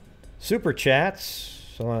 On Super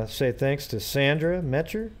Chats, I want to say thanks to Sandra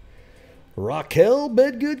Metcher, Raquel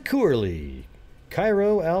Bedgood Coorley,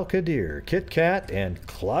 Cairo Al-Qadir, Kit Kat, and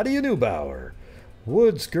Claudia Neubauer.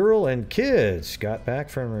 Woods Girl and Kids got back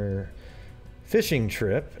from her fishing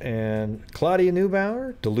trip, and Claudia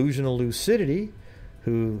Neubauer, Delusional Lucidity,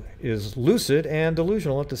 who is lucid and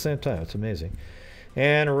delusional at the same time. It's amazing.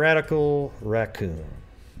 And Radical Raccoon.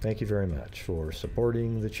 Thank you very much for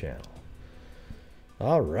supporting the channel.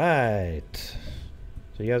 All right.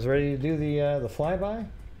 So you guys ready to do the flyby?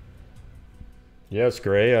 Yes,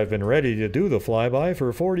 Gray. I've been ready to do the flyby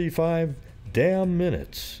for 45 damn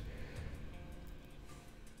minutes.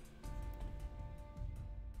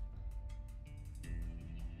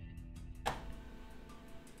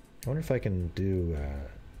 I wonder if I can do...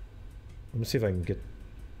 let me see if I can get...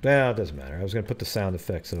 Well, it doesn't matter. I was going to put the sound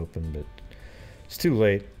effects open, but it's too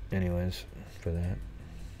late anyways for that.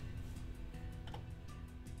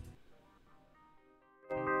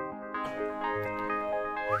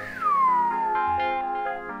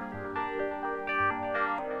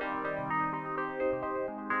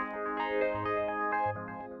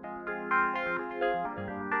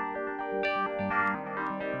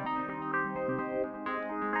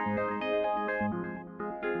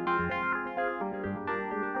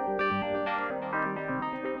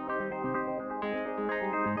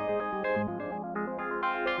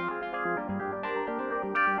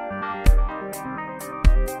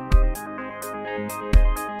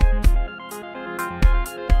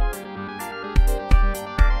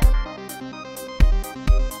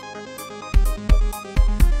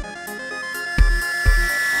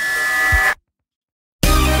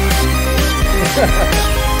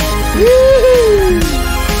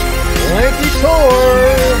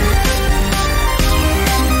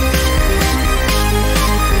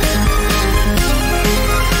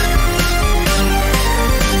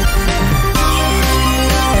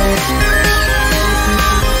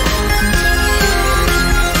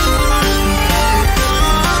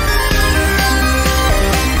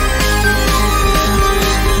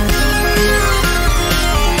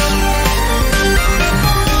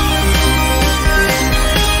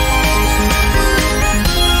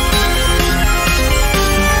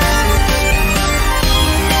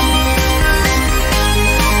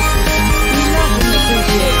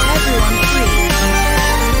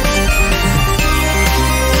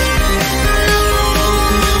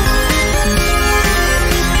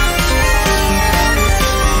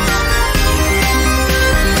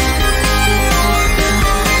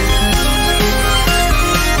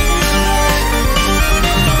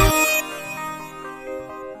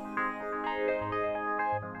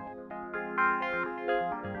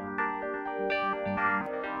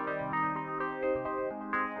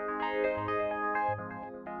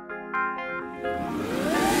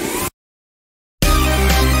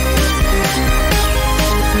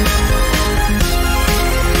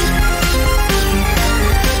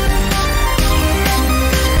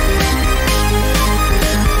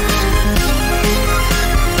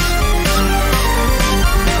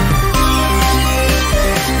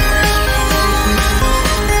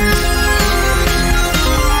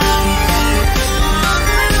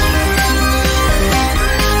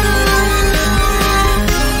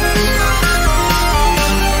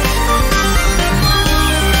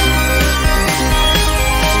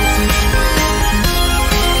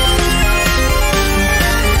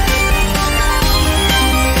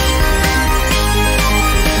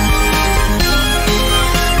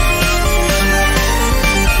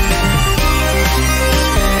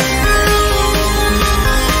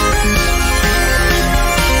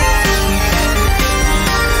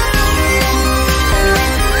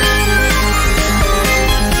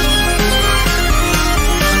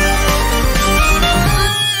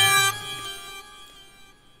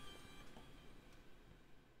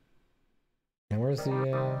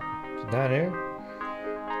 here.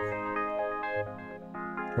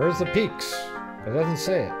 Where's the peaks? It doesn't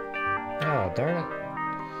say it. Oh, darn it.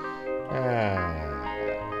 Ah.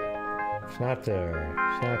 It's not there.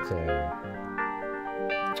 It's not there.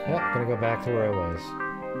 Oh, gonna go back to where I was.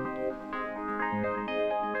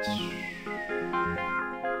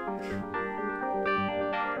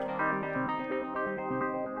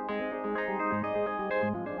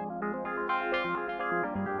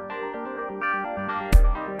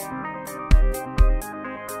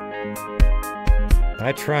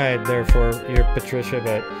 I tried there for you, Patricia,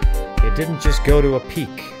 but it didn't just go to a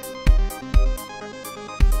peak.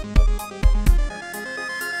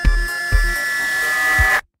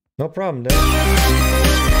 No problem, Dave.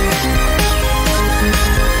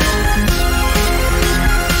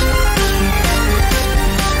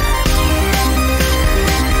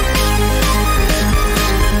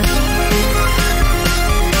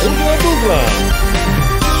 Oogla boogla.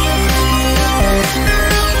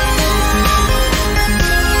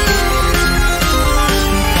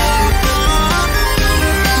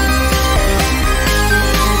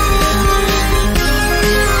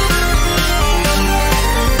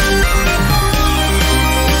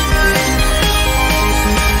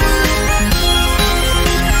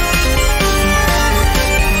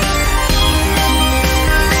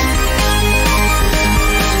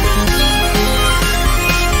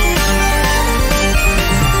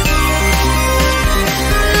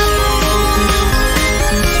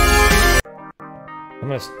 I'm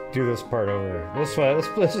gonna do this part over. This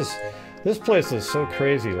place is so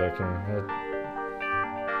crazy looking. It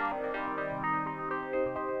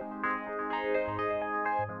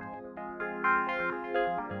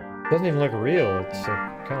doesn't even look real. It's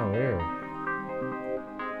kind of weird.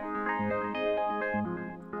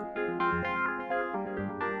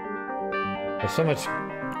 There's so much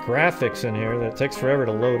graphics in here that it takes forever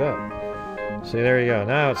to load up. See, there you go.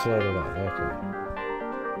 Now it's loaded up. Okay.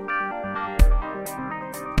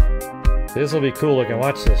 This will be cool looking.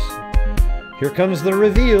 Watch this. Here comes the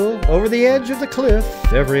reveal over the edge of the cliff,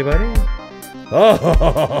 everybody.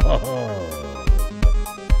 Oh!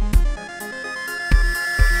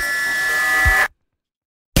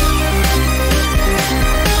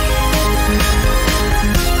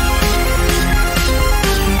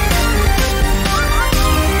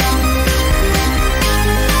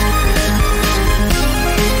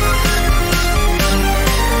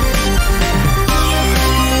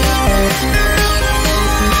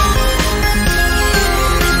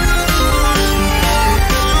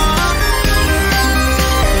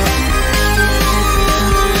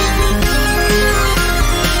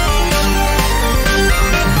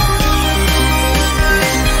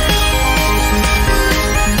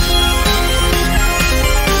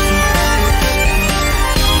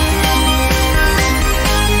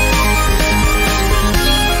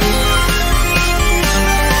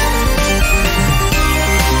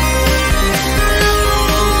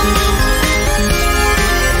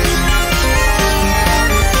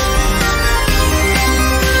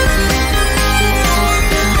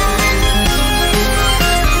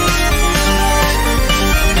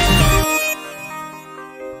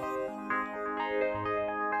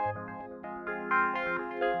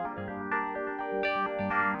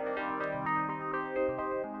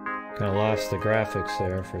 Kind of lost the graphics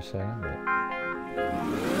there for a second, but...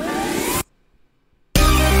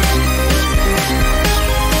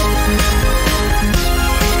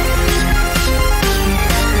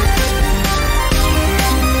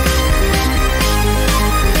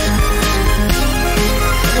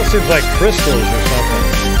 Almost seems like crystals or something.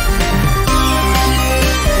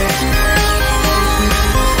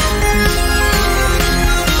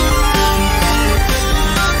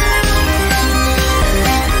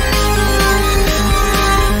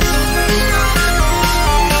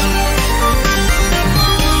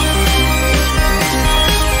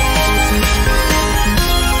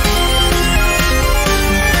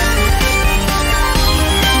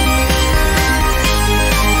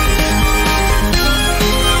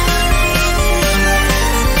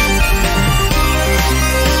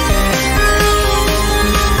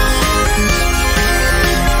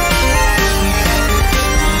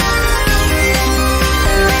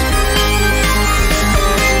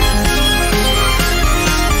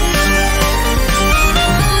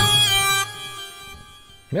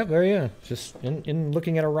 Yep, there you go. Just in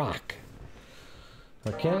looking at a rock.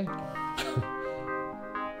 Okay.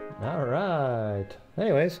 All right.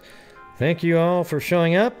 Anyways, thank you all for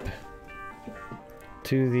showing up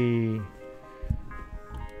to the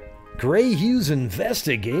Gray Hughes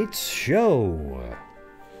Investigates show.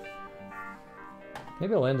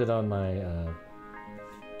 Maybe I'll end it on my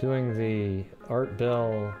doing the Art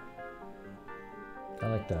Bell. I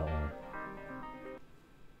like that one.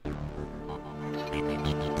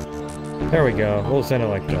 There we go. We'll send it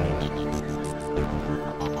like that.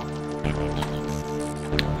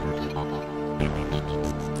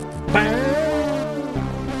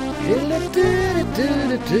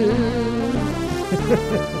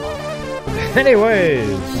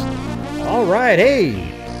 Anyways, all right. Hey,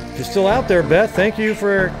 if you're still out there, Beth, thank you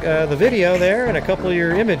for the video there and a couple of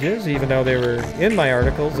your images, even though they were in my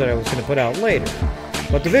articles that I was going to put out later.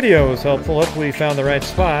 But the video was helpful. Hopefully you found the right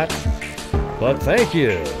spot. But thank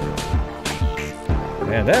you.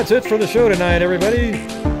 And that's it for the show tonight, everybody.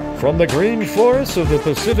 From the green forests of the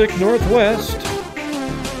Pacific Northwest,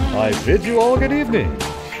 I bid you all good evening.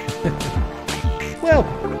 Well,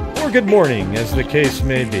 or good morning, as the case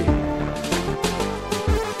may be.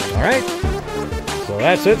 All right. So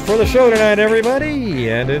that's it for the show tonight, everybody.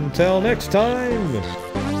 And until next time,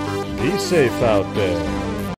 be safe out there.